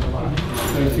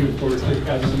 Thank you for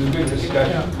having a good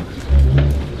discussion.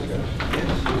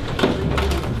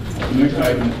 The next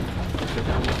item.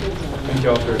 Thank you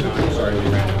all for your time. I'm sorry we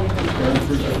ran out.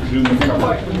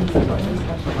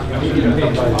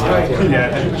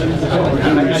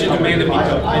 I should demand it be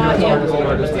done. I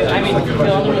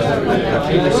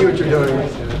see what you're doing.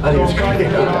 I think it's great.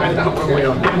 I know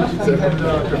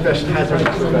the profession has already.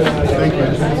 Thank you.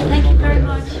 Thank you very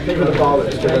much. Thank you for the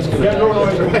bollards, too. That's good.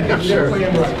 I'm sure. I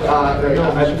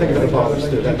think of the bollards,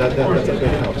 too. That's a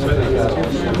big help.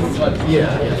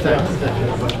 Yeah, thanks. Thank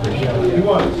you.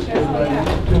 Much appreciated.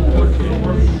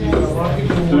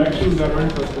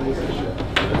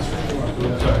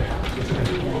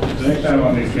 The next item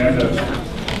on the agenda,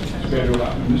 scheduled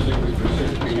optimistically for 6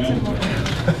 p.m.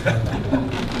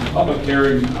 Public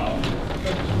hearing,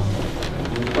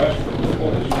 request for local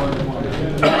historic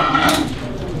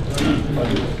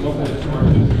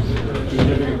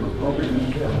certificate of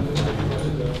appropriateness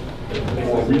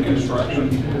for reconstruction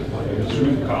of the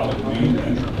Smith College main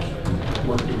entrance.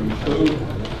 Work to include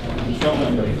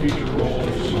installing a feature roll of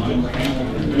sign panel,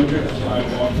 revision,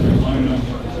 sidewalk, alignment,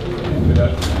 and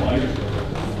pedestrian lighting.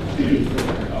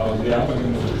 The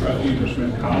applicant was a trustee for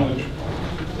Smith College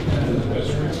and the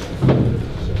district.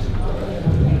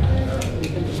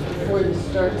 Before this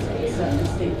starts, I just have to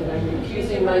state that I'm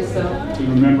recusing myself. To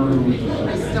remember who was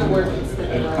I still work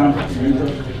at conflict of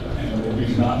interest and will be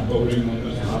not voting on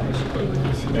this topic, but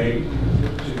may.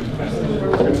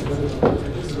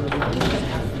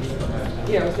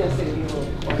 Yeah, I was going to say to be a little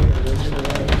quieter.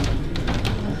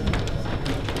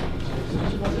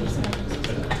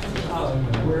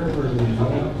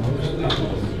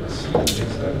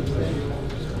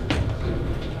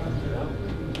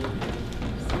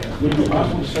 Would it be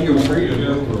possible to set you free to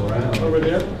go around? Over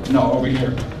there? No, over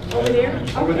here. Over there?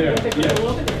 Over there, Yeah. yeah.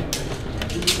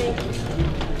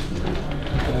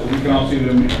 We can all see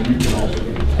them and you can all see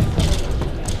them.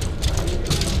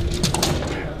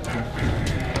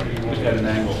 Just at an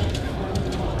angle.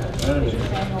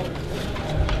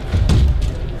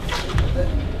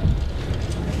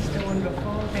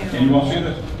 Can you all see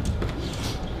this?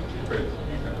 Great.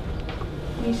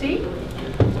 Can you see?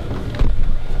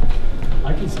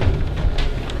 I can see it.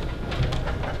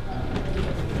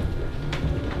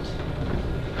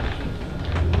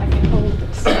 I can hold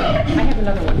this. I have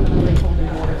another one, but I'm going to hold it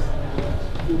yours.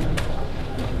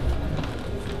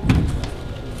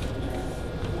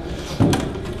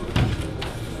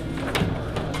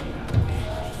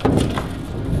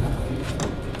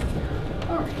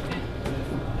 All right.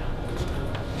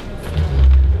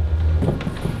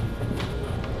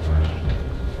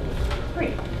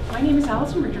 Great. My name is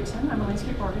Allison Richardson. I'm a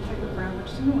landscape architect with Brown,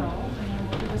 Richardson & Rowell, and I'm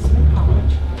working with Smith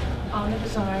College on the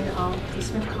design of the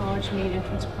Smith College main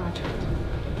entrance project.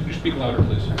 Could you speak louder,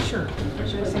 please? Sure. What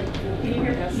should I say? Can you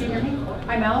hear me?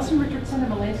 I'm Allison Richardson.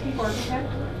 I'm a landscape architect,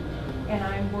 and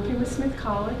I'm working with Smith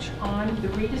College on the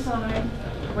redesign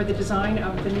or the design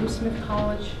of the new Smith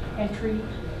College entry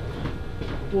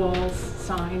walls,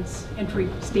 signs, entry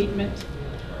statement.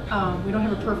 We don't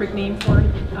have a perfect name for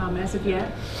it as of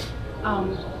yet.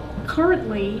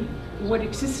 Currently, what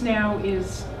exists now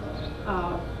is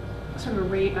sort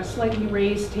of a slightly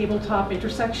raised tabletop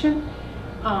intersection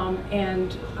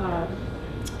and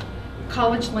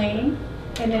College Lane,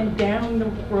 and then down the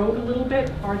road a little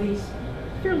bit are these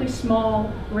fairly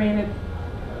small granite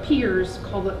piers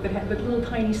that have the little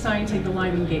tiny signs saying the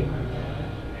Lyman Gate.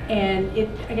 And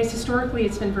I guess historically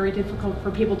it's been very difficult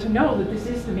for people to know that this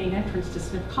is the main entrance to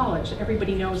Smith College.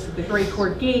 Everybody knows that the Gray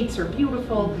Court gates are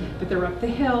beautiful, but they're up the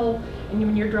hill, and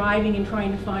when you're driving and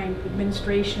trying to find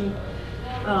administration,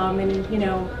 and when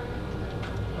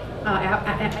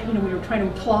you're trying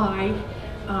to apply,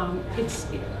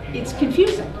 it's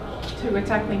confusing to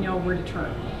exactly know where to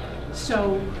turn.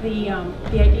 So the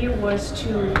idea was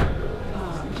to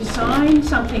design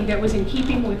something that was in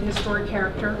keeping with historic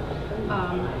character.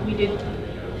 We did,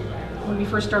 when we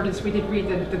first started this, we did read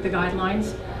the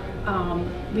guidelines.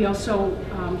 We also,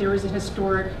 there is a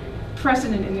historic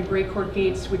precedent in the Great Court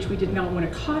Gates, which we did not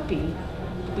want to copy.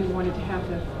 We wanted to have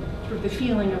the sort of the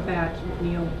feeling of that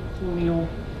neo-colonial,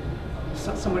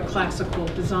 somewhat classical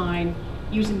design,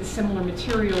 using the similar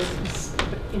materials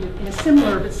in a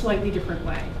similar but slightly different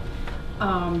way.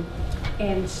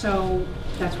 And so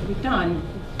that's what we've done.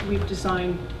 We've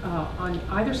designed on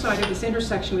either side of this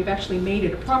intersection, we've actually made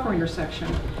it a proper intersection,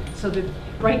 so that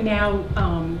right now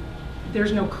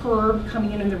there's no curb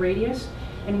coming in the radius,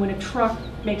 and when a truck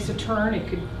makes a turn,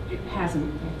 it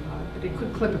hasn't, but it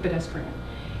could clip a pedestrian.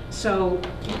 So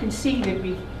you can see that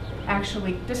we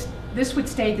actually, this would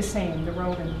stay the same, the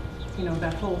road, and you know,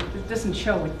 that whole, it doesn't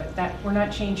show it, but that, we're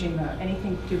not changing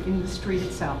anything in the street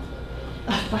itself.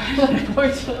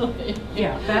 Unfortunately.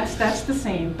 Yeah, that's the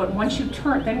same, but once you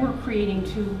turn, then we're creating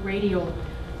two radial,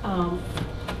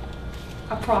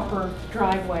 a proper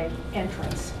driveway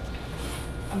entrance.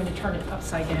 I'm going to turn it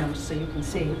upside down so you can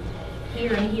see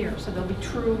here and here. So there'll be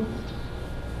true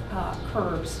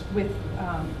curbs with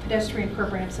pedestrian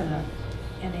curb ramps and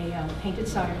a painted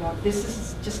sidewalk. This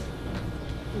is just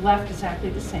left exactly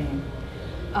the same,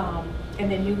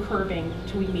 and then new curbing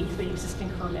to meet the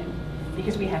existing curbing,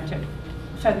 because we have to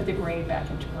feather the grade back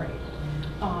into grade.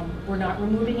 We're not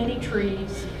removing any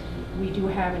trees. We do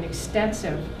have an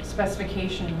extensive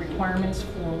specification and requirements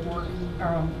for work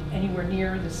anywhere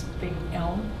near this big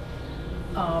elm.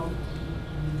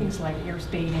 Things like air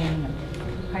spading and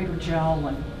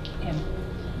hydrogel, and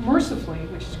mercifully,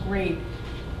 which is great,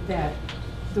 that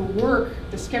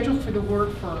the schedule for the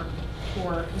work for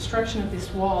construction of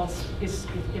these walls is,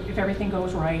 if everything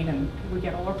goes right and we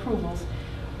get all approvals,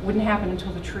 wouldn't happen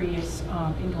until the tree is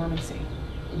in dormancy,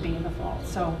 would be in the fall.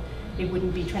 So it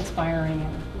wouldn't be transpiring,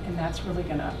 and that's really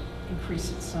going to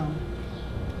increase its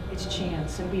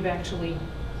chance. And we've actually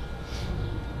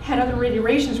had other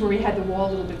iterations where we had the wall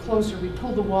a little bit closer. We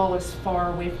pulled the wall as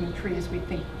far away from the tree as we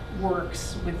think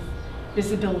works with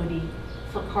visibility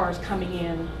for cars coming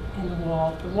in, and the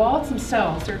wall. The walls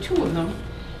themselves, there are two of them.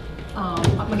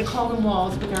 I'm going to call them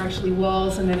walls, but they're actually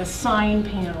walls, and then a sign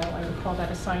panel. I would call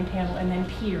that a sign panel, and then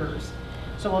piers.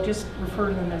 So I'll just refer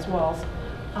to them as walls.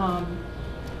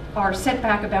 Are set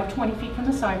back about 20 feet from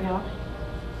the sidewalk,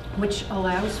 which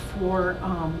allows for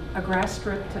a grass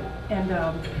strip and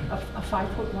a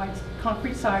 5-foot wide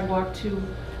concrete sidewalk to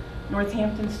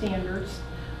Northampton standards.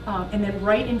 And then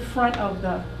right in front of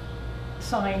the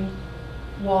sign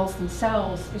walls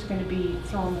themselves is going to be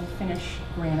thermal finish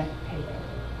granite paving.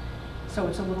 So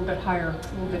it's a little bit higher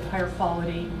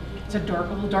quality. It's a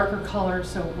little darker color,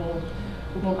 so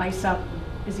it won't ice up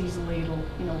as easily. It'll,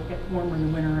 get warmer in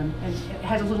the winter, and it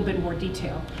has a little bit more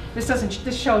detail. This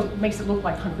makes it look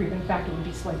like concrete. In fact, it would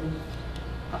be slightly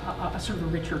a sort of a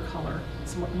richer color.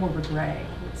 It's more of a gray,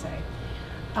 I would say.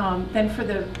 Then for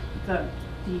the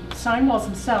sign walls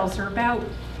themselves,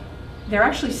 they're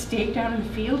actually staked down in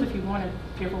the field. If you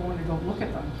ever want to go look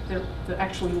at them,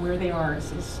 actually where they are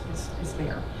is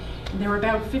there. And they're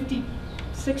about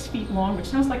 56 feet long, which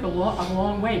sounds like a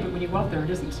long way, but when you go up there, it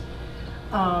isn't.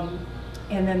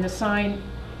 And then the sign,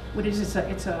 what it is,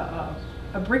 it's a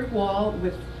brick wall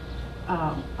with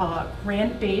a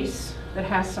granite base that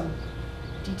has some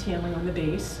detailing on the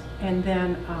base, and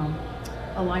then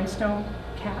a limestone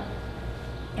cap.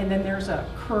 And then there's a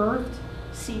curved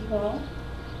seat wall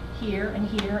here and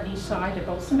here on each side. They're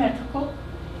both symmetrical.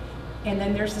 And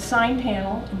then there's the sign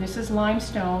panel, and this is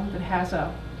limestone that has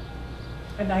a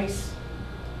nice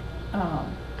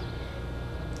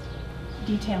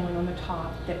detailing on the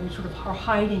top that we sort of are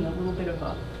hiding a little bit of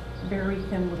a very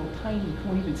thin little tiny, you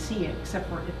won't even see it except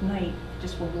for at night,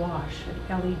 just will wash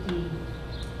an LED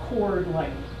cord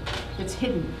light that's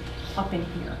hidden up in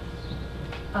here.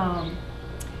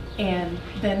 And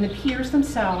then the piers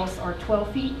themselves are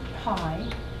 12 feet high,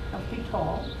 12 feet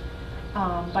tall,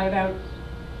 by about,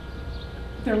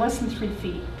 they're less than 3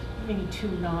 feet, maybe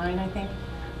 2.9, I think.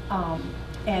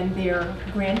 And they're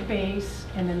granite base,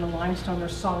 and then the limestone, they're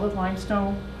solid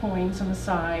limestone points on the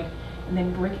side, and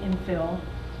then brick infill.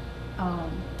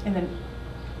 And then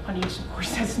on each, of course,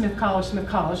 says Smith College,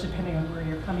 depending on where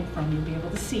you're coming from, you'll be able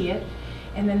to see it.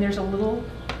 And then there's a little,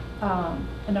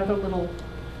 another little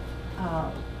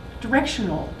tiny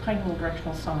little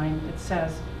directional sign that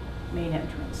says main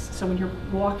entrance. So when you're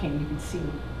walking, you can see,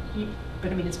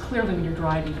 but I mean, it's clearly when you're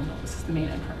driving, you'll know this is the main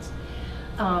entrance.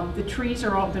 The trees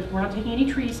are we're not taking any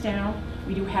trees down.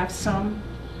 We do have some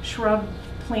shrub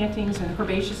plantings and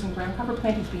herbaceous and ground cover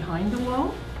plantings behind the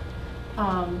wall.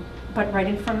 But right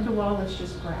in front of the wall is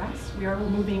just grass. We are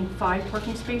removing 5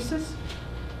 parking spaces,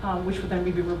 which would then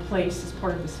be replaced as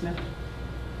part of the Smith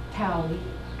tally,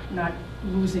 not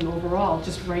losing overall,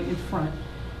 just right in front.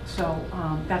 So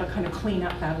that'll kind of clean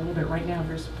up that a little bit. Right now,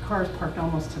 there's cars parked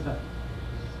almost to the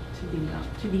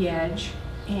edge.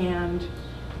 And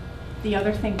the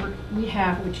other thing we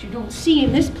have, which you don't see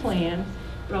in this plan,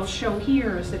 but I'll show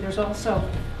here, is that there's also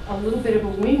a little bit of a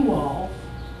wing wall,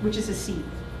 which is a seat.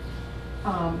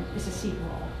 It's a seat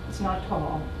wall. It's not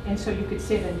tall, and so you could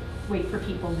sit and wait for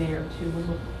people there to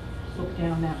look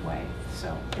down that way.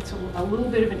 So it's a little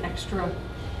bit of an extra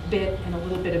bit and a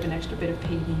little bit of an extra bit of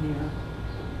paving there.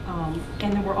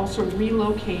 And then we're also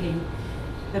relocating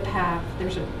the path.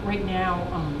 There's right now,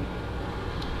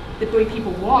 the way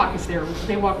people walk is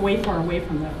they walk way far away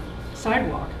from the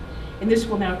sidewalk. And this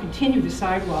will now continue the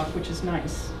sidewalk, which is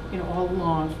nice, you know, all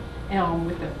along Elm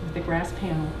with the grass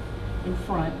panel in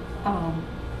front.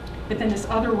 But then this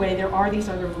other way, there are these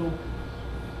other little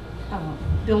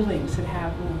buildings that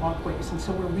have little walkways, and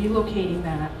so we're relocating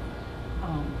that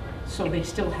so they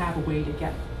still have a way to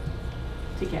get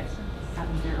out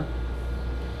of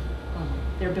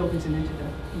their buildings and into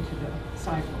the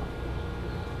sidewalk.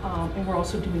 And we're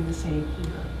also doing the same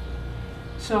here.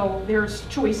 So there's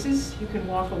choices. You can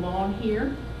walk along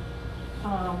here,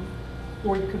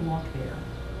 or you can walk there.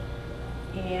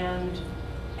 And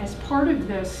as part of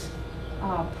this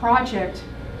project,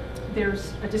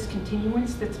 there's a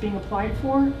discontinuance that's being applied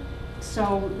for.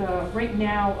 So right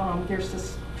now, there's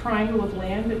this triangle of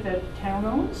land that the town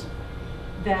owns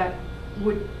that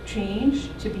would change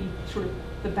to be sort of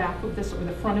the back of this or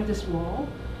the front of this wall,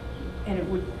 and it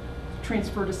would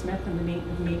transfer to Smith and the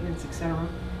maintenance, et cetera.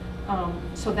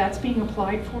 So that's being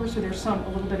applied for. So there's a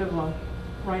little bit of a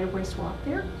right-of-way swap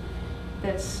there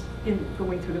that's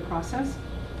going through the process.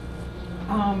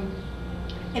 And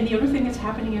the other thing that's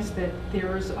happening is that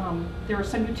there are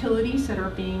some utilities that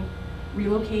are being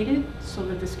relocated so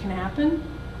that this can happen.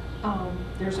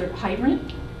 There's a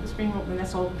hydrant that's being, and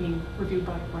that's all being reviewed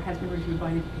by, or has been reviewed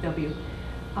by the DPW.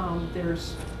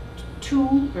 There's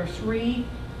 2 or 3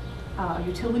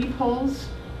 utility poles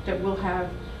that will have, I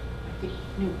think,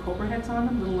 new Cobra heads on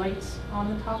them, little lights on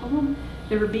the top of them,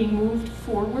 that are being moved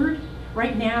forward.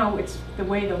 Right now, it's the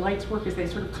way the lights work is they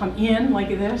sort of come in like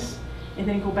this and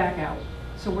then go back out.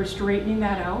 So we're straightening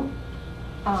that out,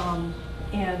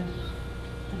 and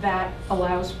that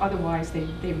allows, otherwise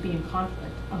they'd be in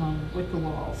conflict with the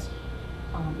walls,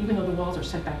 even though the walls are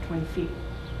set back 20 feet.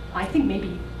 I think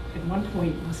maybe at one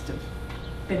point it must have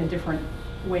been a different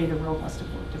way, the road must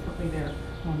have worked differently there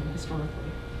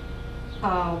historically.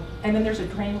 And then there's a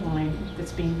drain line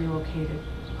that's being relocated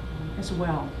as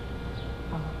well.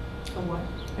 A what?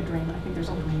 A drain, I think there's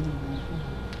a drain line.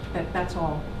 That's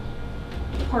all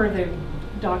part of the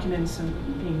documents and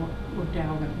being worked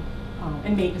out,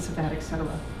 and maintenance of that, et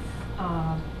cetera.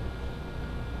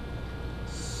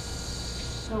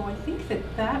 So I think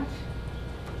that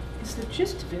is the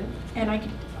gist of it. And I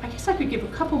guess I could give a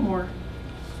couple more.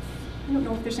 I don't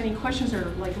know if there's any questions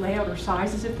or like layout or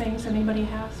sizes of things that anybody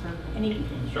has, or any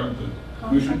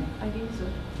concept ideas.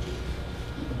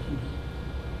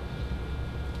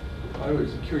 I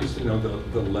was curious to know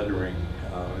the lettering.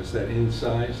 Is that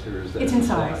incised or is that? It's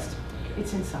incised. Okay.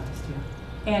 It's incised,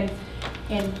 yeah.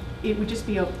 And it would just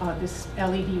be this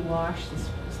LED wash, this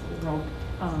little rope.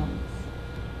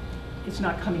 It's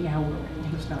not coming out or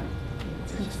anything. It's not.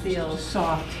 It's just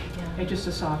soft. Yeah. It's just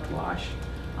a soft wash.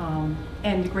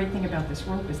 And the great thing about this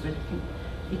rope is that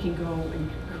it can go in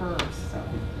curves. So.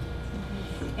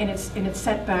 And it's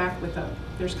set back with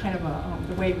there's kind of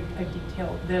the way I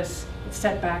detailed this. It's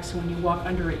set back so when you walk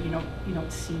under it, you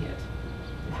don't see it.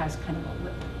 It has kind of a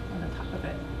lip on the top of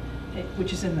it,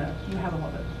 which is you have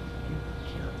all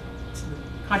it's the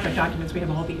contract documents. We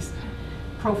have all these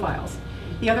profiles.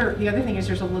 The other thing is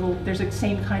there's a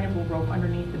same kind of rope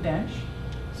underneath the bench,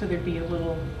 so there'd be a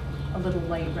little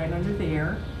light right under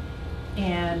there,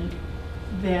 and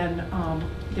then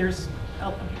there's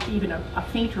even a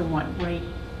fainter one right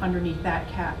underneath that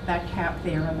cap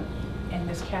there, and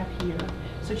this cap here.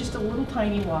 So just a little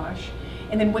tiny wash.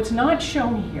 And then what's not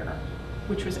shown here,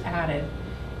 which was added,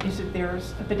 is that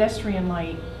there's a pedestrian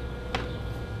light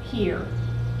here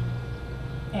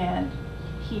and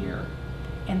here,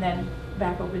 and then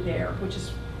back over there, which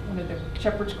is one of the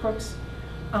shepherd's crooks,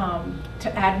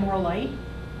 to add more light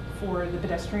for the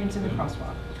pedestrians in the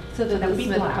crosswalk. So that would be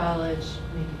Smith black. College,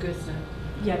 maybe gooseneck.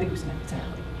 Yeah, the gooseneck,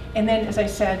 exactly. And then, as I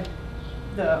said,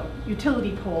 the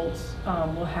utility poles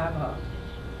will have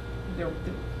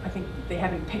I think they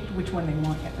haven't picked which one they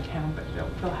want at the town, but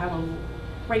they'll have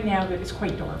right now it's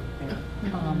quite dark there.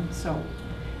 So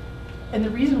And the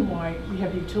reason why we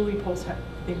have utility poles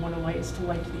they want to light is to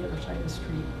light to the other side of the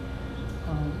street.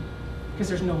 Because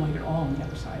there's no light at all on the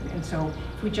other side. And so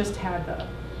if we just had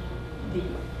the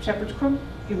Shepherd's Crook,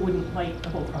 it wouldn't light the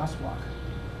whole crosswalk.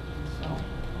 So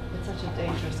It's such a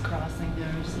dangerous crossing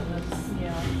there, so that's,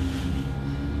 yeah.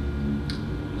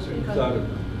 So you thought of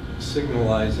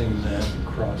signalizing that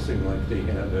crossing like they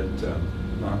have at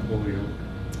Mount Holyoke?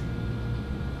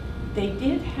 They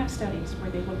did have studies where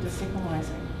they looked at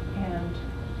signalizing,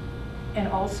 and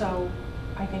also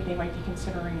I think they might be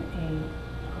considering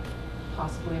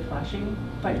possibly a flashing,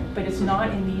 but it's not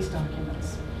in these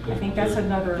documents. I think that's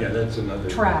another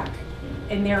track,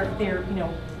 and they're you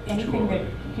know, anything that you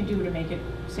can do to make it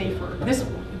safer.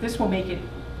 This will make it,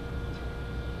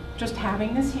 just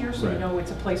having this here, so you know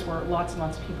it's a place where lots and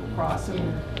lots of people cross,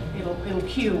 and it'll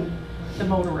cue the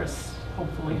motorists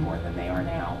hopefully more than they are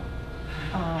now.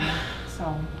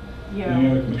 So, yeah.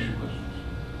 Any other commission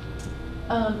questions?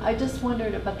 I just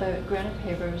wondered about the granite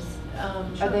pavers.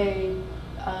 Sure. Are they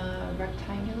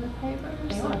rectangular pavers?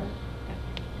 They are. or-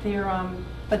 They're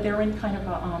but they're in kind of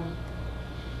a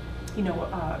you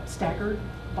know, staggered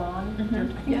bond. They're,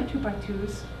 I think they're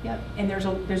 2x2s. Yep. And there's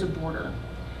a border.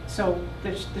 So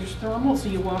there's thermal, so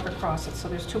you walk across it. So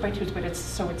there's 2x2s, but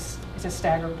it's a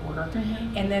staggered border.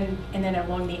 Mhm. And then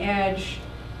along the edge,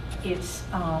 it's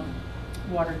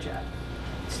water jet.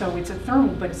 So it's a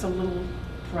thermal, but it's a little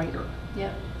brighter.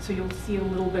 Yep. So you'll see a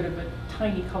little bit of a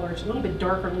tiny color. It's a little bit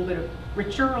darker, a little bit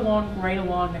richer right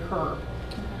along the curb.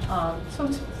 So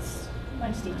it's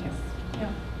nice detail. Yeah.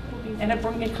 And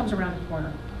it comes around the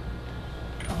corner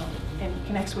and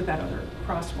connects with that other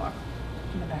crosswalk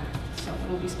in the back. So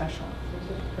it'll be special.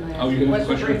 Can I Oh, ask you can one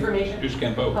question? for information? You just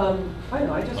can't vote. I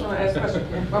know, I just want to ask a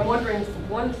question. I'm wondering,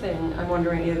 one thing, I'm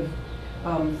wondering if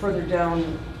further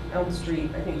down Elm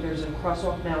Street, I think there's a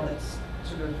crosswalk now that's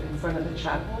sort of in front of the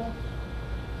chapel.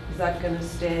 Is that going to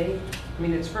stay? I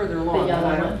mean, it's further along. The yellow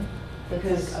but I don't- one? That's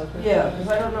Because, like open? yeah, because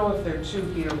I don't know if they're two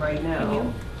here right now. Can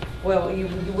you? Well, you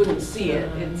wouldn't see it.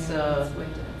 It's, It's way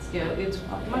yeah, it's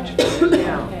much Okay. further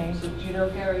down. Okay. So do you know,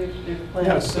 Gary, if there's Yeah,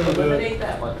 plans so to the- eliminate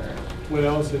that one or? What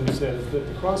Allison said is that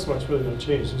the crosswalks really don't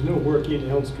change. There's no work in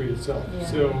Elm Street itself. Yeah.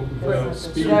 So Right. the So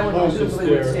speed that would post is presumably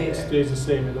would there, stay it there. stays the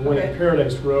same. And the one Okay. at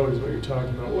Paradise Road is what you're talking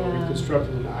about, where we Yeah.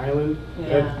 constructed an island.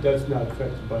 Yeah. That's not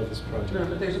affected by this No, project.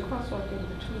 but there's a crosswalk in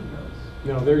between those.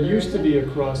 No, there There used to isn't? be a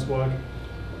crosswalk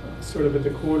sort of at the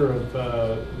corner of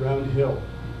Round Hill.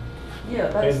 Yeah,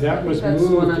 that's, And that I was think that's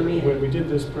the one moved I mean. when we did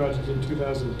this project in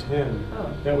 2010. Oh,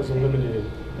 That was okay. eliminated.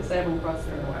 Because I haven't crossed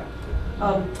there in a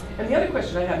while. And the other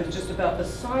question I have is just about the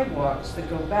sidewalks that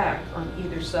go back on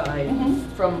either side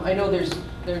from, I know there's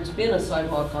been a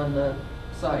sidewalk on the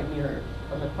side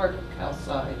on the Park House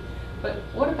side, but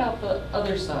what about the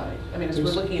other side? I mean, as we're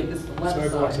There's looking at this left side.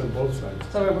 Sidewalks on both sides.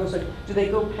 So on both sides, do they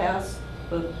go past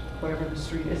whatever the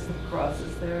street is that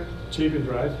crosses there? Chapin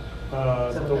Drive.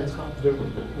 Is that what that's called?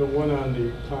 The one on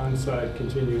the pond side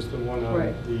continues, the one on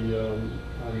Right.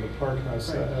 on the park house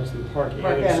side, Right. actually the park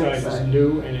Park annex annex side is side.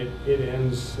 new, and it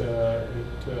ends at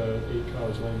 8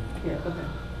 College Lane. Yeah, okay.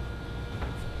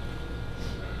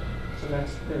 So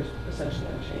there's essentially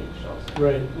unchanged also.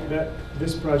 Right, Yeah.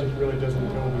 this project really doesn't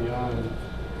go beyond,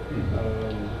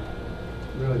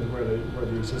 really where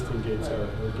the existing gates are,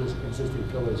 or existing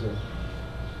pillars are.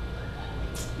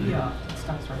 Yeah, it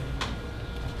stops right.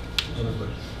 Other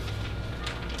questions?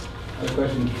 Other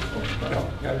questions? Well,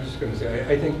 I was just going to say,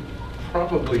 I think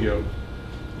probably you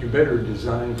better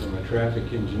design from a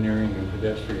traffic engineering and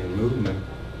pedestrian movement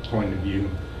point of view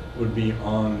would be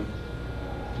on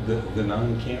the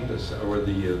non-campus or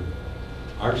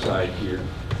our side here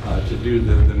to do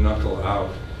the knuckle out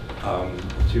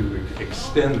to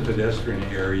extend the pedestrian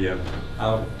area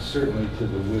out certainly to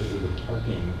the width of the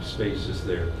parking spaces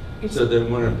there, so that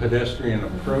when a pedestrian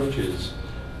approaches,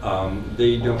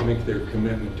 they don't make their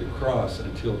commitment to cross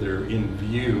until they're in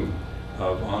view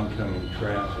of oncoming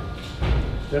traffic.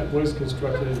 That was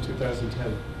constructed in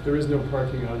 2010. There is no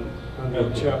parking on the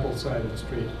Okay. chapel side of the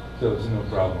street. So there's no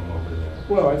problem over there.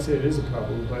 Well, I'd say it is a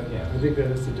problem, but Yeah. I think that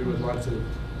has to do with lots of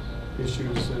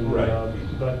issues and, Right.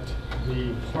 But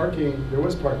the parking, there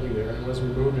was parking there, it was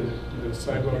removed and the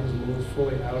sidewalk was moved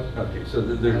fully out. Okay, so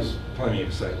there's plenty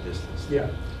of sight distance. Yeah.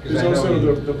 'Cause There's I know also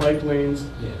you- the bike lanes.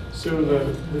 Yeah. So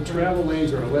the travel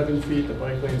lanes are 11 feet, the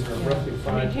bike lanes are roughly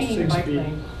 5 to Maintaining the 6 bike feet.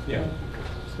 lane. Yeah.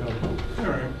 So,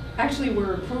 All right. Actually,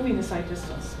 we're improving the sight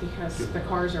distance because the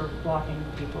cars are blocking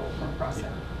people from crossing.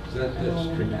 That's And we'll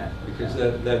tricky, move that. because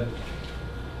that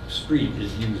street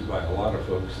is used by a lot of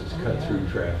folks. It's cut Yeah. through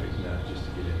traffic, not just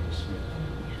to get into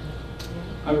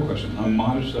Smith. I have a question.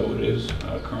 Modest though it is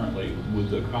currently, would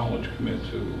the college commit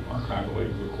to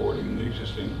archivally recording the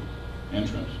existing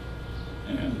entrance?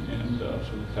 And so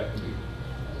that could be...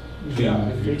 Yeah,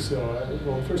 I think so.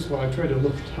 Well, first of all, I tried to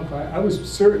look it up. I was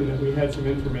certain that we had some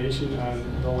information on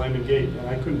the Lyman Gate, and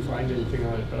I couldn't find anything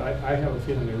on it, but I have a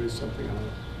feeling there is something on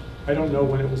it. I don't know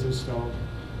when it was installed.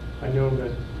 I know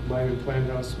that Lyman Plan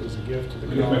House was a gift to the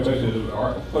college. My question is,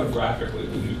 photographically,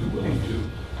 would you be willing to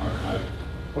archive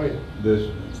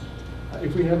this?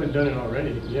 If we haven't done it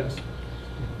already, yes.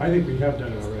 I think we have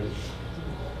done it already.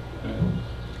 Okay.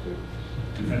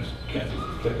 And that's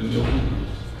Kathy Nielsen.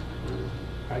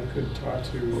 I could talk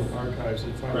to archives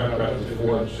and find out. Perhaps the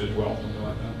boards as well, something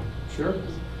like that. Sure.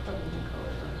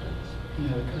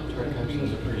 Yeah, the archives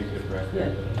has a pretty good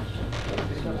record.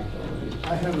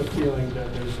 I have a feeling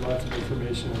that there's lots of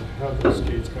information on how those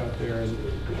gates got there, and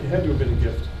it had to have been a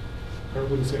gift. Or I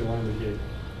wouldn't say Lyman Gate.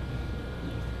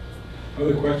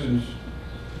 Other questions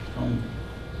from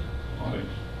audience?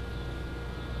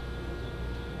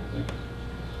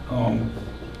 All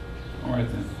right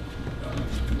then.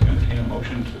 Entertain a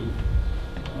motion to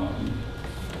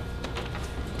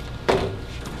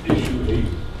issue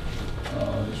a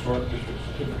historic district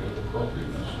certificate of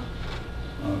appropriateness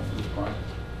for this project.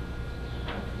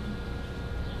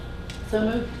 So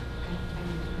moved.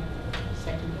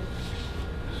 Second.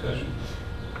 Discussion.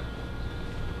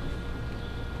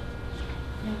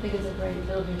 I think it'll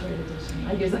be a great addition. I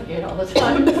use that gate all the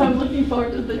time, so I'm looking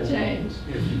forward to the change.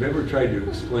 If you've ever tried to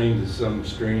explain to some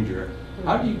stranger,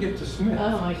 how do you get to Smith?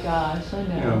 Oh my gosh, I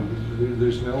know. You know,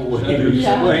 there's no way to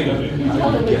explain it.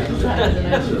 How do you get to Designed in the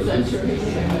 19th century.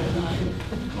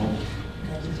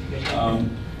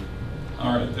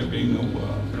 All right, there being no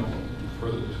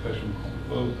further discussion,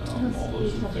 call the vote. All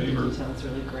those in favor? Sounds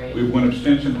really great. We have one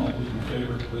abstention. All those in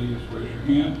favor, please raise your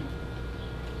hand.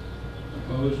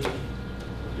 Opposed?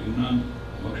 Being none,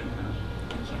 motion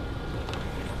passes.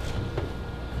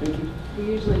 Thank you. We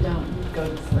usually don't go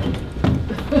to sleep.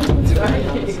 Sorry,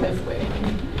 this way.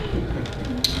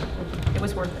 It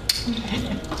was worth it.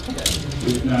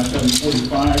 It's now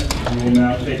 7:45. We will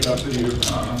now take up the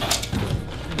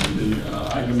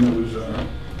item that was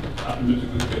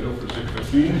optimistically scheduled for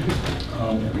 6:15,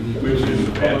 which is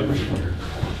the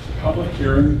public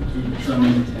hearing to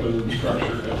determine whether the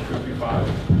structure at 55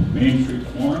 Main Street,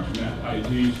 Florence, map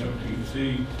ID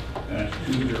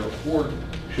 17C-204,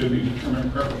 should be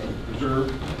determined preferably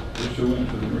preserved pursuant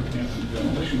to the Northampton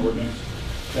Demolition Ordinance,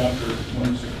 Chapter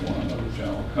 161 of the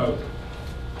General Code.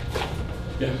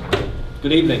 Yes.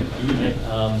 Good evening.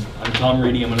 I'm Tom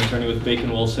Reedy. I'm an attorney with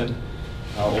Bacon Wilson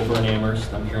over in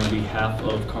Amherst. I'm here on behalf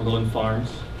of Cumberland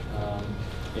Farms.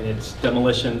 In its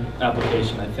demolition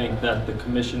application, I think that the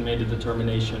commission made a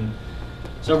determination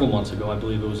several months ago, I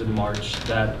believe it was in March,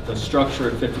 that the structure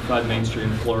at 55 Main Street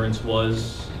in Florence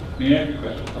was... May I ask you a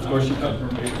question? Of course you can.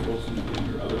 can. Bacon Wilson in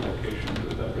your other location,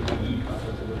 does that present any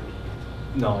conflict of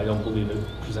interest? No, I don't believe it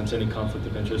presents any conflict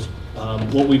of interest.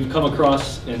 What we've come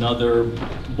across in other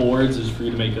boards is for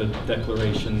you to make a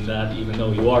declaration that even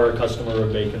though you are a customer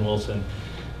of Bacon Wilson,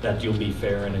 that you'll be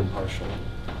fair and impartial.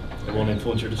 It won't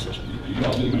influence your decision. You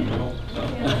all do, man.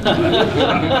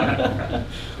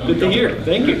 Good to hear.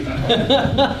 Thank you.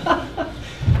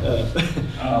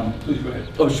 Please go ahead.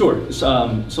 Oh, sure.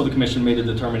 So the commission made a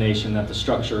determination that the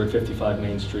structure at 55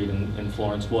 Main Street in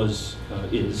Florence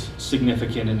is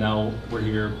significant, and now we're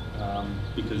here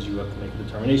because you have to make a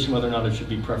determination whether or not it should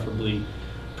be preferably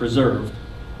preserved.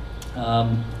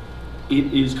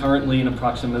 It is currently an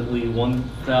approximately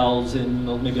 1,000,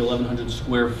 maybe 1,100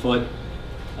 square foot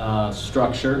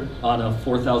structure on a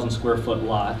 4,000 square foot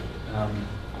lot.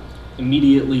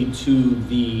 Immediately to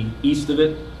the east of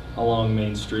it, along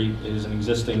Main Street, is an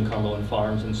existing Cumberland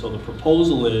Farms, and so the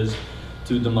proposal is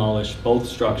to demolish both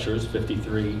structures,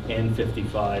 53 and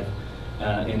 55,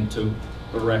 and to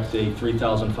erect a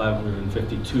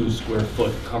 3,552 square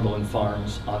foot Cumberland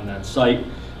Farms on that site.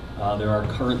 There are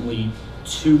currently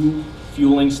 2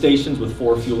 fueling stations with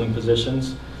 4 fueling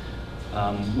positions.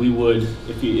 We would,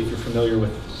 if you're familiar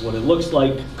with what it looks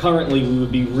like, currently we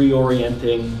would be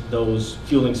reorienting those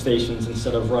fueling stations.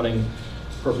 Instead of running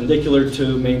perpendicular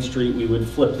to Main Street, we would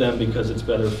flip them because it's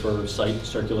better for site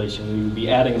circulation. We would be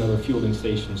adding another fueling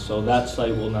station, so that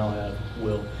site will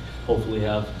hopefully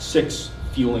have 6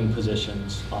 fueling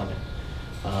positions on it.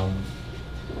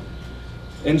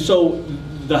 And so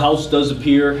the house does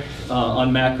appear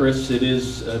on Macris.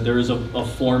 There is a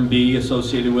Form B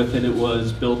associated with it. It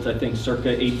was built, I think, circa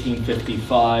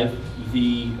 1855.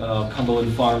 The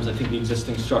Cumberland Farms, I think the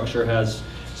existing structure has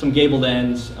some gabled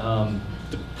ends.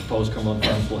 The proposed Cumberland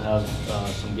Farms will have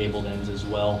some gabled ends as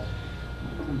well.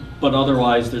 But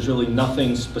otherwise, there's really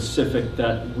nothing specific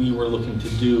that we were looking to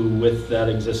do with that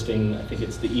existing, I think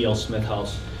it's the E.L. Smith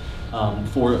house, on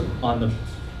the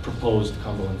proposed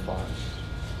Cumberland Farms.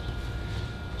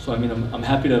 So I mean, I'm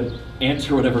happy to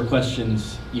answer whatever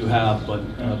questions you have, but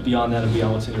beyond that and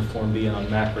beyond what's in your Form B and on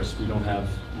Macris, we don't have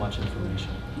much information.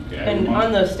 Okay, And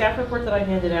on the staff report that I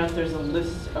handed out, there's a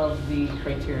list of the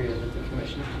criteria that the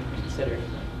commission can consider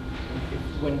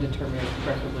when determining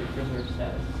preferably preserved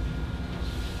status.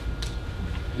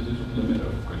 Is this a limit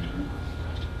of criteria?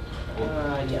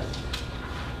 Yes.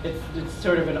 It's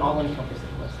sort of an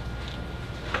all-encompassing list.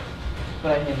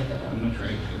 But I handed that out. I'm not sure.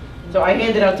 So I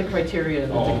handed out the criteria that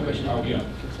the Oh, commission okay. can Yeah.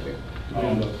 consider.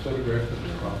 The photograph of the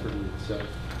property itself.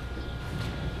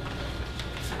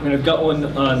 I mean, I've got one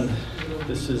on,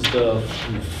 this is the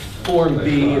Form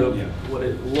B of what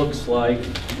it looks like.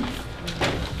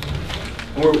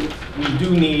 We do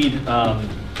need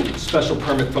special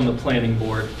permit from the planning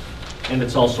board, and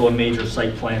it's also a major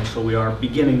site plan, so we are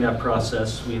beginning that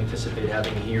process. We anticipate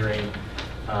having a hearing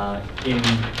in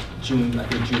June, I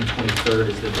think June 23rd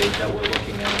is the date that we're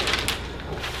looking at.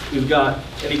 We've got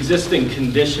an existing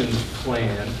conditions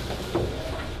plan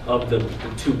of the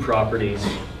two properties,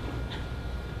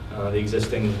 the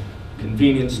existing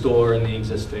convenience store and the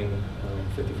existing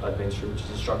 55 Main Street, which is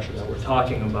the structure that we're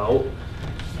talking about.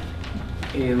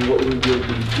 And what we will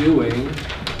be doing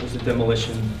is a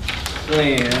demolition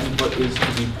plan, but is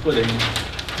to be putting,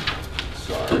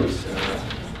 sorry, Sarah.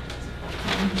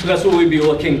 So that's what we'd be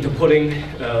looking to putting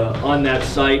on that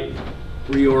site,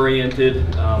 reoriented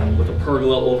with a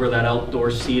pergola over that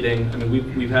outdoor seating. I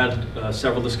mean, we've had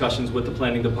several discussions with the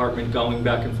planning department going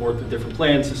back and forth with different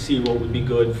plans to see what would be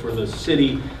good for the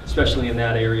city, especially in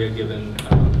that area, given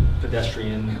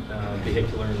pedestrian,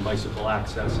 vehicular, and bicycle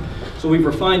access. So we've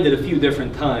refined it a few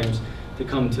different times to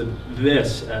come to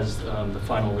this as the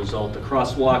final result. The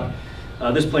crosswalk,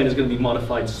 this plan is going to be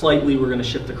modified slightly. We're going to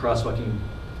shift the crosswalking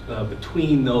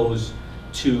between those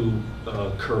two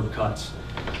curb cuts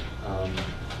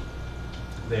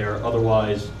there.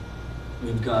 Otherwise,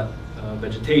 we've got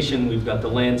vegetation, we've got the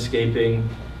landscaping,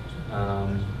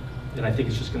 and I think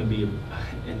it's just going to be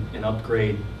an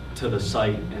upgrade to the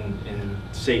site and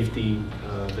safety,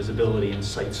 visibility, and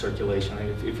site circulation.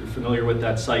 If you're familiar with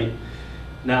that site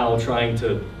now, trying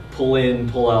to pull in,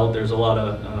 pull out, there's a lot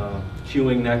of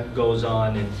queuing that goes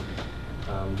on, and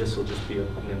this will just be an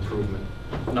improvement.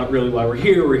 Not really why we're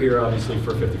here obviously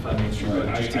for 55 Main Street. Right. But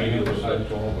I just to give you a little emphasize bit.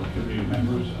 to all the community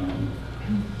members,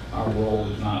 our role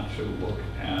is not to look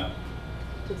at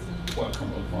what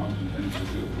Cumberland Farms intends to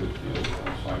do with the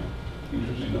site.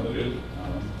 Interesting though it is,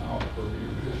 our purview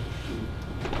is to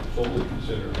fully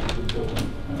consider the building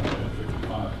at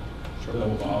 55. Sure. So,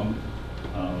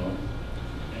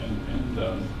 and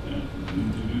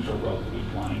to do so relatively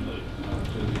blindly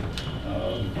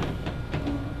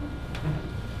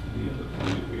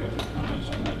we have the comments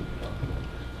on that.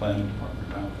 Planning department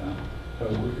about that. So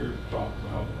we're here to talk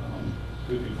about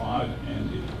 55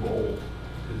 and its role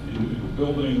as an individual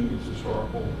building, its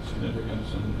historical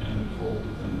significance, and its role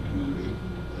within the community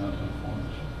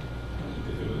forms.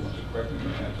 If anyone wants to correct me or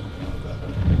add something out of that,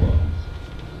 that'd be welcome.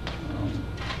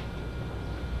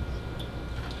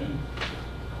 Okay.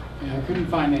 Yeah, I couldn't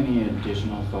find any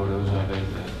additional photos of it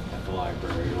at the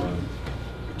library, or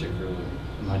particularly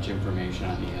much information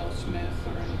on E.L. Smith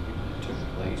or anything that took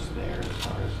place there as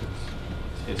far as its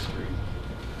history.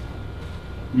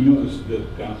 We noticed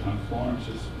that downtown Florence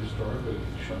has historically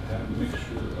had a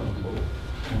mixture of both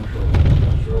commercial,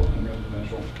 industrial, and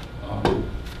residential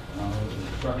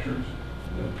structures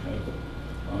that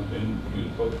have been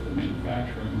used both for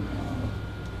manufacturing,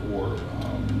 for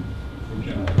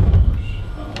general commerce,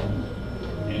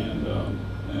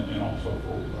 and also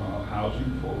for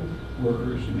housing for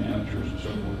workers and managers and so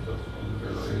forth of the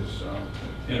various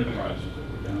enterprises that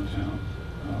were downtown.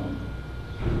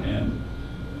 And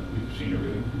we've seen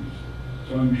everything from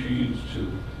sewing machines to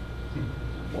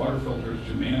water filters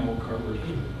to manhole covers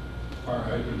to fire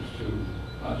hydrants to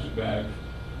plastic bags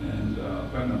and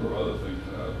quite a number of other things,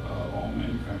 all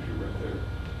manufactured right there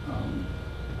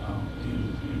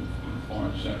in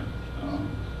Florence Center.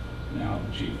 Now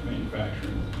the chief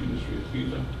manufacturing industry is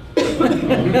Visa.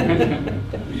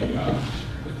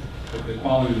 The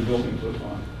quality of the buildings lives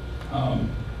on.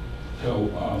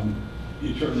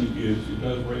 It certainly it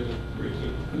does raise a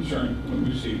concern when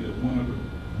we see that one of the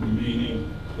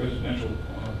remaining residential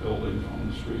buildings on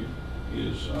the street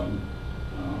is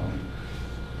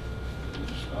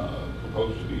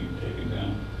proposed to be taken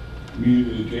down.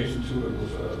 Immediately adjacent to it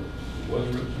was a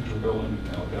residential building,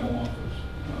 now a dental office.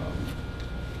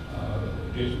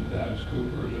 Adjacent to that is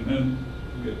Cooper's, and then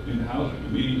we get into housing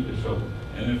immediately. So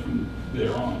And then from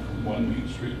there on, from 1 Main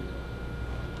Street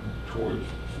towards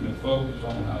Smith Folk, it's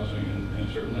all housing, and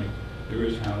certainly there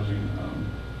is housing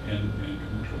and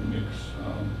commercial mix.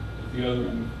 At the other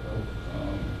end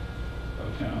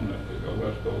of town, at the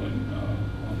west building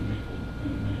on Maple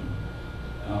and Main.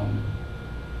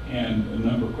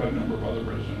 And quite a number of other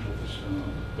residential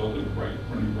buildings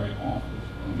running right off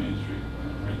of Main Street,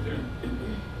 right there.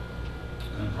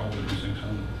 And probably these things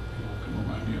some people can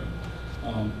remind me of.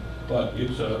 But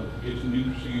it's an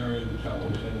interesting area that's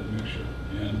always had a mixture,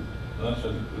 and that's I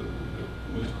think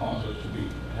what caused us to be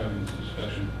having this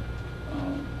discussion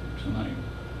tonight.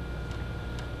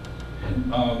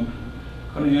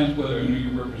 Can I ask whether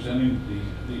you're representing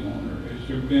the owner? Has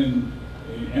there been,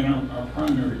 and our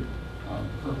primary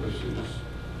purpose is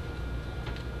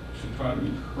to try to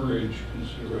encourage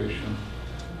consideration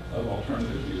of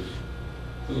alternative use.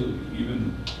 Clearly,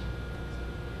 even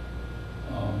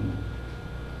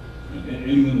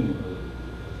anyone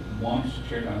who wants to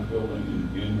tear down a building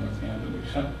in Northampton,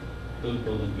 except those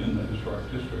buildings in the historic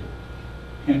district,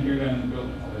 can't tear down the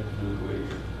building. All they have to do is wait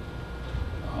here.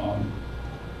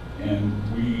 And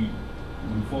we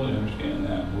fully understand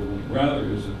that. What we'd rather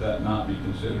is that not be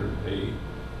considered a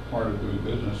part of doing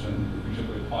business, and we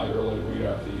simply apply early right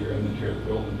after the year and then tear the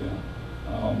building down.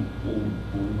 What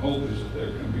we hope is that there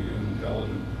can be an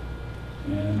intelligent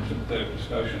and sympathetic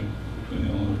discussion between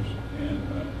the owners and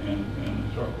the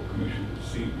historical commission to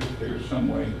see if there's some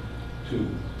way to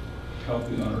help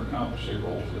the owner accomplish their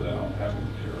goals without having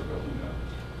to tear a building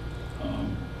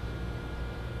down.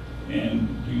 And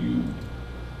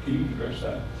can you address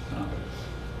that topic?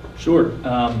 Sure.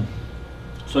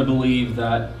 So I believe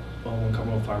that when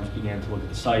Cumberland Farms began to look at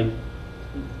the site,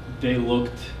 they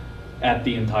looked at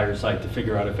the entire site to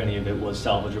figure out if any of it was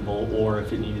salvageable or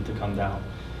if it needed to come down.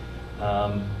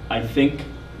 I think,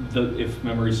 if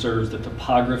memory serves, the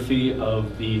topography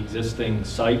of the existing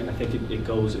site, I think it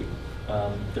goes,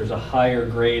 there's a higher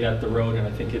grade at the road, and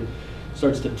I think it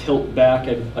starts to tilt back,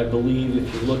 I believe,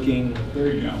 if you're looking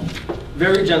very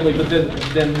gently, but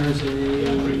then there's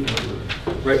a,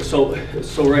 right, so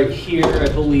right here, I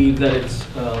believe that it's,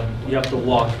 you have to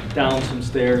walk down some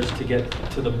stairs to get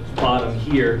to the bottom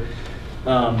here.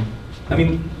 I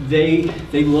mean, they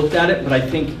looked at it, but I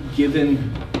think given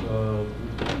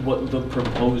what the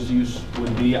proposed use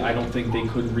would be, I don't think they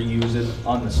could reuse it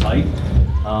on the site.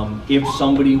 If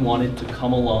somebody wanted to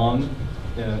come along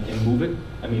and move it,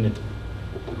 I mean,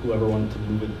 whoever wanted to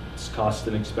move its cost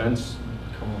and expense,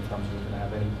 Cumberland Farms isn't going to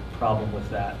have any problem with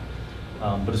that.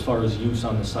 But as far as use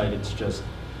on the site, it's just,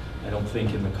 I don't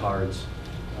think in the cards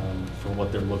for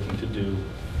what they're looking to do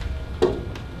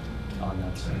on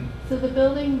that site. So the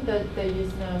building that they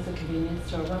use now as a convenience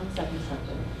store, when was that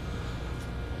constructed?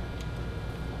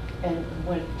 And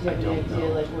what, do you have any idea,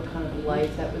 like what kind of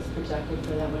light that was projected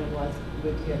for that when it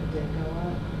did go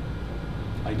up?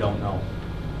 I don't know.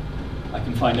 I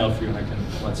can find out for you and I can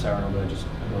let Sarah know, but I really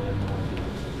have no idea.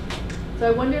 So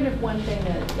I wondered if one thing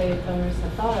that the owners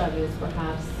have thought of is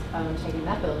perhaps taking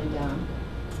that building down,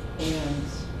 and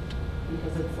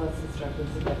because it's less destructive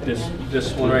significant.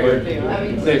 This one right here. I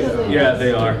mean, yeah,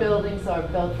 they are. Buildings are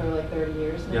built for like 30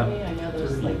 years maybe. Yep. I know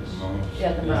there's like,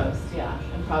 the most, yeah.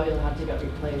 And probably will have to get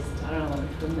replaced. I don't know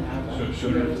what's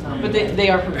in there, But they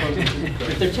are proposing,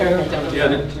 if they're tearing it down. Yeah,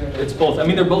 it's both. I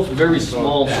mean, they're both very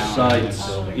small sites.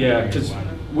 Yeah, because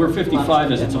where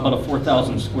 55 is, it's about a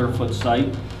 4,000 square foot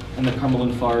site, and the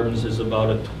Cumberland Farms is about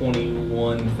a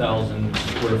 21,000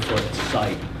 square foot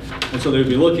site. And so they'd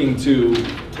be looking to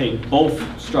take both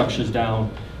structures down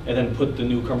and then put the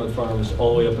new Cumberland Farms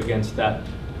all the way up against that,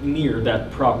 near that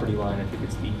property line. I think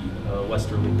it's the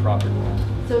westerly property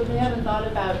line. So they haven't thought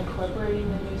about incorporating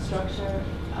the new structure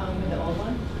with the old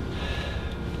one?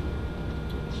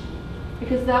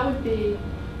 Because that would be,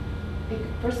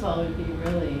 first of all, it would be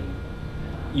really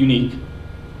unique.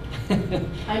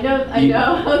 I know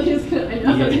how these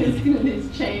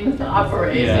chains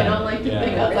operate. Yeah. I don't like to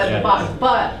think outside the box,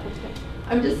 but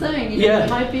I'm just saying, it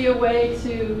might be a way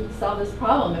to solve this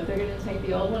problem if they're going to take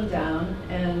the old one down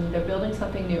and they're building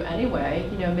something new anyway.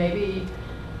 Maybe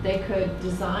they could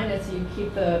design it so you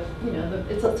keep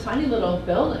it's a tiny little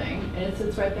building and it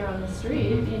sits right there on the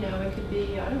street. Mm-hmm. It could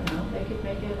be, I don't know, they could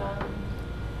make it.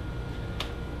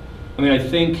 I mean,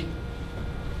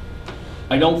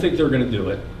 I don't think they're going to do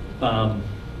it.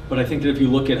 But I think that if you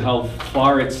look at how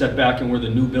far it's set back and where the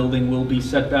new building will be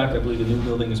set back, I believe the new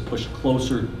building is pushed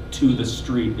closer to the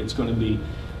street. It's going to be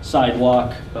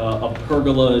sidewalk, a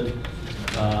pergola,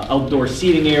 outdoor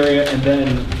seating area, and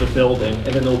then the building. And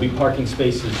then there will be parking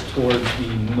spaces towards the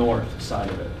north side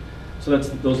of it. So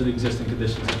those are the existing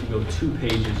conditions. If you go 2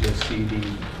 pages, you'll see the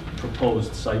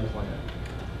proposed site plan.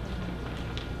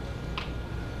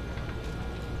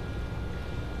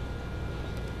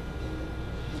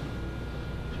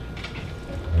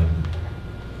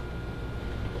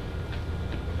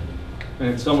 And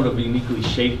it's somewhat of a uniquely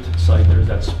shaped site. There's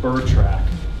that spur track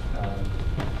that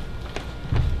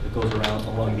goes around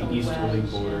along the easterly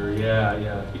border.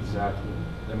 Yeah, exactly.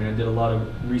 I mean, I did a lot of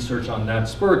research on that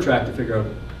spur track to figure out,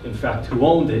 in fact, who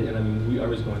owned it. And I mean, I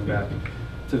was going back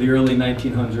to the early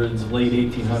 1900s, late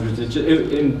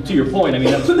 1800s. And to your point, I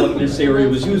mean, that's what this area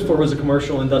was used for, was a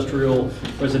commercial, industrial,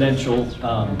 residential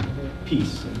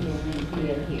piece.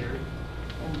 Here.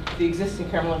 The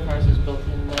existing Cumberland Farms was built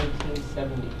in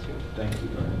 1972. Thank you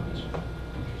very much.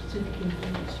 So the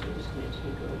convenience store is going to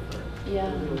take over Yeah.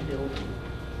 the little building.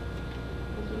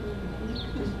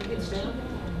 It's down.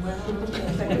 Well,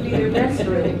 that could be their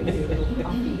restaurant, a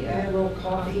little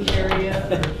coffee area.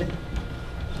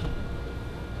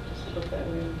 Just look that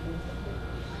way.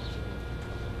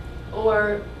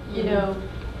 Or, you know,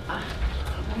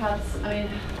 perhaps, I mean,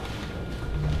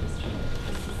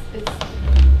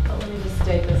 let me just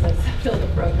state this, I feel the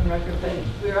broken record, but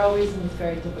we're always in this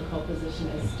very difficult position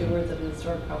as stewards of the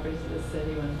historic properties of the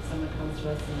city when someone comes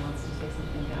to us and wants to take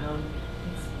something down.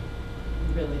 It's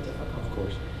really difficult. Of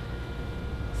course.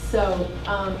 So,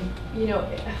 you know,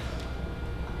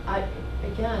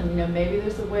 again, you know, maybe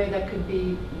there's a way that could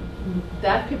be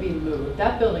moved.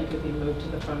 That building could be moved to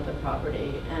the front of the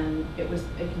property, and it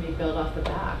can be built off the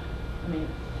back. I mean,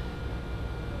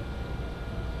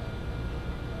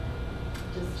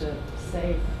 just to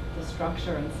save the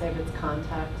structure and save its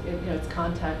contact. You know, its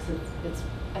contacts. It's.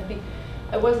 I think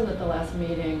I wasn't at the last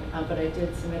meeting, but I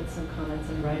did submit some comments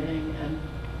in writing, and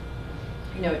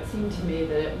you know, it seemed to me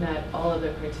that it met all of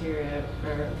the criteria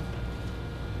for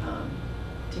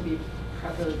to be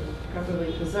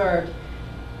properly preserved.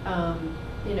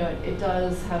 You know, it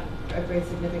does have a great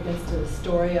significance to the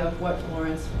story of what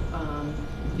Florence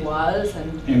was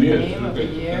and became over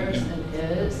years and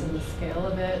is, and the scale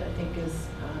of it, I think, is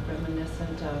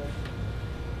reminiscent of,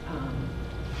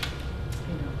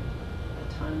 you know, a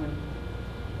time when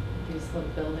these little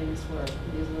buildings were,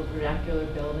 these little vernacular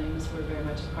buildings were very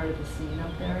much part of the scene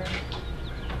up there.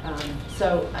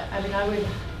 So, I mean, I would,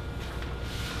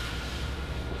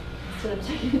 instead of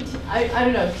taking, I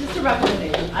don't know, it's just a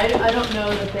recommendation. I don't know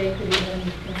that they could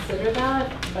even consider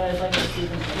that, but I'd like to see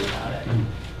them think about it.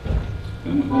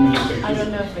 I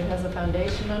don't know if it has a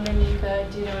foundation underneath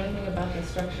it. Do you know anything about the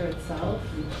structure itself?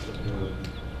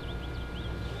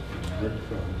 Brick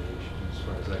foundation, as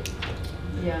far as I can tell.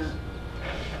 Yeah.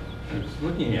 I was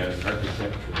looking at it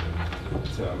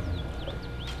architecturally.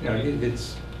 You know,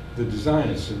 it's the design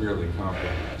is severely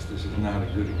compromised. This is not a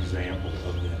good example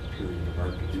of that period of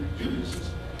architecture. This is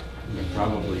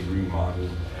probably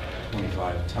remodeled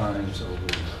 25 times over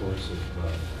the course of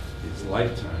its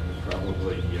lifetime, and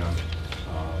probably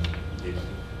in the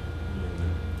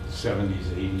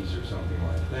 70s, 80s, or something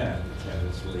like that. It's had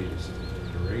its latest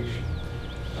iteration.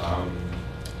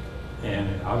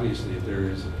 And obviously there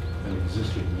is an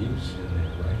existing use in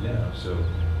there right now, so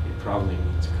it probably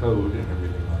meets code and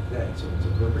everything like that. So it's a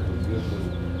perfectly good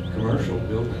little commercial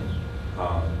building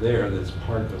there that's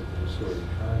part of the historic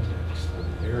context of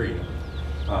the area.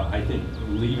 I think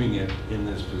leaving it in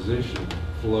this position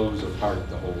blows apart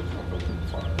the whole Cumberland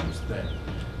Farms thing,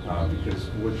 because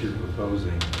what you're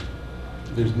proposing,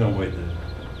 there's no way that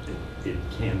it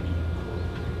can be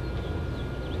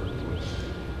worked with.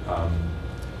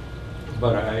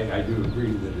 But I do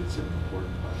agree that it's an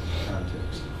important part of the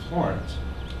context of Florence.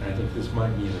 And I think this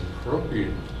might be an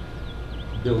appropriate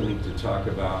building to talk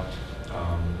about,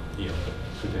 you know,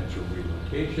 potential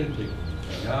relocation, picking the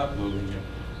thing up, moving it,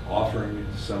 offering it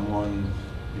to someone,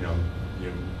 you know,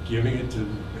 giving it to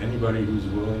anybody who's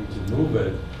willing to move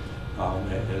it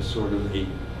as sort of a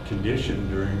condition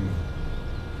during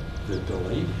the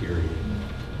delay period.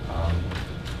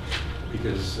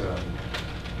 Because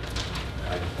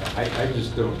I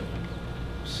just don't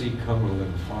see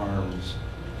Cumberland Farms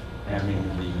having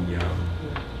the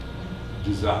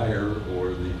desire or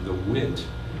the wit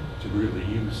to really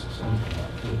use something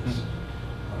like this.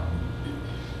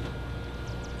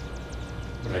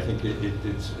 But I think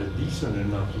it's a decent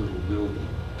enough little building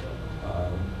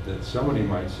that somebody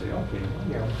might say, okay, well,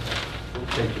 yeah, we'll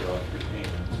take it off your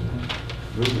hands and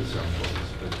move it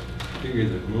someplace. But figure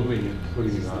that moving it,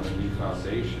 putting it on a new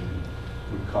foundation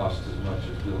would cost as much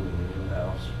as building a new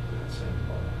house for that same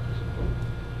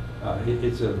cost.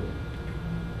 It's a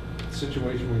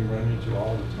situation we run into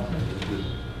all the time. The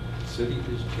city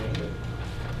is changing,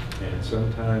 and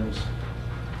sometimes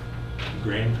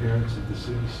grandparents of the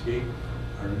cityscape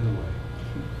are in the way.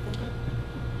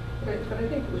 But I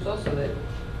think it was also that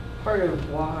part of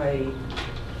why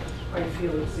I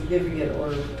feel it's significant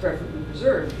or preferably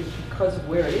preserved is because of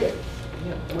where it is.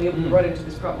 Yeah, and we run into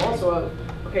this problem also of,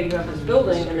 okay, you have this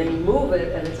building, and then you move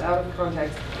it, and it's out of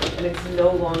context, and it's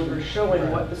no longer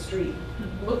showing what the street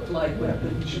looked like with the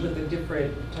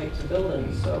different types of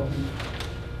buildings, so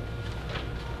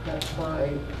that's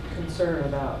my concern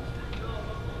about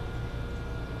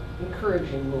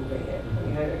encouraging moving it. I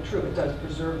mean, true, it does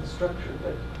preserve the structure,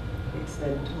 but it's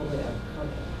then totally out of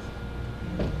context.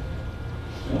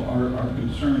 Well, our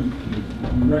concern,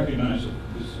 we recognize that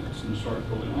it's an historic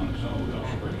building on its own. We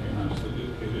also recognize that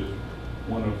it is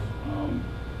one of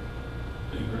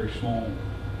a very small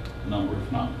number,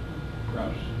 if not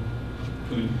perhaps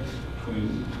between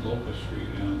Locust Street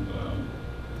and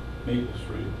Maple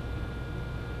Street.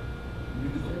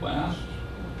 Maybe the last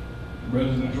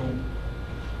residential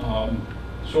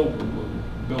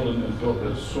building is built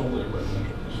as solely a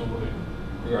residential facility,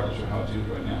 regardless of how it's used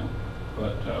right now.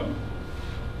 But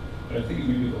I think it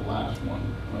may be the last one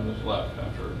that's left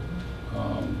after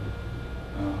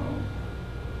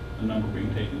a number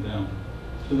being taken down.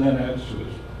 So that adds to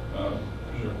its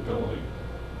preservability.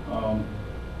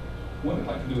 What I'd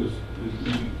like to do is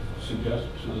maybe suggest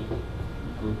to the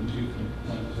group and see if you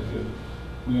want to say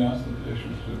we ask the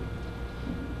petitioners to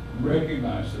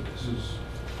recognize that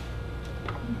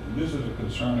this is a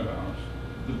concern of ours.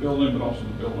 The building, but also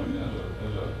the building as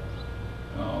a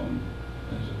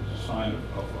sign of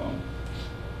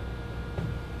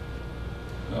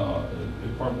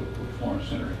part of what Florence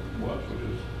Center was, which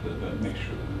is that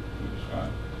mixture that we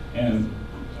described, and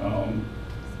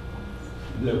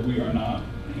that we are not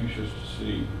anxious to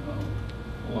see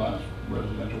the last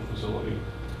residential facility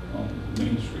on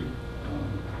Main Street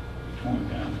torn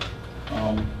down.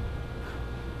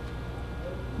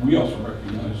 We also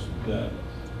recognize that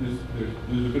there's a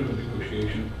bit of a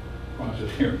negotiation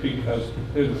process here because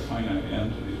there's a finite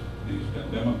end to these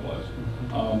demo plays,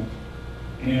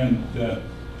 and that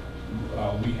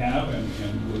we have and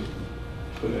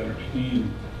could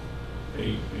entertain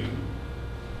a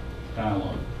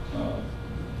dialogue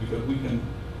because we can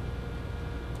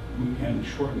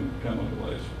shorten demo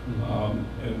delays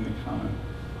at any time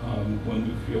when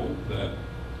we feel that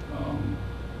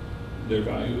their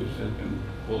values have been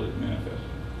fully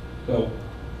manifested. So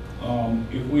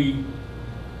if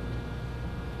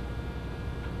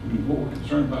what we're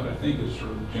concerned about, I think, is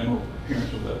sort of general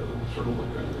appearance of that, sort of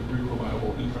like a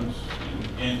revival entrance,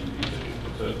 and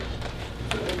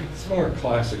it's more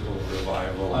classical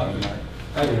revival.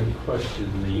 I would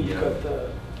question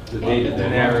the data, the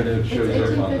narrative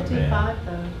shows up on the map.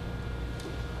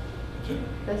 It's 1855 though.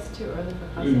 That's too early for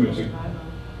classical revival.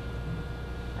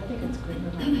 I think it's good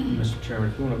revival. Mr.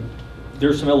 Chairman, if you want to,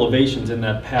 there's some elevations in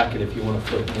that packet if you want to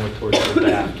flip more towards the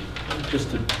back, just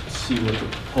to see what the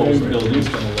proposed building is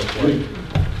going to look like.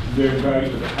 They're tied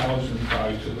to the house and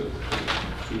tied to the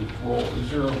wall. Is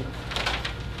there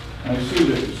I see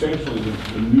that essentially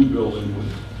the new building would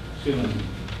sit on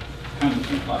kind of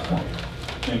two platforms,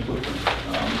 same footprint.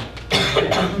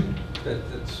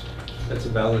 That's a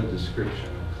valid description,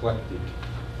 eclectic,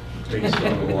 based on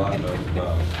a lot of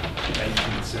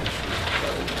 19th century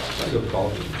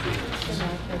so-called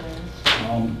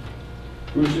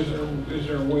Bruce, is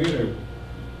there a way to?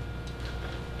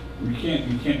 You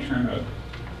can't turn a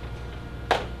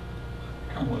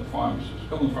Cumberland Farms.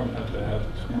 Cumberland Farms has to have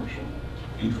its commercial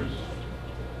interests.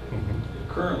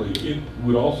 Currently, it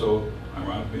would also,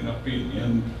 ironically enough, be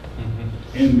end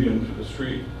into the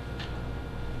street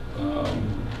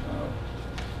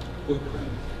footprint.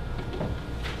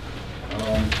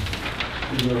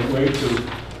 Is there a way to?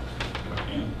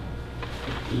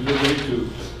 Is there a way to?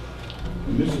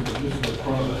 And this is the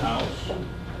front of the house. I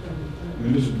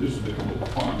mean, this is the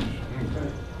Cumberland Farms.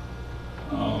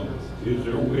 Is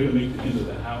there a way to make the end of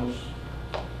the house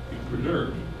be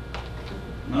preserved?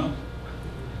 No?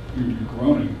 You're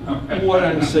groaning. What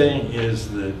I'm saying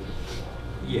is that,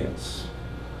 yes,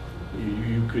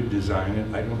 you could design it.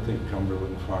 I don't think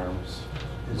Cumberland Farms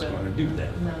is going to do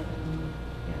that. No,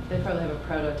 they probably have a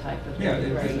prototype of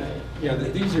it. Yeah,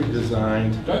 these are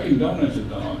designed. Dunkin' Donuts have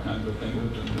done all kinds of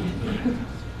things.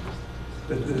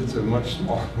 It's a much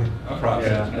smaller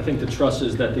process. Yeah, I think the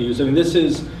trusses that they use, I mean, this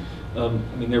is,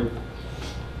 they're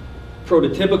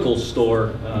prototypical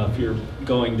store, if you're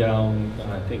going down,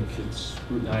 I think it's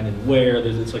Route 9 and Ware,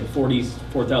 it's like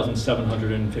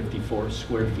 44,754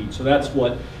 square feet. So that's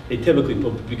what they typically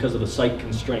put because of the site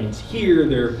constraints. Here,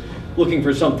 they're looking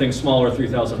for something smaller,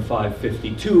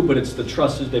 3,552, but it's the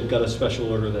trusses, they've got a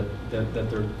special order that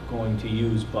they're going to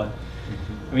use. But,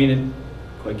 I mean,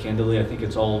 quite candidly, I think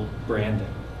it's all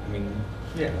branding. I mean,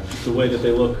 yeah, the way that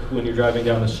they look when you're driving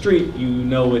down the street, you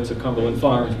know it's a Cumberland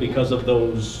Farms because of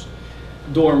those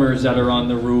dormers that are on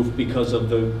the roof because of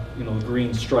the, you know,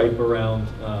 green stripe around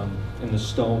and the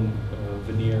stone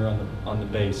veneer on the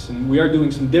base. And we are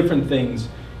doing some different things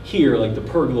here, like the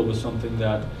pergola was something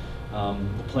that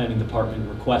the planning department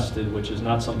requested, which is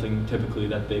not something typically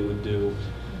that they would do.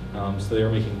 So they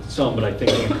are making some, but I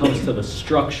think when it comes to the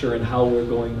structure and how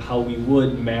we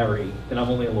would marry, and I'm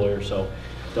only a lawyer, so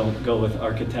don't go with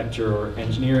architecture or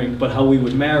engineering, but how we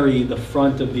would marry the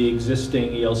front of the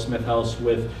existing E.L. Smith house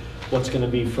with what's going to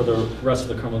be for the rest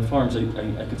of the Cumberland Farms,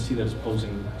 I could see that as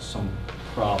posing some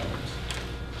problems.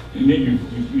 And then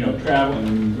you know, traveling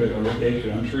on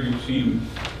vacation, I'm sure you've seen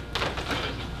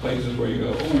places where you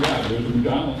go, oh my God, there's a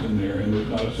McDonald's in there, and there's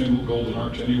not a single golden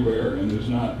arch anywhere, and there's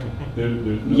no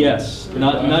Yes,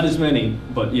 not as many,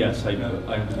 but yes, I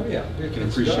can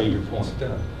appreciate your point. It's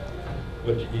done.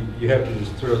 But you have to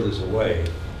just throw this away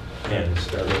and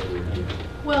start over again.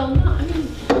 Well, no, I mean,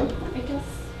 I guess,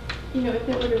 you know, if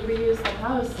they were to reuse the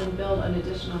house and build an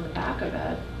addition on the back of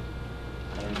it,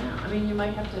 I don't know. I mean, you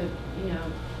might have to, you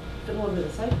know, fiddle over the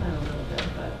site plan a little bit,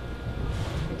 but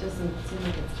it doesn't seem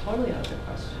like it's totally out of the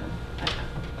question.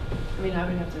 I mean, I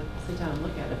would have to sit down and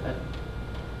look at it, but.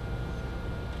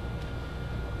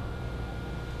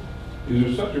 Is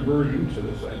there such aversion to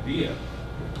this idea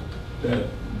that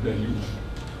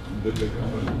the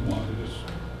company would want to just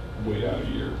wait out a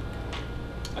year?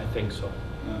 I think so.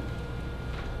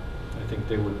 I think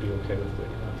they would be okay with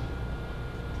waiting out.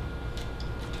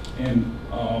 And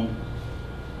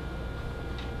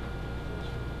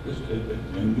this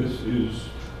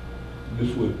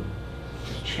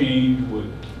change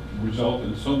would result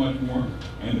in so much more,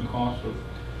 and the cost of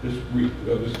this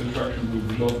construction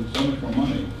would result in so much more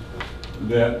money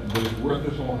that was worth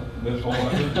this whole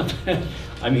effort.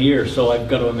 I'm here, so I've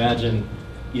got to imagine.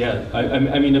 Yeah,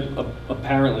 I mean,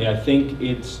 apparently, I think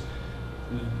it's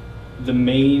the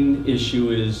main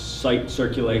issue is site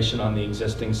circulation on the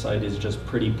existing site is just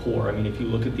pretty poor. I mean, if you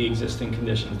look at the existing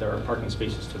conditions, there are parking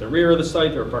spaces to the rear of the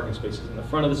site, there are parking spaces in the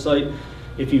front of the site.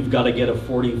 If you've got to get a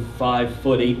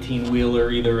 45-foot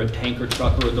 18-wheeler, either a tanker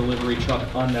truck or a delivery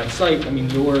truck on that site, I mean,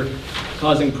 you're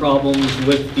causing problems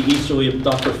with the easterly of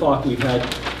Dr. Falk. We've had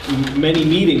many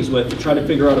meetings with to try to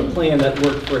figure out a plan that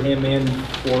worked for him and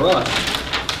for us.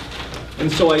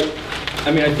 And so I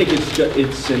mean, I think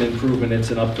it's an improvement, it's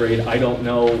an upgrade. I don't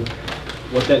know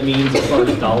what that means as far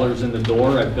as dollars in the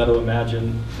door. I've got to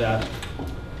imagine that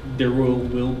there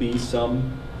will be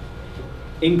some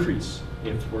increase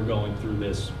if we're going through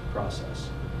this process.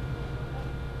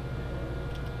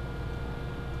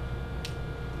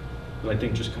 But I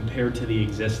think just compared to the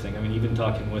existing, I mean, even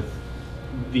talking with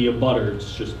the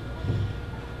abutters, just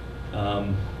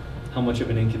how much of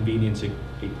an inconvenience it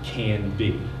can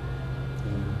be.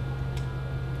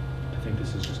 I think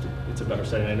this is just it's a better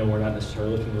setting. I know we're not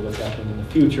necessarily looking at what's happening in the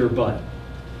future, but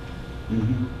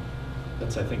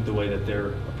that's, I think, the way that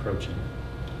they're approaching it.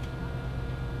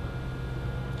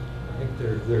 I think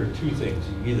there are two things.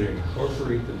 You either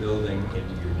incorporate the building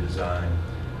into your design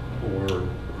or you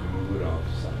move it off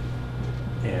site.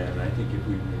 And I think if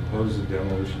we impose a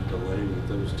demolition delay with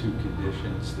those two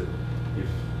conditions, that if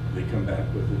they come back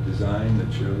with a design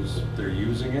that shows they're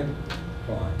using it,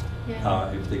 fine.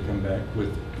 Yeah. If they come back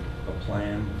with a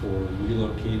plan for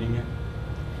relocating it,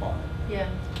 fine. Yeah.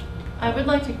 I would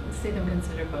like to see them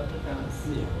consider both of those.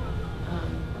 Yeah.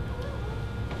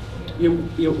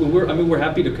 We're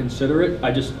happy to consider it.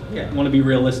 I just want to be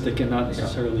realistic and not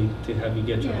necessarily to have you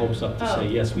get your hopes up to say,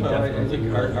 yes, we definitely. I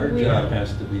think our job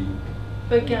has to be.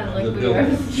 But again, like we are.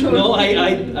 No, I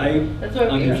That's why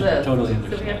we exist. Totally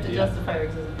understand. So we have to justify our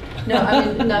existence. No, I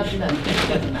mean, not,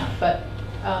 but,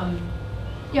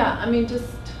 yeah, I mean, just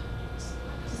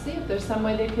to see if there's some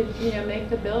way they could, you know, they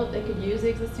could use the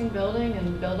existing building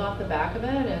and build off the back of it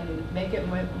and make it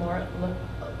more, look,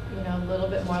 you know, a little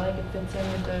bit more like it fits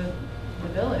in with the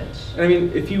village. I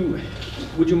mean,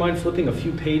 would you mind flipping a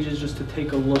few pages just to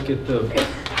take a look at the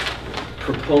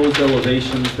proposed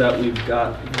elevations that we've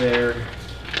got there?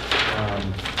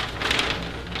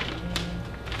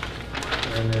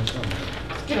 And there's some.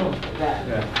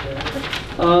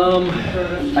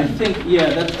 I think,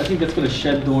 I think that's got a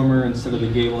shed dormer instead of the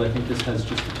gable. I think this has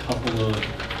just a couple of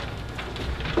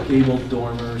gabled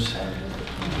dormers.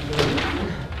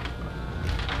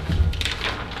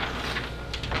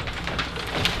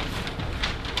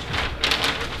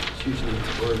 It's usually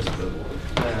towards the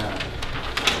back.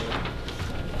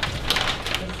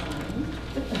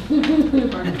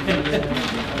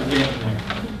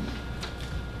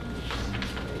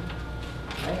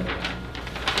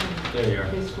 There you are.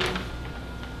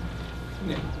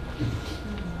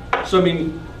 So I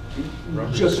mean,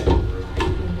 just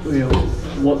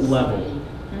what level?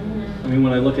 I mean,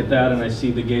 when I look at that and I see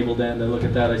the gabled end, I look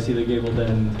at that, I see the gabled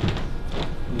end.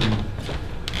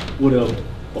 Would a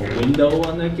window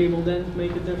on that gabled end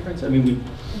make a difference? I mean,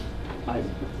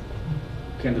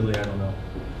 candidly, I don't know.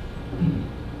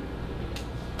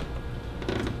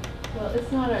 Well,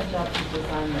 it's not our job to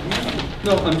design that.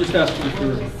 No, I'm just asking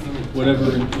for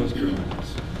whatever interest.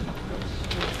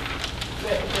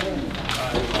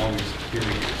 I'm always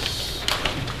curious.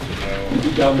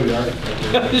 You got me, I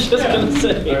was just gonna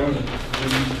say.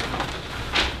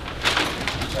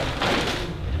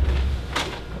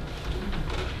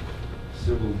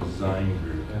 Civil design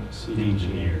group,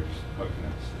 engineers. What can I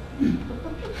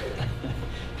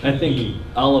say? I think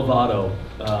Olivato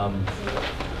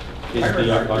is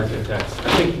the architects. I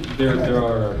think there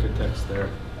are architects there.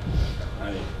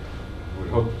 I would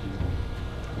hope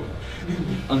you would.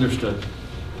 Understood.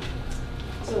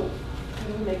 So, can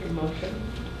we make a motion?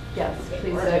 Yes,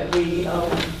 please. That we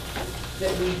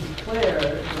declare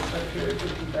the structure at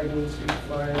 55 Main Street,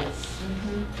 Florence,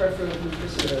 preferably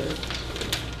preserved,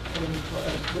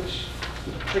 which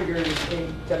triggers a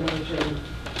demolition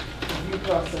review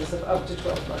process of up to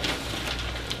 12 months.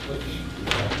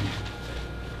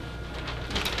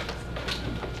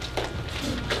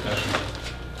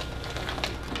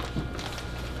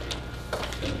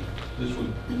 This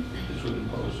would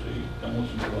impose a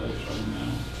demolition delay starting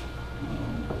now,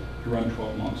 around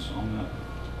 12 months on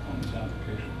this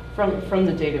application. From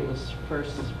the date it was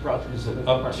first brought to the Is it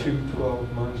department. up to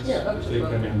 12 months? Yeah, up If to they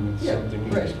 12 come in with Yeah, something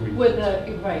right. next week. With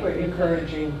the, right. We're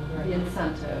encouraging. The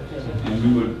incentive. And we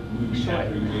would be happy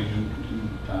to engage in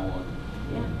continued dialogue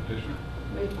with the petitioner.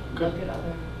 We'd look at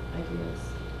other ideas.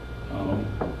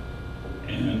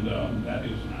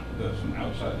 That's an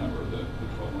outside number of the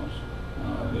 12 months.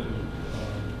 That is,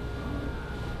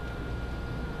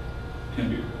 can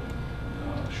be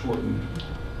shortened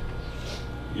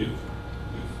if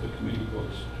the committee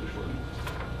votes to shorten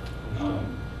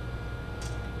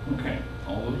it. Okay,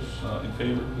 all those in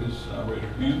favor, please raise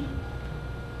your hand.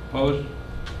 Opposed?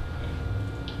 Okay.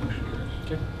 Motion carries.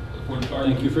 Okay. Look forward to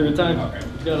talking Thank you for your time. Okay.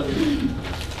 You got it.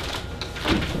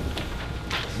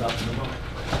 Stop in the moment.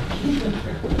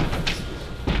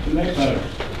 The next item.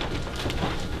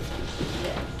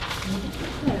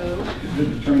 Hello. The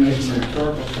determination of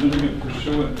historical significance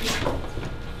pursuant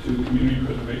to Community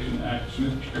Preservation Act,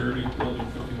 Smith Charity, Building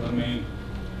 51 Main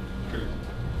Street.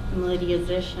 I'm Lydia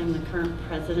Zish. I'm the current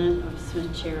president of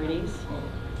Smith Charities.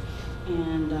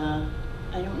 And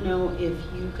I don't know if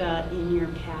you got in your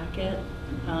packet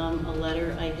a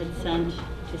letter I had sent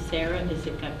to Sarah. Has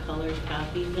it got colored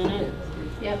copies in it?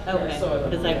 Yep. Okay,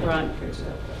 because I brought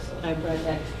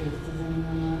extras. Does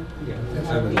anyone want? Yeah,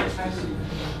 I would like to see.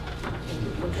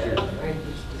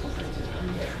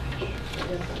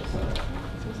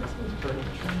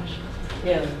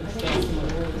 Yeah.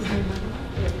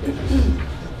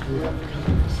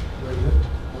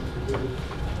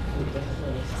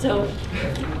 So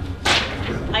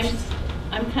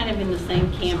I'm kind of in the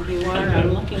same camp you are.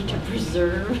 I'm looking to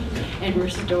preserve and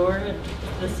restore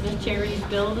the Smith Charities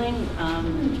building.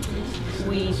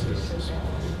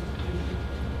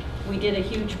 We did a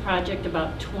huge project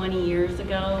about 20 years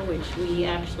ago, which we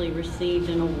actually received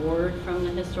an award from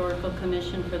the Historical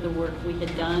Commission for the work we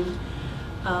had done.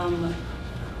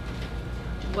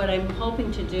 What I'm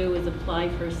hoping to do is apply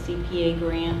for a CPA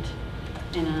grant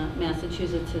and a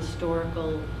Massachusetts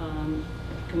Historical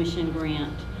Commission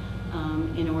grant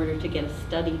in order to get a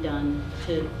study done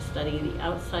to study the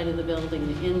outside of the building,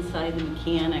 the inside, the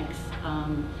mechanics,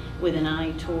 with an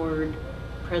eye toward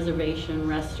preservation,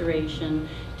 restoration,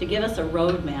 to give us a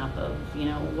roadmap of, you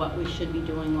know, what we should be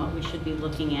doing, what we should be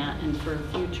looking at, and for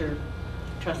future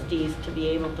trustees to be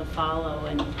able to follow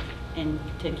and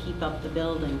to keep up the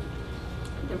building.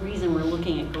 The reason we're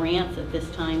looking at grants at this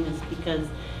time is because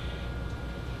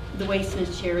the way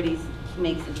Smith Charities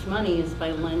makes its money is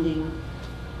by lending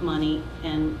money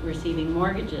and receiving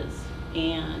mortgages.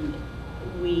 And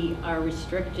we are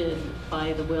restricted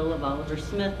by the will of Oliver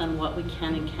Smith on what we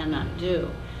can and cannot do.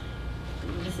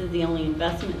 This is the only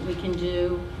investment we can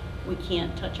do. We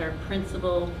can't touch our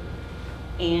principal.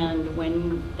 And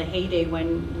when the heyday,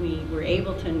 when we were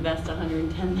able to invest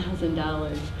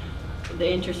 $110,000, the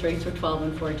interest rates were 12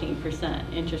 and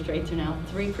 14%. Interest rates are now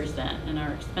 3%, and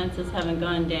our expenses haven't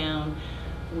gone down.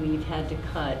 We've had to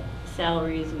cut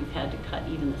salaries. We've had to cut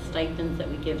even the stipends that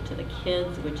we give to the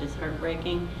kids, which is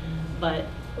heartbreaking. But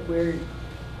we're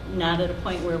not at a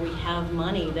point where we have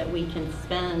money that we can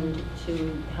spend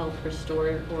to help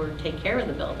restore or take care of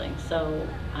the building. So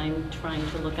I'm trying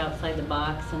to look outside the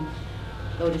box and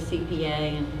go to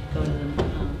CPA and go to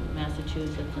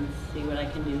Massachusetts and see what I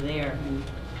can do there. And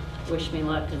wish me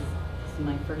luck, because This is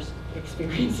my first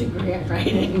experience in grant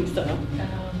writing,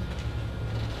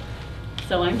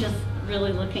 so I'm just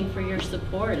really looking for your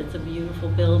support. It's a beautiful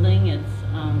building.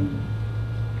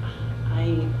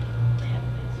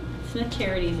 Smith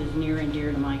Charities is near and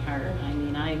dear to my heart. I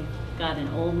mean, I got an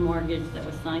old mortgage that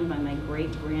was signed by my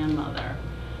great-grandmother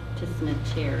to Smith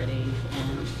Charities,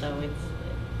 and so it's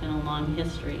been a long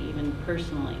history, even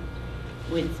personally,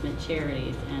 with Smith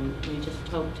Charities, and we just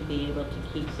hope to be able to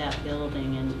keep that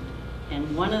building.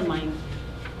 And one of my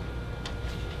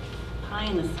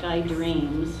pie-in-the-sky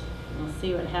dreams, we'll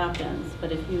see what happens,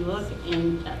 but if you look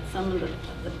at some of the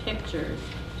pictures,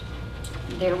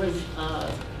 there was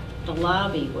the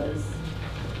lobby was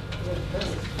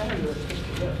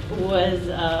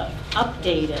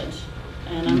updated,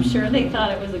 and I'm sure they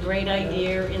thought it was a great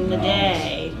idea in the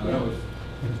day.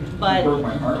 But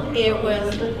it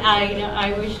was,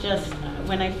 I was just,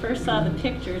 when I first saw the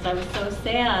pictures, I was so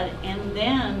sad. And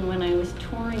then when I was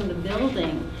touring the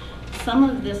building, some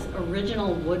of this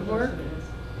original woodwork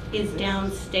is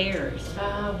downstairs.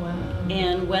 Oh, wow.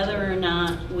 And whether or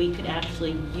not we could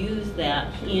actually use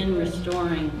that in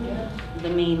restoring the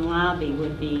main lobby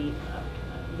would be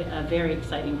a very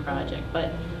exciting project.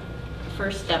 But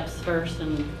first steps first,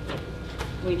 and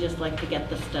we just like to get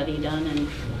the study done and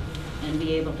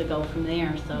be able to go from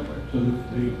there. So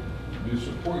the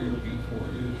support you're looking for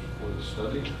is for the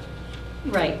study?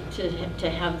 Right, to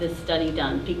have this study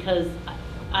done, because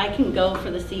I can go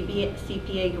for the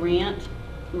CPA grant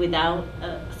without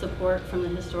support from the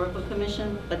Historical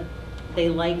Commission, but they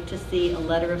like to see a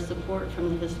letter of support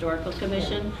from the Historical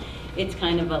Commission. It's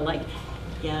kind of a like,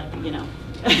 yeah, you know.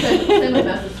 Same with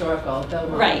Mass Historical, they'll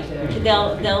want right. to.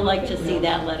 They'll like to see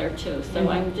that letter too. So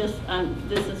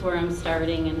this is where I'm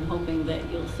starting and hoping that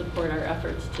you'll support our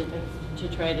efforts to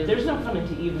try to. There's no funding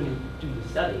to even do the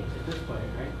study at this point,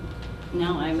 right?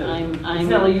 No, I'm. It's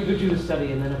not like you could do the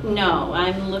study and then. No,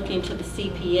 I'm looking to the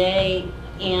CPA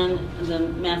and the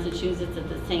Massachusetts at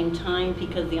the same time,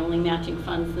 because the only matching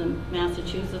funds that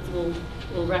Massachusetts will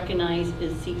recognize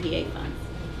is CPA funds.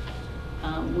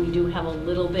 We do have a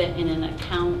little bit in an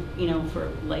account, you know, for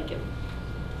like if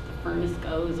the furnace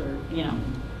goes or, you know,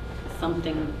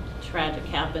 something tragic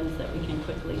happens that we can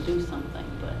quickly do something.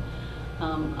 But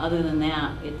other than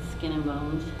that, it's skin and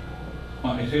bones.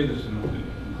 Well, I say this in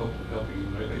hope of helping you.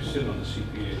 I sit on the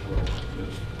CPA as well,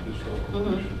 this Historical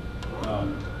Commission.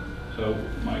 So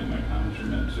my comments are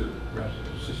meant to perhaps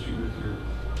assist you with your,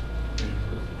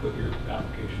 put your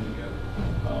application together.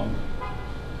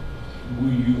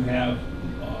 Will you have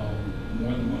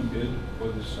more than one bid for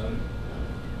this study?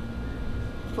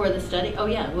 For the study? Oh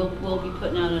yeah, we'll be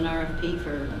putting out an RFP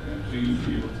for. Okay, so you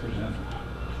will present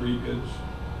 3 bids,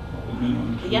 the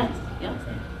minimum 2? Yes, yeah.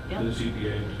 Okay. Yeah. To the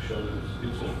CPA to show that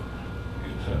it's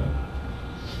a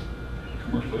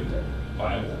commercially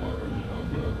viable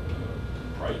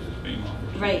price is being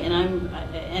offered. Right, and I'm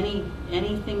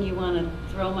anything you want to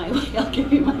throw my way, I'll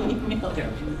give you my email. Yeah,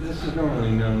 this is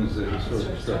normally known as the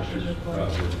historic structures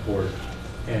report,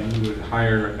 and you would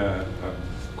hire a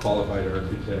qualified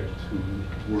architect who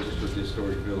works with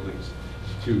historic buildings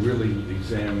to really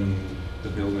examine the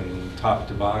building top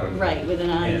to bottom. Right, with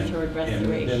an eye toward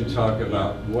restoration. And then talk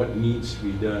about what needs to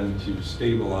be done to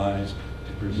stabilize,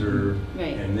 to preserve,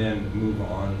 and then move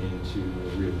on into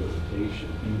rehabilitation.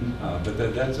 But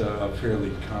that's a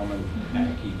fairly common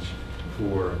package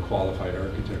for a qualified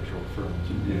architectural firm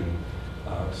to do.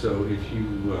 So if you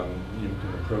can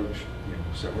approach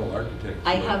several architects.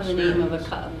 I have the name of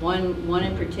one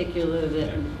in particular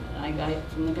that I got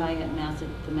from the guy at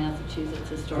the Massachusetts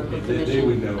Historical Commission. They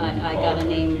would know. I got a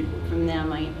name from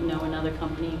them. I know another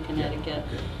company in Connecticut.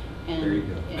 And, there you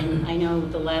go. And I know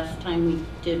the last time we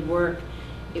did work,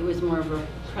 it was more of a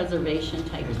preservation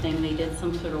type of thing. They did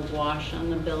some sort of wash on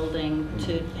the building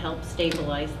to help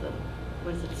stabilize the,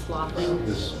 was it slopping?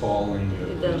 The spalling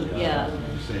of the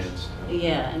sandstone.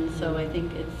 Yeah, and so I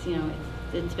think it's,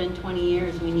 it's been 20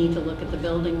 years. We need to look at the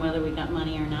building, whether we got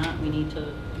money or not. We need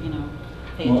to,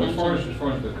 pay attention. As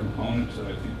far as the components that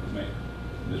I think would make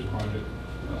this project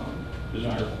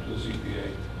desirable to the CPA,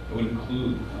 it would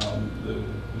include the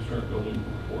historic building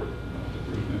report that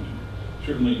Bruce mentioned.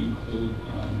 Certainly include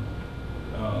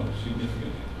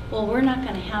significant. Well, we're not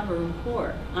going to have a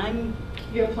report.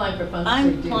 You're applying for funds to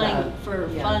do that. I'm applying for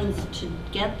funds to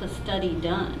get the study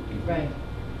done. Right.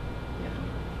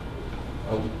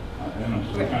 I kind of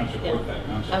support that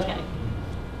concept. Okay.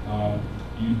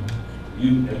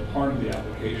 As part of the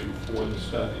application for the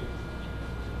study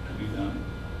to be done,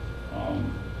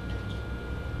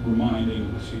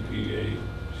 reminding the CPC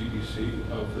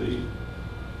of the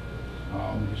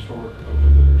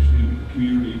the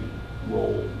community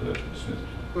role that Smith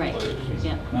Right, but it's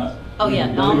yeah. not. Oh, yeah,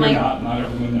 believe all it or my- not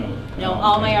everyone knows. No,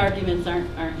 all my arguments aren't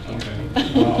here. Okay.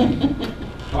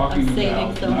 Talking I'm saving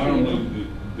about some not for you. only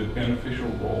the beneficial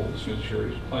role that Smith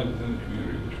Charities play within the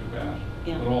community, which we've asked,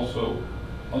 Yeah. but also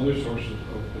other sources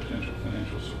of potential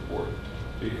financial support,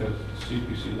 because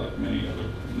CPC, like many other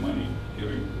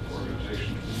money-giving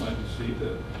organizations, would like to see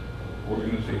that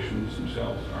organizations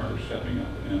themselves are stepping up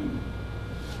and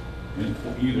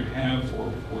either have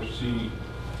or foresee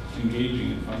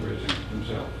engaging in fundraising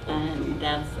themselves. And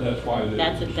That's why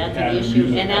that's they an had issue,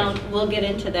 music and as- we'll get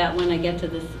into that when I get to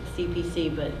the CPC,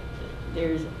 but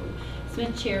there's,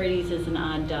 Smith Charities is an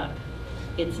odd duck.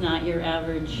 It's not your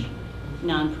average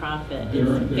nonprofit. There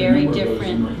are It's a very number of those in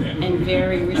different Northampton.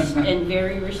 and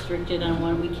very restricted on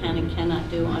what we can and cannot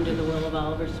do under the will of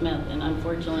Oliver Smith, and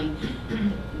unfortunately,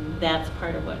 that's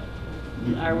part of what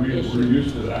our issue. We're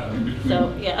used to that. I mean, between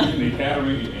So, yeah. the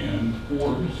Academy and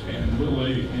Forbes and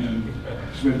Lilly and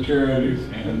Smith Charities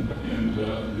and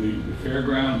the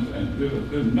fairgrounds, and there's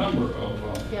a number of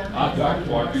hot dogs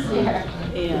walking around.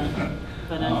 Yeah,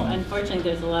 but Um, unfortunately,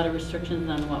 there's a lot of restrictions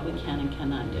on what we can and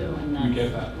cannot do, and We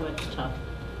get that's that. what's tough.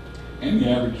 And the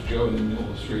average Joe in the middle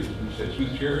of the street is going to say,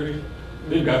 Smith Charity,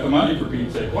 they've got the money for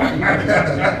Pete's sake.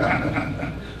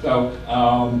 So,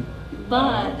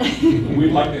 But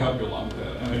we'd like to help you along with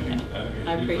that. And I think I speak for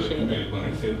the appreciate it. committee when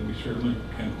I say that we certainly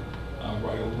can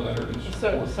write a letter and So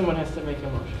support. someone has to make a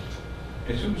motion.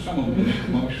 As soon as someone makes a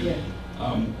motion, Yeah.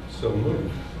 So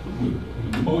moved.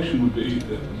 the motion would be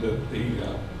that the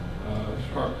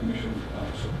Historic Commission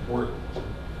support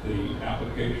the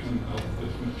application of the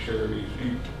Smith Charities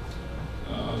Inc.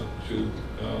 To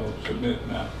submit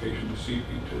an application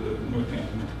to the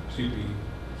Northampton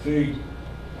CPC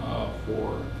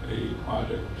for a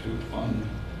project to fund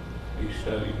a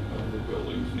study of the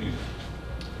buildings needed.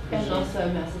 And also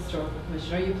Mass Historical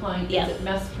Commission, are you applying, is Yes. it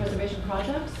Mass Preservation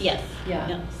Projects? Yes. Yeah,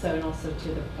 Yeah. so, and also to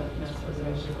the Mass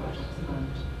Preservation Projects Fund.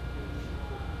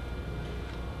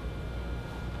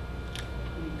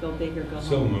 Go big or go home.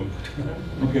 So moved.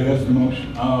 Okay, that's the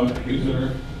motion.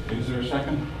 Is there a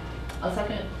second? I'll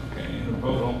second it. Okay, and a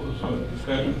vote, all those,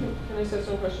 discussion? Can I say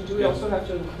some question? Do we Yes. also have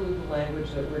to include the language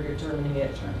that we're determining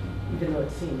it, even though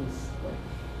it seems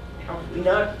like, how could we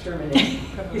not determine it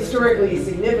historically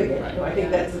significant? Right. No, I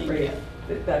think that's the phrase,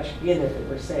 that should be in there, that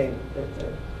we're saying that the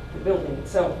building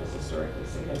itself is historically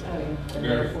significant, and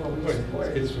Very. therefore we support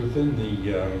it. It's within the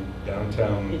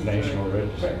downtown It's National Right,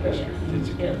 Register right. district. It's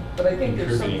Yeah, but I think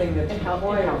there's something contributing. that's It help- it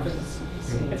required helps. for the CPC.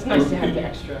 It's nice to have the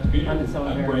extra on its own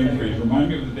I'm merits. brain freeze. Remind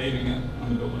me of the date again on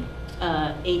the building.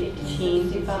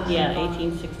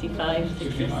 1865,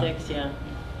 66, yeah.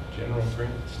 General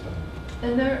grant stuff.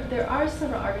 And there are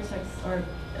several architects, or at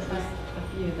least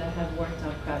a few, that have worked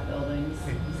on Pratt buildings,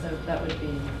 so that would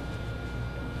be.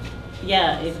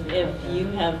 Yeah, if you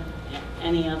have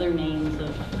any other names of,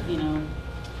 I can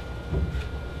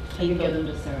people. give them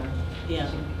to Sarah. Yeah,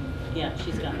 yeah,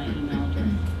 she's got my email address.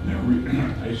 Now,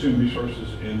 I assume resources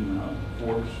in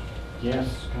Forbes.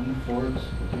 Yes, come to Forbes,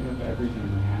 pick up everything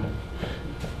we have.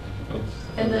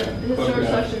 And the But historic we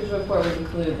have- structures report would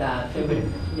include that. They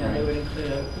would, they would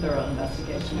include a thorough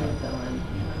investigation of Dylan.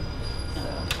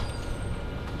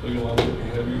 So you'll have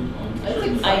you on. That's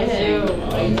certain- exciting.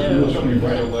 I do. You'll certainly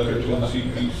write a letter to the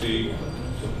CPC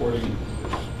supporting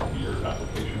your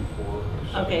application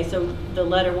for. Okay, so the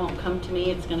letter won't come to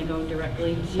me, it's gonna go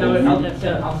directly to? No, I'll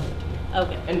I'll,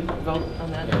 Okay. and vote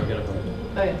on that? Yeah, we gotta vote.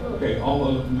 Oh, yeah. Okay,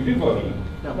 we did vote on it.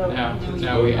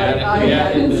 No, we added, I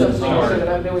added something so historic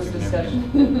that there was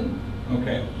discussion.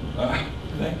 Okay,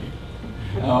 thank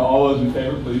you. All those in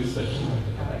favor, please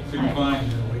signify.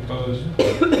 Opposed?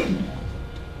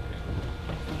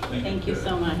 Thank you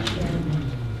so much.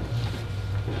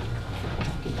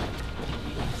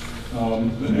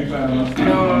 The next item.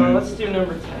 No, let's do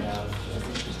number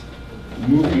 10.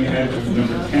 Moving ahead to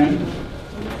number 10.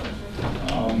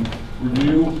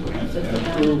 Review and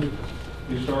approve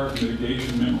historic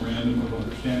mitigation memorandum of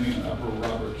understanding in Upper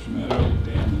Roberts Meadow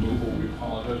dam removal. We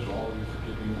apologize to all of you for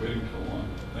keeping you waiting so long.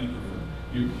 Thank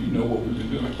you for, you know what we've been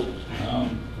doing.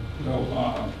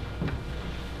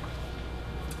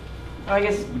 I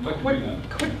guess, Would like to quick begin.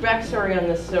 backstory on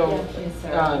this. So, Yeah, please,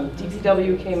 Sarah.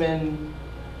 DPW came in,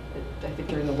 I think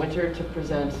during the winter, to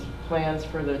present plans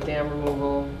for the dam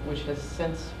removal, which has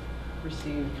since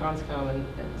received CONSCOM and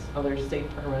other state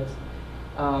permits,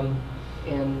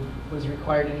 and was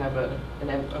required to have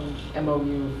an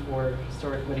MOU for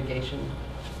historic mitigation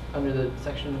under the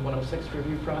Section 106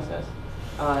 review process.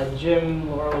 Jim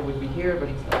Laurel would be here, but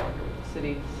he's no longer with the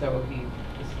city, so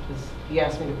he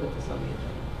asked me to put this on the agenda.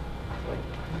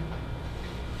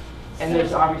 And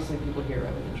there's obviously people here who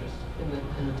have an interest in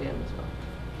the dam as well.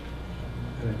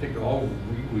 And I think all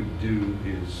we would do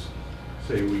is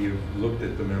say we've looked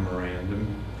at the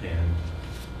memorandum and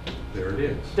there it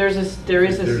is. There is a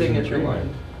There's an signature agreement.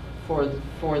 line for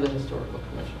the historical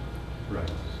commission. Right.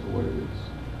 So what it is.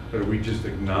 But are we just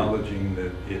acknowledging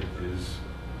that it is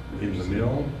in the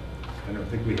mill? I don't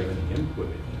think we have any input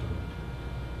in it.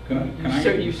 Can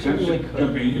I You certainly could.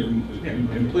 jump in here?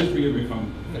 And please forgive me if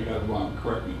I got it wrong,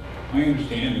 correct me. My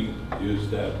understanding is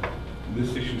that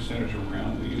this issue centers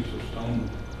around the use of stone,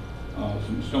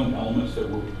 some stone elements that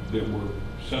were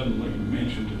suddenly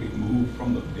mentioned to be moved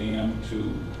from the dam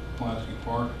to Pulaski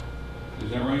Park. Is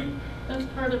that right? That's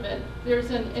part of it. There's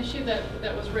an issue that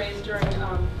was raised during,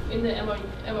 in the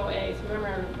MOA. If you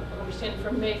remember, understanding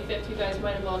from May 5th, you guys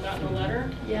might have all gotten a letter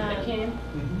that came.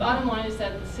 Bottom line is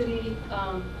that the city,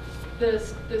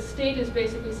 the state is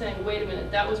basically saying, wait a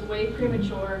minute, that was way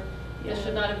premature. This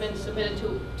should not have been submitted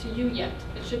to you yet.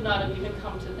 It should not have even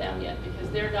come to them yet because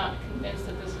they're not convinced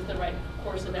that this is the right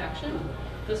course of action.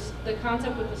 The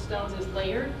concept with the stones is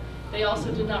layered. They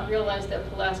also did not realize that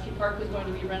Pulaski Park was going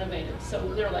to be renovated.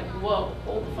 So they're like, whoa,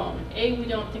 hold the phone. A, we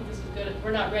don't think this is good.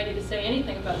 We're not ready to say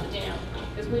anything about the dam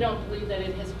because we don't believe that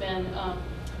it has been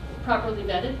properly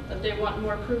vetted, that they want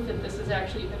more proof that this is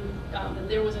actually been, that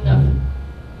there was enough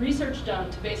research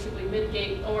done to basically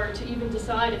mitigate or to even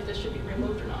decide if this should be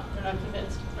removed or not. They're not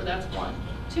convinced, or that's one.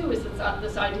 Two is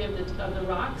this idea of the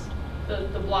rocks,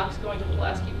 the blocks going to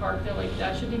Pulaski Park. They're like,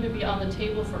 that shouldn't even be on the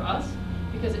table for us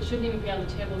because it shouldn't even be on the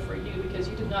table for you because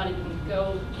you did not even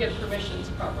go get permissions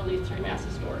properly through Mass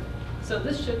Historic. So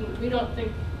this shouldn't, we don't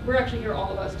think, we're actually here,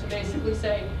 all of us, to basically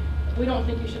say, we don't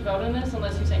think you should vote on this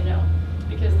unless you say no.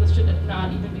 Because this should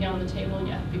not even be on the table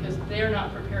yet, because they're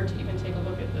not prepared to even take a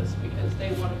look at this, because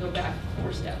they want to go back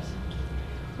 4 steps.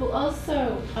 Well,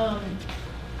 also,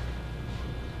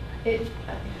 there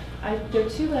are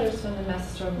 2 letters from the Mass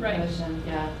Historical Commission,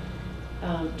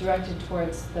 directed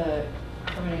towards the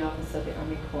permitting office of the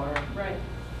Army Corps. Right.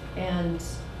 And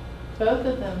both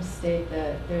of them state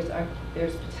that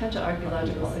there's potential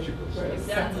archaeological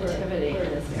sensitivity in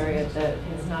this area that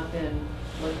has not been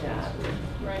looked at.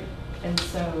 Right. And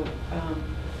so,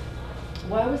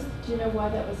 do you know why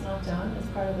that was not done as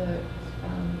part of the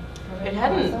permitting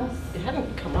process? It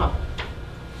hadn't come up,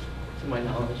 to my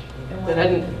knowledge. That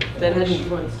hadn't,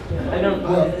 I don't.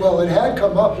 Well, it had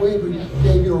come up, we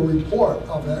gave you a report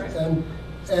of it, and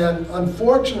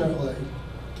unfortunately.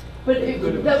 But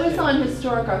that was on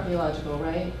historic archaeological,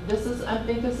 right? I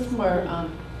think this is more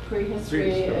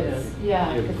prehistory. It's,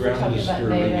 because we're talking about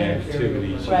native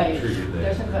activities. Right.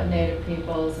 They're talking about native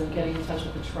peoples and getting in touch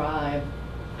with the tribe.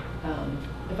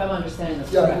 If I'm understanding this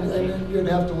correctly. Yeah, and you'd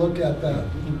have to look at that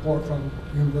report from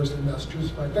University of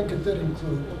Massachusetts, but I think it did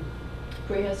include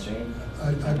prehistory.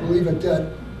 I believe it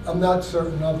did. I'm not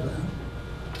certain of that.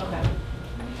 Okay.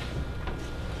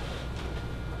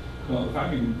 Well, if I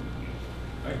can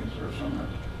sort of summarize,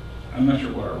 I'm not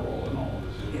sure what our role in all of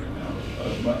this is right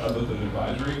now, other than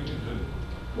advisory.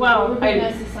 Well, we're being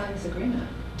asked to sign this agreement.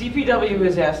 DPW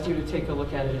has asked you to take a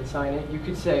look at it and sign it. You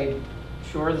could say,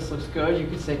 sure, this looks good. You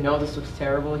could say, no, this looks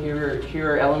terrible.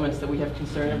 Here are elements that we have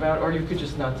concern about, or you could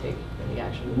just not take any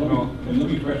action. Well, let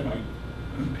me express my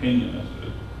opinion as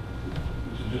this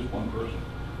is just one person.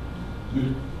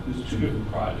 There's 2 different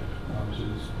projects. Obviously,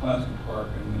 there's Pulaski Park,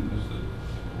 and then there's the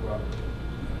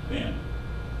dam.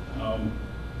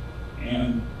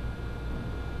 And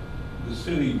the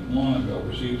city long ago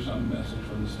received some message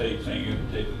from the state saying you have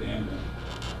to take the dam down.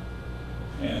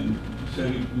 And the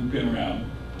city, we've been around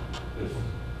this.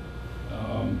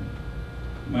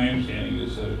 My understanding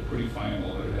is that it's pretty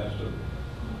final that it has to.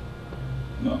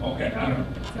 No, okay, I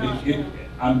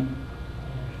don't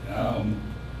know.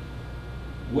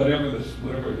 Whatever the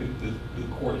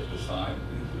courts decide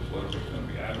is whatever it's going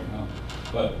to be. I don't know,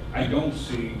 but I don't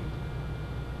see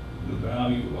the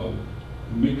value of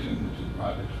mixing the 2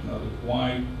 projects. In other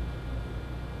words,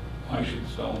 why should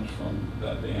stones from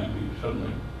that dam be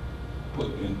suddenly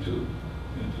put into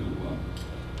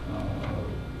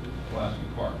Pulaski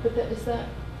Park? But is that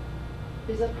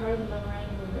part of the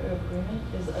memorandum of agreement?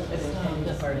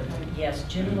 Is part of it. Yes,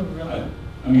 Jim Lorilla.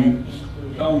 I mean,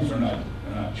 stones are not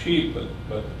cheap,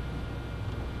 but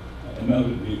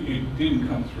it didn't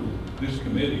come through this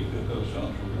committee that those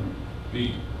stones were going to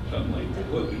be suddenly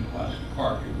put in Pulaski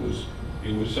Park.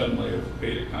 It was suddenly a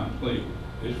fait accompli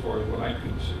as far as what I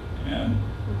could see. And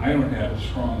I don't have a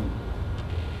strong,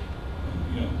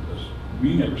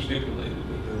 we never stipulated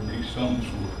that there would be stones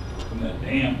from that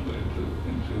dam put into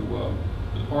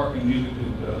the park, and neither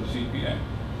did the CPA.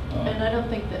 And I don't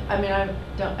think that, I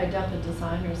doubt the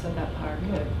designers of that park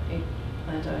could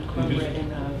plan to incorporate in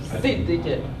those. They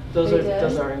did. Those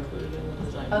are included in the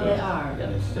design. time. Oh, they are? Yeah.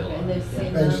 Okay, and they've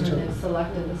seen them, and they've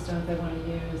selected the stuff they want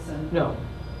to use, and... No.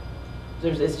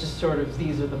 It's just sort of,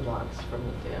 these are the blocks from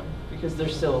the dam, because they're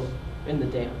still in the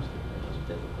dams.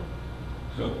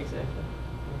 So, Exactly.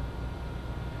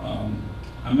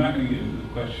 I'm not going to get into the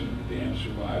question of the dam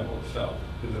survival itself,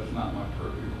 because that's not my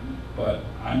purview. But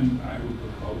I would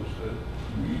propose that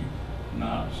we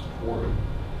not support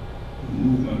the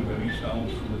movement of any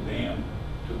stones from the dam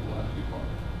to the Pulaski Park.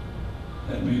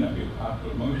 That may not be a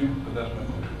popular motion, but that's my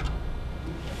motion.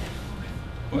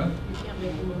 What? You can't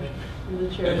make a motion. You're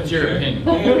the chair. That's your opinion.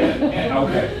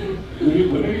 Okay.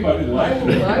 Would anybody like to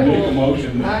make a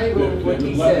motion that let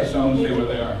the stones stay where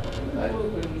they are? I will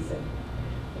what he said.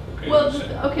 Okay, Well, that's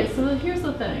it. okay, so here's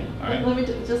the thing. All right. Let me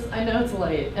just, I know it's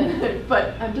late,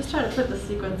 but I'm just trying to put the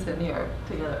sequence in here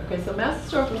together. Okay, so Mass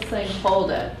Historical is saying,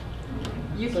 hold it.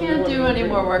 You So can't what do do we any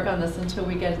bring? more work on this until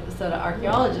we get a set of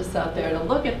archaeologists out there to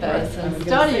look at this Right. I and was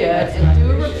gonna study say it that's and not do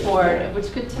the a issue. report,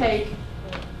 which could take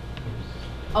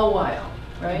a while,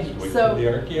 right? Just wait So for the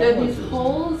there are these archaeologists.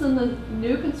 holes in the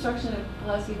new construction at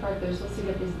Pulaski Park. They're supposed to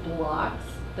get these blocks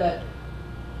that,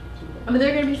 I mean,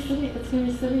 they're going to be sitting, it's going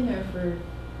to be sitting there for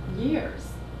years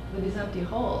with these empty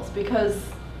holes, because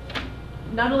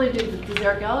not only does the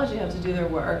archaeology have to do their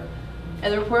work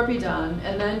and the report be done,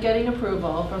 and then getting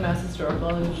approval from Mass Historical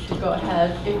and to go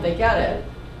ahead if they get it,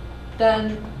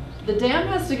 then the dam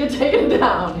has to get taken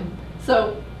down.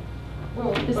 So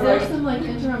is there some like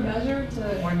interim measure to?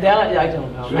 That, I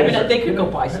don't know. I mean, they could go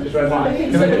buy some. Can I They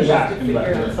do could that? just figure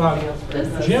out something else for This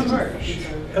us. is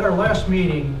Jim, at our last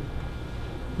meeting,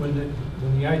 when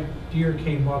the idea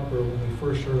came up, or when we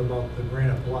first heard about the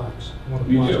granite blocks, one of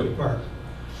Me Pulaski too. Park,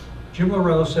 Jim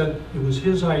Lorello said it was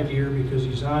his idea because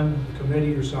he's on the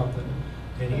committee or something,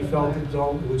 and he felt that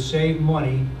though it would save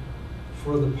money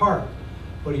for the park.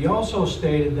 But he also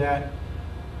stated that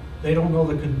they don't know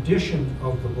the condition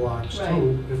of the blocks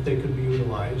too, if they could be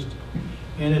utilized.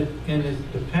 And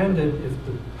it depended if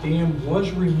the dam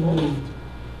was removed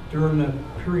during a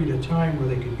period of time where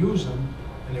they could use them,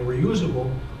 and they were usable,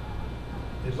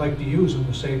 they'd like to use them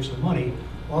to save some money.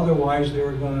 Otherwise, they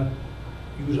were gonna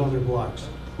use other blocks.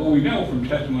 Well, we know from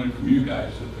testimony from you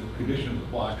guys that the condition of the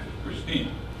blocks is pristine.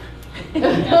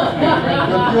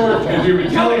 And you've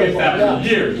been telling us that for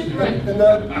years.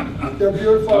 And they're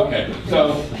beautiful. Okay,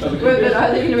 so. Wait, but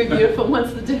are they going to be beautiful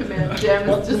once the dam is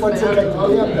Once they take the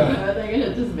dismantled? dam down. Are they going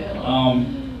to dismantle?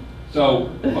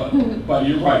 But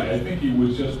you're right, I think he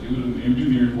was just, it was an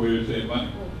engineered way to save money.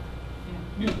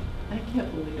 Yeah. I can't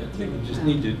believe I it. think we just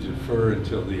need to defer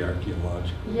until the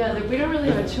archaeological. Yeah, we don't really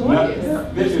have a Not- choice.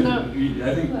 This There's is, no, I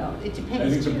think, Well, it I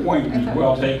depends think the too. point I is thought-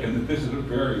 well taken, that this is a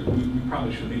very, we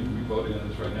probably shouldn't even be voting on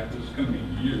this right now, because it's gonna be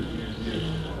years and years and years.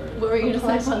 what were you going to say,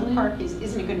 Pulaski Pauline? Park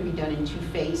isn't it going to be done in 2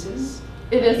 phases?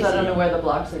 It is, I Is don't it- know where the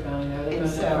blocks are going. Are they And going in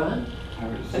so- front?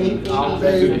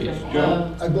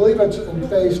 I believe it's in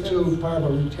phase 2, part of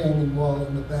a retaining wall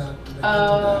in the back.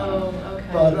 Oh, okay.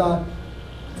 But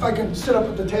if I can sit up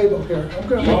at the table here, I'm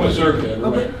going to. Joe Mazurka,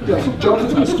 everybody. Yes,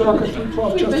 Joseph Historical,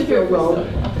 312 Chesterfield Road.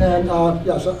 And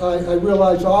yes, I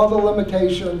realize all the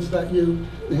limitations that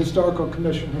the Historical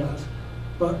Commission has.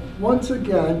 But once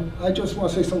again, I just want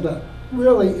to say something that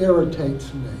really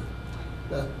irritates me.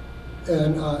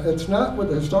 And it's not with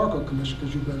the Historical Commission,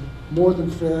 because you've been more than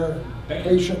fair and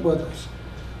patient with us.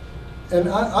 And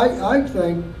I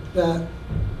think that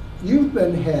you've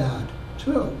been had,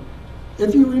 too.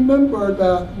 If you remember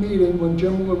that meeting when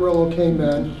Jim Larillo came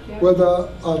in with a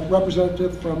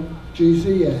representative from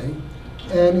GZA,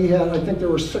 and he had, I think there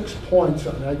were 6 points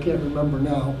on it, I can't remember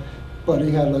now, but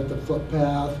he had like the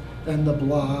footpath and the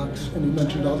blocks, and he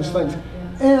mentioned all these things.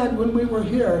 And when we were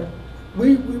here,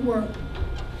 we weren't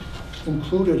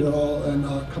included at all in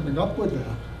coming up with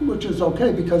that, which is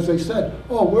okay, because they said,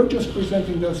 oh, we're just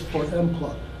presenting this for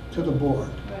input to the board.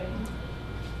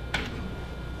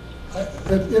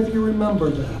 If you remember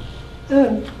that.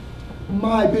 And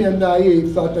my being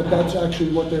naive thought that that's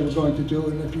actually what they were going to do.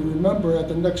 And if you remember, at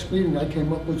the next meeting, I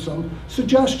came up with some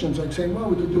suggestions, like saying, well,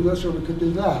 we could do this or we could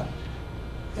do that.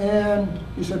 And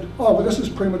he said, oh, well, this is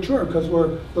premature because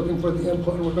we're looking for the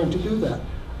input and we're going to do that.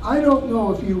 I don't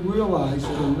know if you realize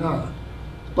it or not,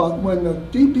 but when the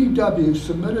DPW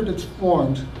submitted its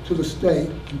forms to the state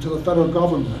and to the federal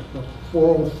government, the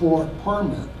 404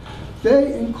 permit,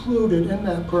 they included in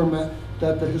that permit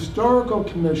that the Historical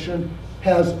Commission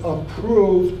has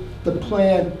approved the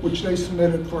plan which they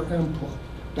submitted for input.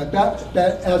 That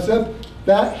as if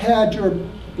that had your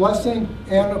blessing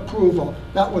and approval.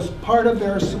 That was part of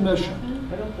their submission.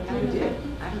 I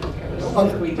don't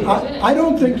think we did. I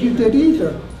don't think you did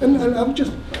either. And I'm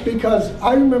just, Because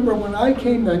I remember when I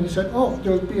came in, you said, oh,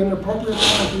 there'd be an appropriate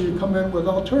time for you to come in with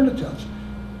alternatives.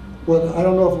 Well, I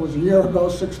don't know if it was a year ago,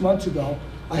 6 months ago.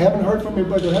 I haven't heard from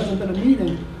anybody, there hasn't been a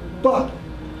meeting, but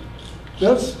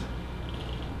this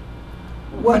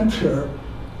winter,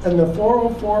 and the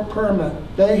 404 permit,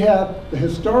 they have the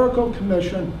Historical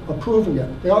Commission approving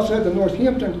it. They also had the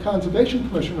Northampton Conservation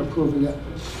Commission approving it,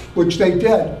 which they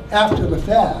did after the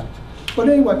fact. But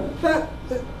anyway, that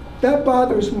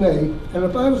bothers me, and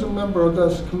if I was a member of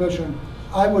this commission,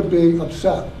 I would be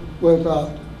upset with, I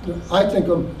think,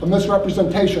 a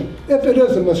misrepresentation, if it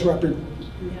is a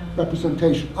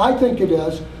misrepresentation. I think it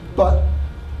is, but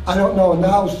I don't know.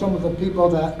 Now some of the people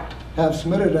that have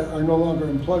submitted it are no longer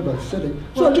employed by the city.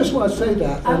 So I just want to say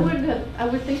that. I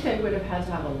would think they would have had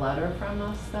to have a letter from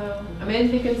us, though. I mean,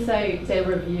 if you can say they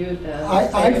reviewed this.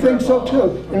 I think so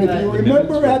too. And if you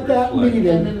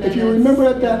remember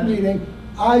at that meeting,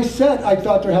 I said I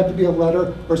thought there had to be a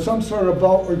letter or some sort of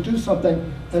vote or do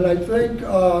something. And I think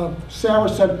Sarah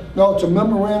said, no, it's a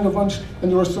memorandum of understanding,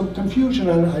 and there was some confusion.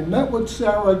 And I met with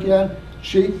Sarah again.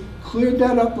 She cleared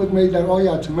that up with me that, oh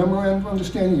yeah, it's a memorandum of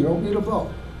understanding, you don't need a vote.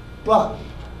 But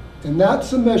in that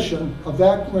submission of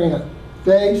that grant,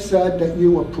 they said that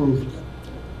you approved it.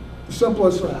 Simple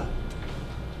as that.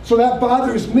 So that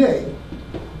bothers me.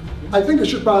 I think it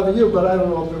should bother you, but I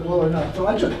don't know if it will or not. So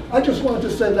I just wanted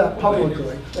to say that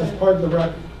publicly as part of the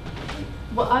record.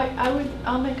 Well,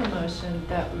 I'll make a motion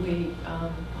that we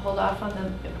hold off on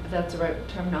them, if that's the right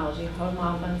terminology, hold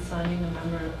off on signing a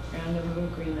memorandum of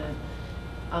agreement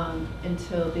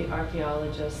until the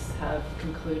archaeologists have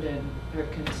concluded, or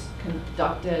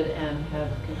conducted and have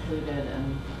concluded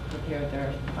and prepared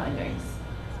their findings.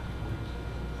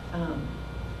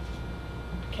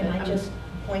 Can I just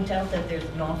point out that there's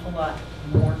an awful lot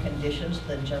more conditions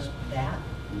than just that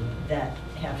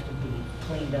have to be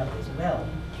cleaned up as well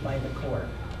by the Corps.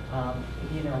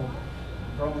 You know,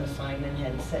 Rona Simon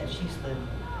had said, she's the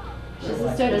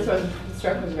State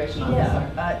Historic Preservation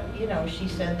Officer. Yeah, you know, she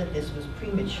said that this was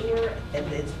premature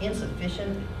and it's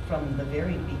insufficient from the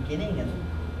very beginning of,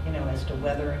 you know, as to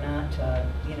whether or not,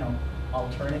 you know,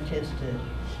 alternatives to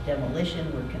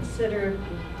demolition were considered.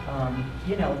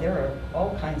 You know, there are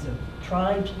all kinds of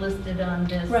tribes listed on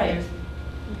this. Right.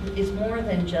 It's more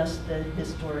than just the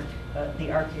historic,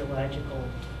 the archaeological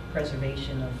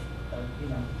preservation of, you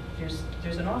know,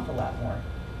 there's an awful lot more.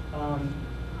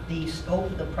 The scope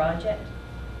of the project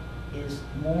is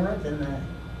more than the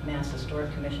Mass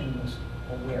Historic Commission was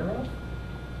aware of.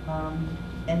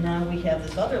 And now we have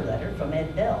this other letter from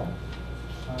Ed Bell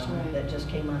that just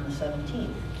came on the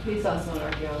 17th. He's also an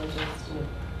archaeologist.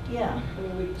 Yeah,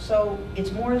 so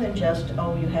it's more than just,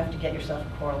 oh, you have to get yourself a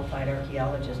qualified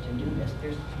archaeologist and do this.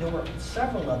 There were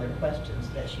several other questions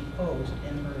that she posed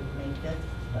in her May 5th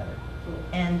letter,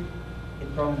 and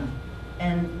Brona.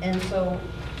 And so,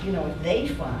 you know, if they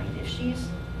find, if she's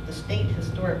the State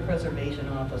Historic Preservation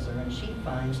Officer and she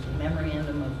finds the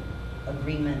memorandum of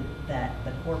agreement that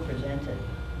the Corps presented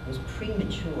was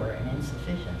premature and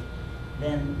insufficient,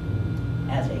 then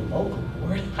as a local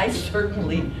board, I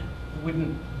certainly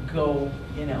wouldn't go,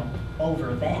 you know,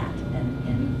 over that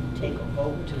and take a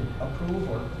vote to approve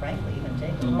or frankly even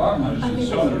take a vote. The bottom line is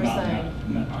that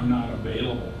some are not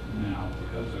available now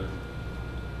because they're,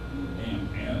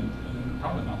 and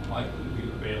probably not likely to be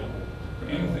available for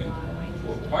anything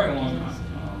for quite a long time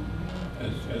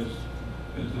as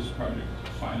this project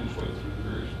finds its way through the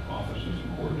various offices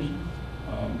and courts.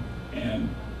 And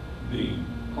the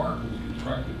park will be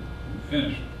constructed and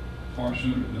finished far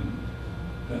sooner than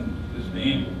this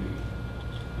dam will be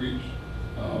reached.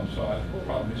 So I think it'll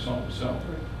probably solve itself.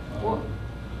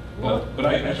 But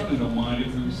I certainly don't mind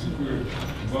if we were to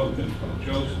vote, then what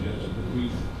Joe suggested, that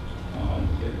we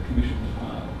the commission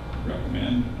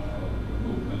recommend the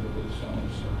movement of the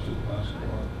stones to the classic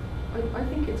park. I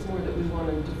think it's more that we want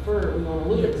to defer, we want to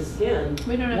look at the skin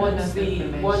We don't have once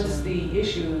enough the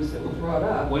issues that were brought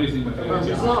up What do you think about are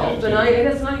that? resolved. And it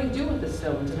has nothing to do with the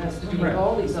stones, it has to do with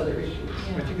all these other issues.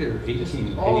 I think there are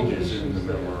 18 All the pages in the issues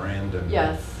there. memorandum.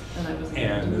 Yes, and I was.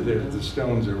 And the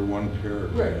stones are one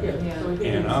paragraph. Right, yeah. So I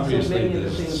think And so obviously, many of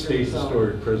the things are State resolved.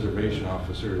 Historic Preservation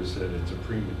Officer has said it's a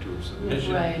premature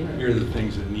submission. Right. Here are the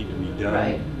things that need to be done.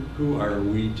 Right. Who are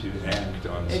we to act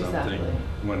on Exactly. something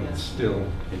when it's still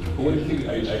in What do you think?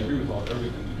 I agree with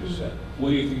everything you just said. What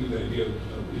do you think of the idea of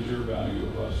is there value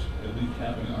of us at least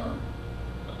having our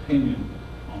opinion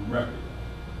on record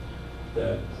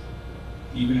that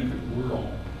even if it were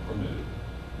all permitted,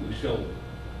 we still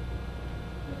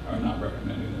are not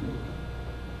recommending the movement?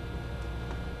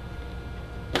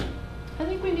 I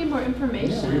think we need more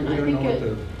information. Yeah, we I don't think know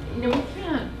what we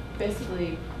can't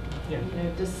basically,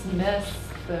 dismiss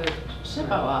the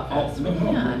SHPO office. Oh, We no,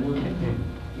 can't.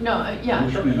 No, yeah.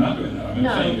 We're certainly not doing that. I'm No.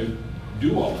 not saying to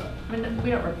do all that. I mean, we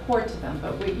don't report to them,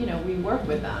 but we, we work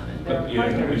with them and they're But, yeah,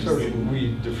 partners. So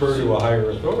we defer to a higher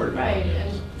authority. Right,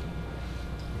 and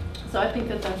so I think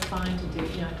that that's fine to do,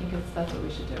 I think that's what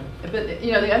we should do. But,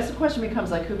 the question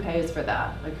becomes like, who pays for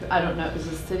that? Like, I don't know, is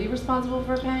the city responsible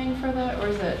for paying for that, or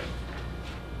is it?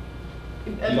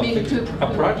 I mean,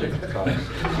 A project cost.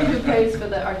 who pays for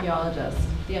the archaeologists?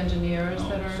 The engineers Oh,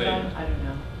 that are say involved? it. I don't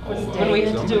know. Or the When we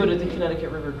state? had to do it at the Connecticut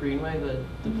River Greenway,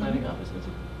 the Mhm. planning offices,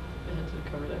 they had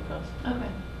to cover that cost. Okay,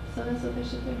 so that's what they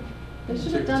should do. They should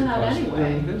It's have a done that cost of doing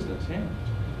anyway. business, yeah.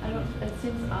 I don't, it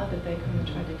seems odd that they couldn't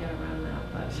try to get around that,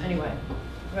 but anyway.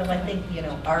 Well, I think,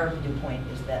 our viewpoint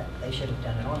is that they should have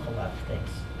done an awful lot of things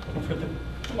over the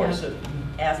course of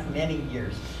past many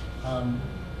years.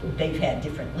 They've had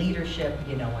different leadership,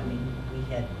 I mean,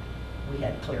 we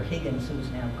had Claire Higgins,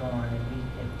 who's now gone, and we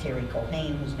had Terry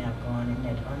Colhane, who's now gone, and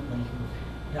Ned Huntley,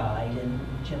 who died, and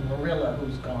Jim Larilla,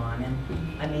 who's gone, and,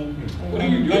 I mean, What are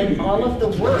you doing? and all of the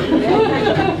work.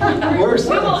 Worse.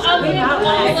 We will, I'll leave Not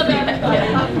all like- of everybody.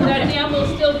 That dam will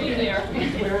still be there.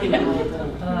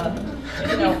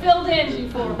 It'll be filled in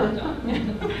before we're done.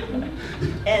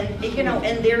 And,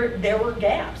 and there were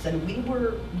gaps, and we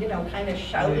were, kind of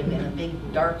shouting in a big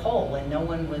dark hole, and no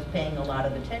one was paying a lot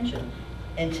of attention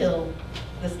until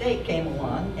the state came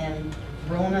along, and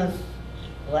Rona's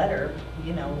letter,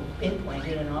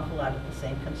 pinpointed an awful lot of the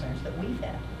same concerns that we've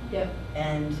had. Yep.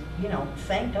 And,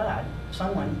 thank God,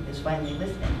 someone is finally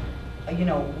listening.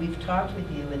 We've talked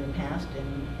with you in the past,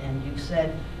 and you've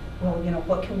said, well,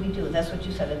 what can we do? That's what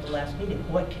you said at the last meeting.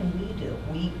 What can we do?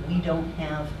 We don't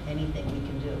have anything we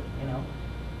can do,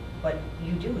 But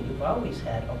you do. You've always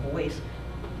had a voice.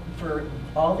 For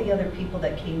all the other people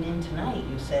that came in tonight,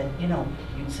 you said,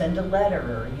 you'd send a letter,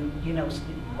 or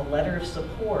a letter of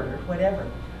support, or whatever.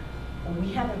 Well,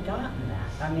 we haven't gotten that.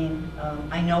 I mean,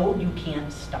 I know you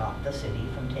can't stop the city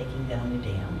from taking down the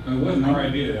dam. It wasn't our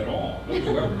idea at all,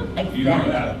 whatsoever. You know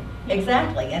that.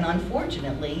 Exactly, and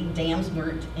unfortunately, dams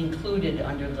weren't included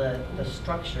under the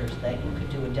structures that you could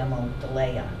do a demo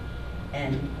delay on.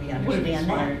 And we understand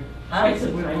that.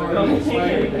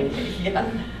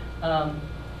 Yeah.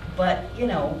 But,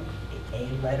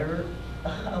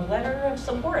 a letter of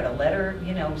support, a letter,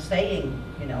 saying,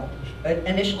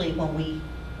 initially when we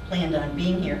planned on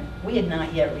being here, we had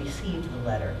not yet received the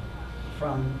letter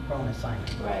from Rona Simon.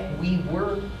 Right. We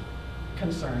were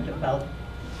concerned about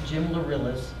Jim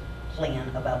Larilla's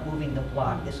plan about moving the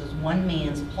block. This was one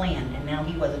man's plan, and now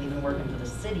he wasn't even working for the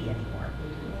city anymore.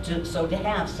 So to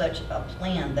have such a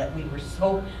plan that we were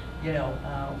so,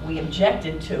 we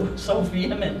objected to so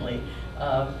vehemently,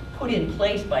 put in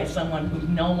place by someone who's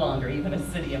no longer even a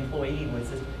city employee was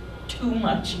just too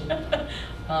much.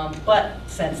 But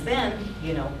since then,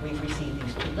 we've received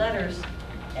these 2 letters,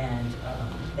 and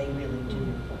they really do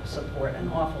support an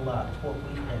awful lot of what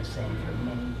we've been saying for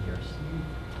many years.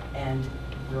 And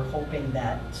we're hoping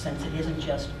that since it isn't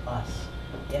just us,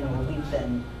 we've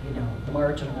been,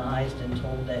 marginalized and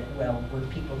told that, well, we're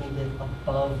people who live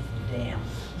above the dam,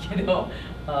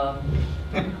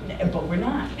 but we're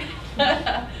not.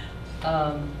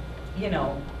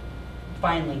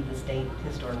 Finally, the state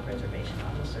historic preservation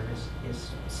officer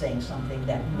is saying something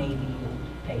that maybe you'll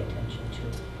pay attention to.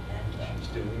 And She's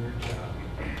doing her job.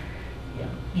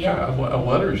 Yeah. A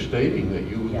letter stating that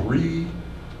you Yeah. agree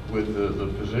with the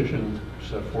position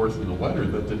set forth in the letter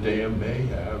that the dam may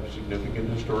have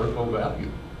significant historical value.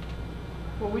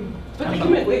 Well, but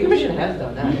the commission has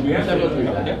done that. We have several to,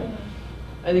 times. yeah.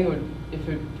 I think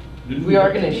if we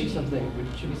are going to issue something,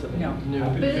 it should be something new.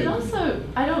 But it also,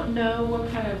 I don't know what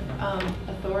kind of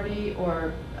authority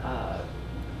or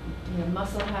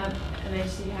muscle have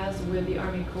NHC has with the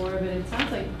Army Corps, but it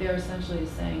sounds like they're essentially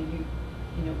saying,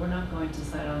 we're not going to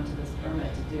sign on to this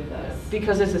permit to do this.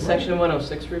 Because it's a Section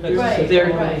 106 review, Right, so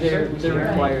they're right.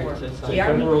 required to sign. The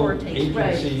Army Corps takes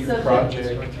Agency Right, so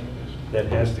project that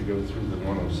has to go through the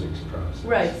 106 process.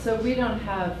 Right, so we don't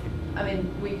have,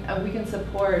 we can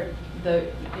support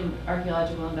the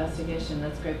archaeological investigation,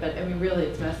 that's great, but really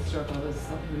it's Mass Historical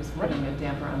who's putting a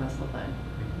damper on this whole thing.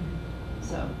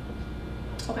 So,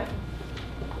 okay.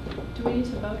 Do we need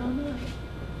to vote on that?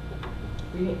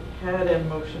 We had a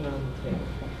motion on the table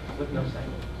with no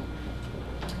second.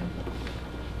 Okay.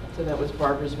 So that was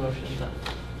Barbara's motion.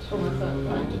 Oh, I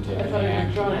thought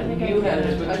you You had I to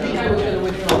think I was going to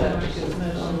withdraw that because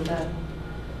motion that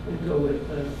go with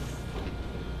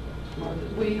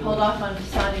we hold off on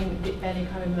signing any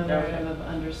kind of memorandum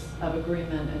of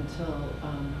agreement until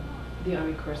the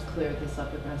Army Corps cleared this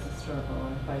up with Mass Historical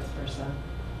and vice versa.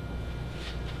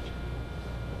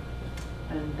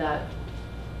 And that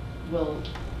will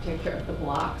take care of the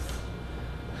blocks,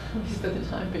 at least for the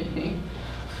time being.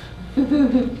 Table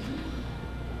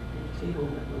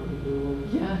that we'll do.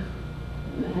 Yeah.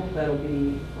 And I hope that'll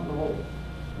be on the whole.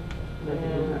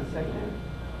 Second.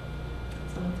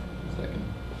 Second.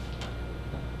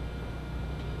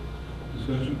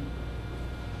 Discussion?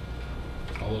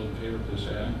 All those in favor, please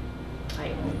say aye.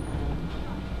 Aye. Okay,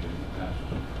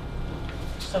 passes.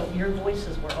 So your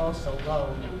voices were also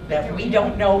low, that we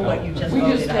don't know what you just We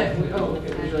voted just on. had,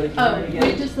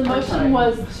 The motion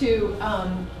was to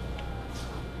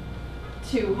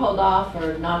hold off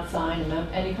or not sign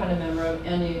any kind of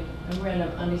memorandum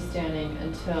of understanding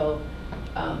until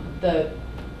the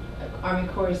Army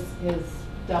Corps has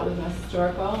dealt with Mass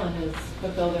Historical and has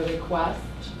fulfilled their request,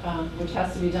 which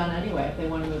has to be done anyway if they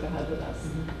want to move ahead with us.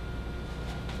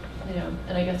 You know,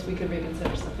 and I guess we could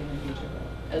reconsider something in the future, but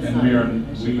it's And not we are, an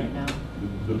issue right now.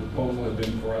 the proposal has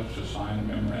been for us to sign a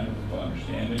memorandum of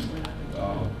understanding,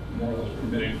 more or less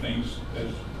permitting things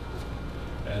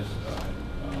as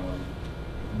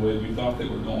the way we thought they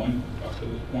were going up to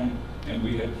this point, and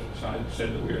we have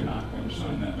said that we are not going to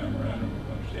sign that memorandum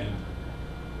of understanding.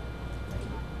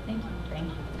 Thank you.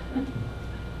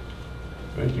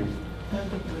 Thank you. Thank you.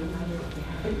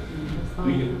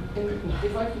 And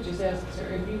if I could just ask, sir,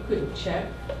 if you could check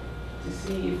to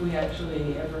see if we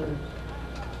actually ever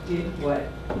did what?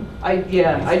 I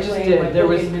just Explain did. what There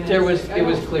was, building it was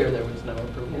minutes- clear there was no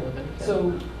approval of it.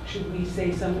 So should we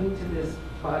say something to this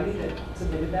body that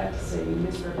submitted that to say you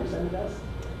misrepresented us?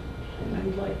 And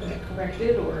we'd like that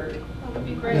corrected, or? That would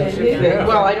be great.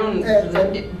 Well, I don't,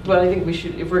 but I think we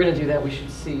should, if we're gonna do that, we should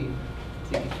see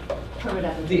Permit the,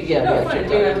 application. yeah, No, the fine, I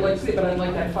actual- mean, I'd like to see, but I'd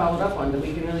like that followed up on, that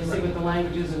we can really see what the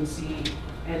language is and see,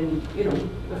 and, you know,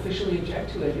 officially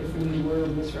object to it if we were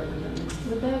misrepresented.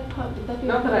 Would that be?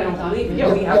 Not that I don't believe you,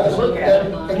 Yeah, we have to look at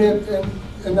it.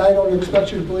 And I don't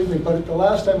expect you to believe me, but the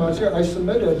last time I was here, I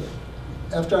submitted,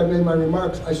 after I made my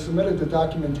remarks, I submitted the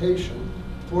documentation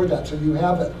for that, so you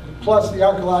have it. Plus the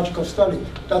archaeological study.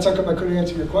 That's how come I couldn't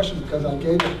answer your question, because I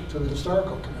gave it to the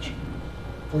Historical Commission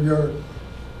for your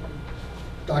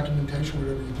documentation,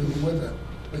 whatever you do with it.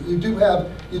 But you do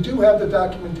have the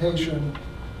documentation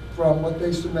from what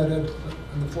they submitted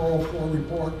in the 404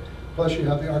 report, plus you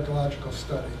have the archaeological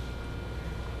study.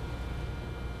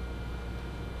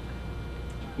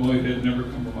 Well, it had never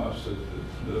come from us that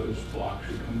those blocks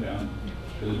should come down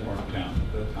to this part of town.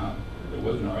 That's not, it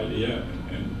wasn't our idea,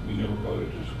 and we never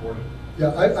voted to support it.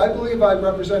 Yeah, I believe I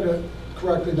represented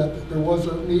correctly that there was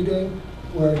a meeting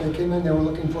where they came in, they were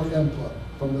looking for input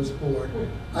from this board.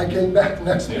 I came back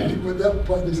next meeting with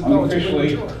input, they said, no, it's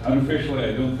premature. Unofficially,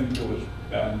 I don't think there was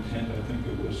bad intent. I think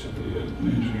it was simply an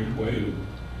engineered way to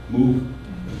move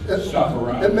stuff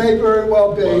around. It may very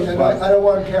well be, and I don't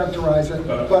want to characterize it,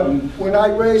 but when I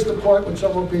raised the point with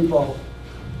several people,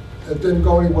 it didn't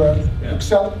go anywhere,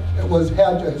 except it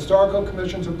had the Historical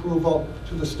Commission's approval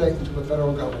to the state and to the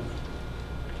federal government.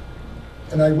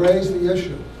 And I raised the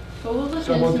issue. But we'll look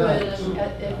several into it, times. and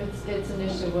if it's an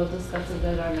issue, we'll discuss it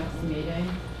at our next meeting,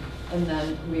 and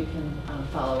then we can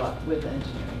follow up with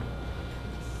engineering.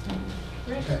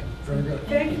 Okay, very good.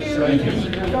 Thank you. Thank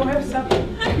you. Go have supper.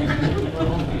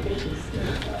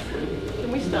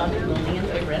 Can we stop now?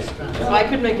 Restaurant. If I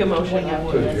could make a motion, I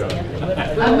would.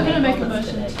 I'm going to make a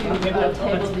motion to table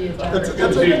the agenda. That's a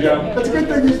good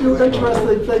thing you do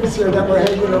interesting things here that we're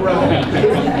hanging around.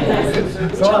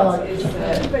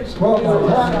 Well,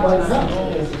 my hat.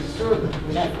 So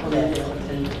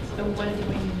when do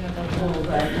we need to have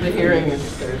that? The hearing is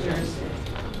Thursday.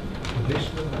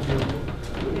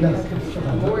 Yes.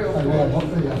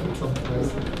 Hopefully I have someplace,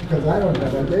 because I don't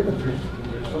have, I gave it to you.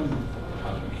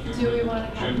 Do we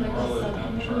want to have Jim like a Harlow,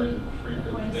 I'm sorry, subcommittee, free for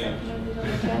appoint a today. subcommittee to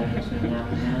look at it between now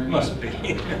and then? Must be.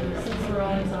 Since we're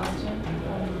all exhausted.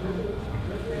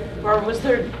 Barb, was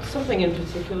there something in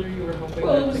particular you were hoping?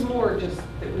 Well, it that was the- more just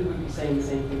that we would be saying the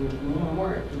same thing with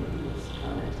more committees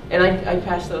on it. And I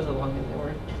passed those along and they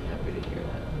weren't happy to hear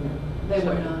that. They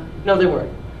were not. No, they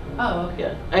weren't. Oh, okay.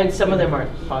 Yeah, and some of them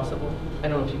aren't possible. I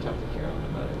don't know if you talked to Carolyn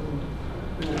about it.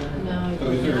 No, I So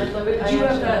is there- looked, But I do you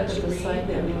have actually that looked to at the read, site.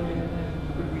 that we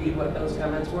could read what those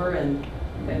comments were, and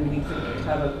we could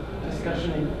have a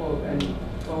discussion and quote, and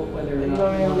vote whether or You not.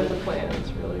 want me we to look want at the it.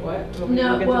 plans, really? What? You want me to No,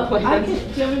 look at the well, I plans? can,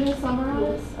 do you want me to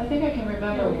summarize? I think I can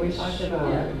remember what we talked about.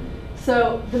 Yeah.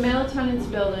 So the male tenants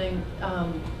building,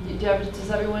 does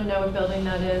everyone know what building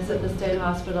that is at the state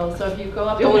hospital? So if you go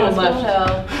up The the one on the hospital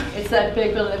left. hill, it's that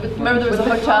big building. Remember there was a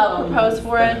With the hotel column. proposed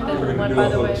for it? We're that gonna went do by a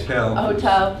the way? hotel. A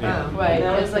hotel, Yeah. right.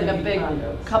 Now There's it's like gonna a be big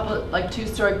condos. couple, like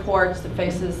two-story porch that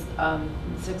faces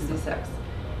 66.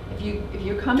 If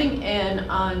you're coming in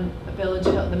on Village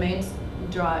Hill, the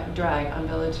drag on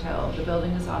Village Hill. The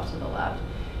building is off to the left.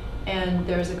 And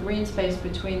there's a green space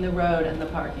between the road and the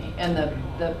parking, and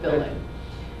the building.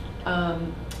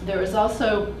 There is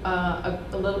also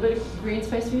a little bit of green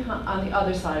space behind, on the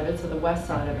other side of it, so the west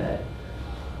side of it.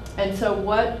 And so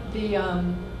what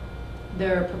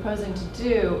they're proposing to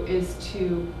do is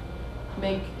to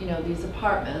make, these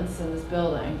apartments in this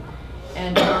building.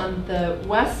 And on the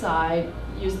west side,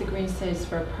 use the green space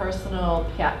for personal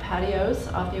patios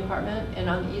off the apartment, and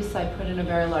on the east side, put in a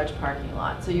very large parking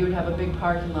lot. So you would have a big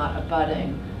parking lot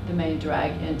abutting the main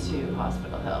drag into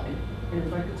Hospital Hill. And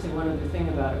if I could say one other thing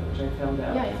about it, which I found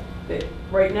out. Yeah. That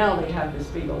right now they have this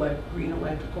big green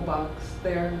electrical box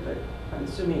there that I'm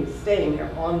assuming is staying there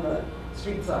on the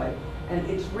street side. And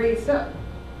it's raised up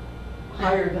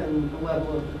higher than the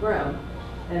level of the ground.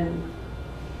 And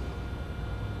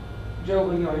Joe,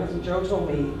 my husband Joe told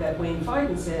me that Wayne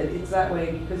Fiden said it's that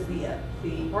way because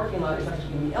the parking lot is actually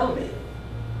going to be elevated.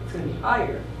 It's going to be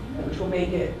higher, which will make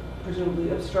it presumably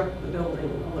obstruct the building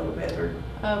a little bit.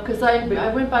 Because I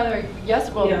went by there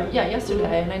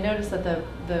yesterday, and I noticed that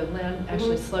the land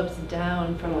actually slopes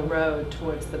down from the road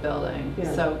towards the building.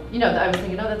 Yeah. So, I was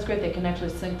thinking, oh, that's great, they can actually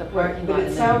sink the parking lot. But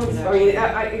it sounds,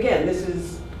 again, this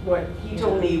is what he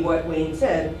told me, what Wayne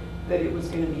said, that it was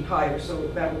going to be higher, so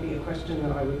that would be a question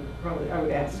that I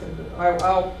would ask.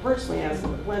 I'll personally ask the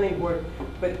planning board,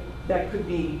 but that could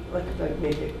be,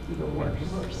 make it even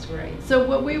worse. Right. So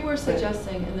what we were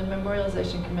suggesting, and the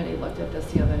memorialization committee looked at this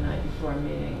the other night before a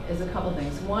meeting, is a couple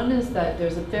things. One is that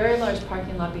there's a very large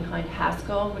parking lot behind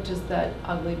Haskell, which is that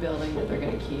ugly building that they're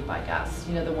going to keep, I guess.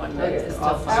 The one that is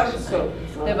still functioning.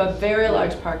 They have a very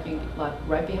large parking lot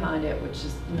right behind it, which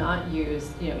is not used,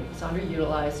 it's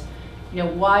underutilized.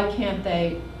 Why can't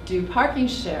they do parking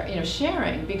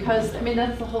sharing? Because,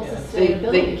 that's the whole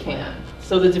sustainability They plan.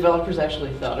 So the developers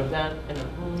actually thought of that and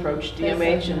approached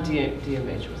DMH, and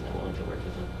DMH was not willing to work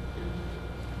with them.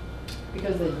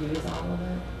 Because they use all of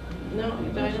it?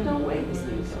 No, there's no way these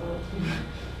things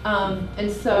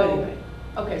And so,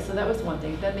 okay, so that was one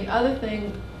thing. Then the other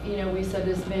thing, we said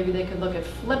is maybe they could look at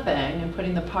flipping and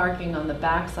putting the parking on the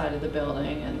back side of the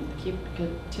building and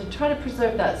to try to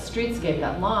preserve that streetscape,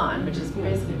 that lawn, which is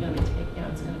basically going to be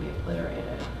it's going to be obliterated.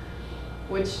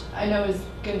 Which I know is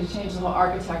going to change the whole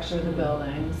architecture of the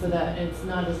building so that it's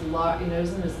not as large, there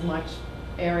isn't as much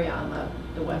area on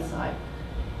the west side.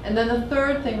 And then the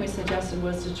third thing we suggested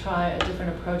was to try a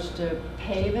different approach to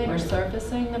paving or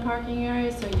surfacing the parking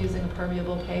area. So using a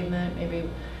permeable pavement, maybe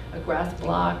a grass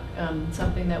block,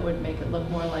 something that would make it look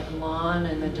more like lawn,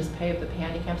 and then just pave the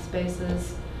handicap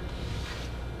spaces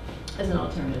as an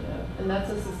alternative. And that's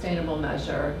a sustainable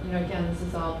measure. Again, this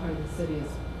is all part of the city's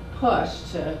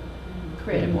push to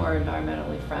create a more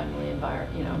environmentally friendly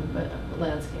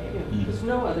landscape. There's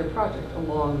no other project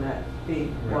along that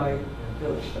big, wide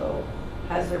village though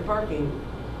has their parking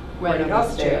right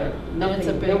up there.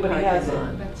 Nobody has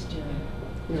it. That's Jim.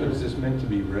 So is this meant to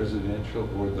be residential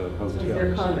or the hotel?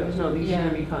 They're condos. No, these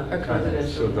shouldn't be condos.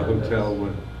 Residential. So the hotel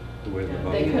would, the way the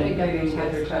They hotel. couldn't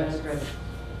get their tax credits.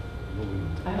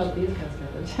 I hope these guys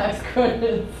get their tax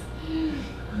credits.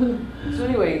 So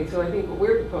anyway, so I think what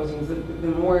we're proposing is that the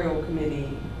memorial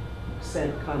committee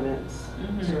sent comments,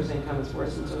 sent comments for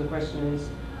us, and so the question is,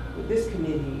 would this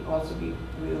committee also be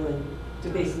willing to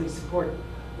basically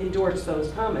endorse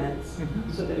those comments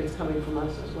so that it's coming from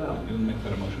us as well? You make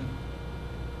that a motion?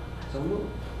 So moved.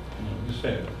 You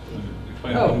say it.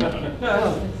 Explain Oh, it.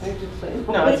 no, I just explained.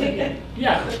 No, it's okay.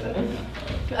 Yeah.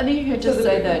 I think you could just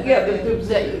say that. Yeah,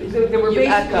 there were you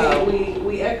echo. basically,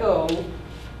 we echo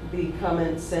the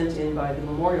comments sent in by the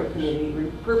memorial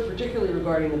committee, particularly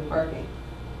regarding the parking,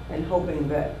 and hoping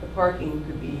that the parking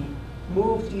could be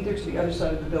moved either to the other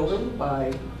side of the building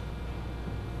by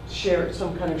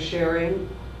some kind of sharing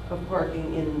of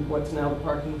parking in what's now the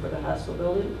parking for the Haskell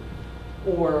building,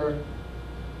 or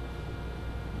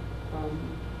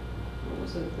what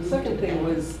was it? The second thing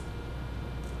was,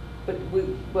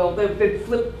 they're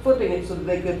flipping it so that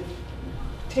they could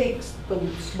take the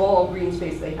small green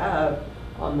space they have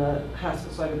on the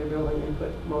Haskell side of their building and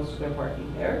put most of their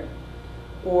parking there,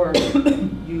 or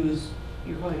use,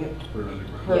 you're calling it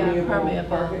permeable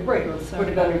parking, right? Put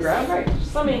it underground, right?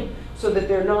 Something so that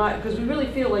they're not, because we really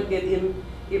feel like it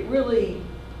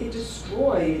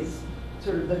destroys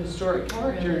sort of the historic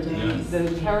character,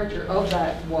 the character of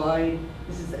that wide.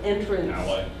 This is the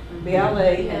entrance, the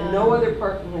alley, and no other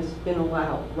parking has been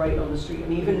allowed right on the street.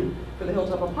 And even for the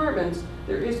Hilltop Apartments,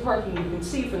 there is parking you can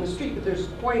see from the street, but there's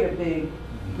quite a big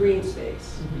green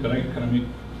space. Can I make a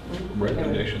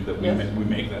recommendation that we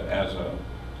make that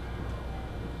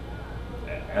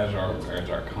as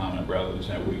our comment, rather than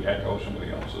saying we echo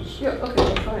somebody else's. Yeah, okay,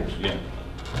 that's fine. Yeah.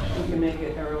 We can make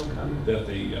it our own comment. That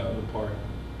the park,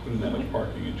 putting that much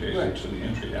parking adjacent Right. to the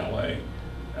entry alley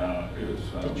is.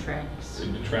 Detracts.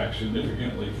 It detracts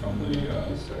significantly from the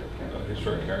Historic character.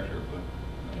 historic character of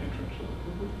the entrance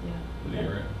of the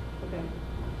area. Okay,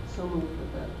 so moved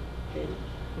with that. Okay.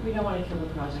 We don't want to kill the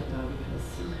project though,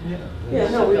 because Yeah,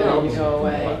 no, we it's don't. going to go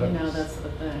away, you know, that's the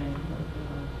thing.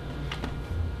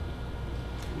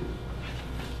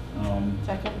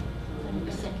 Second?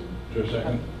 Is Second. there a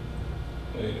second?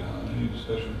 Okay, any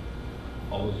discussion?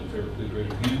 All those in favor, please raise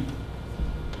your hand.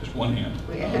 Just one hand.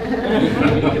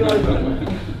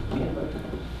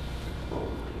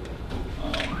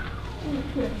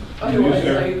 Otherwise, Is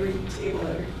there- I agree to table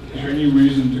it. Is there any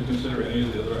reason to consider any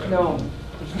of the other items? No.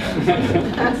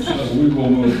 So we will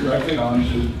move directly on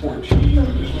to 14,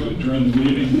 which is to adjourn the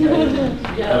meeting.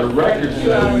 At a record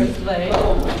 2 hours setting,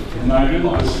 late. 9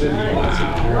 o'clock.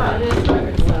 Wow, it is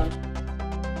record, so.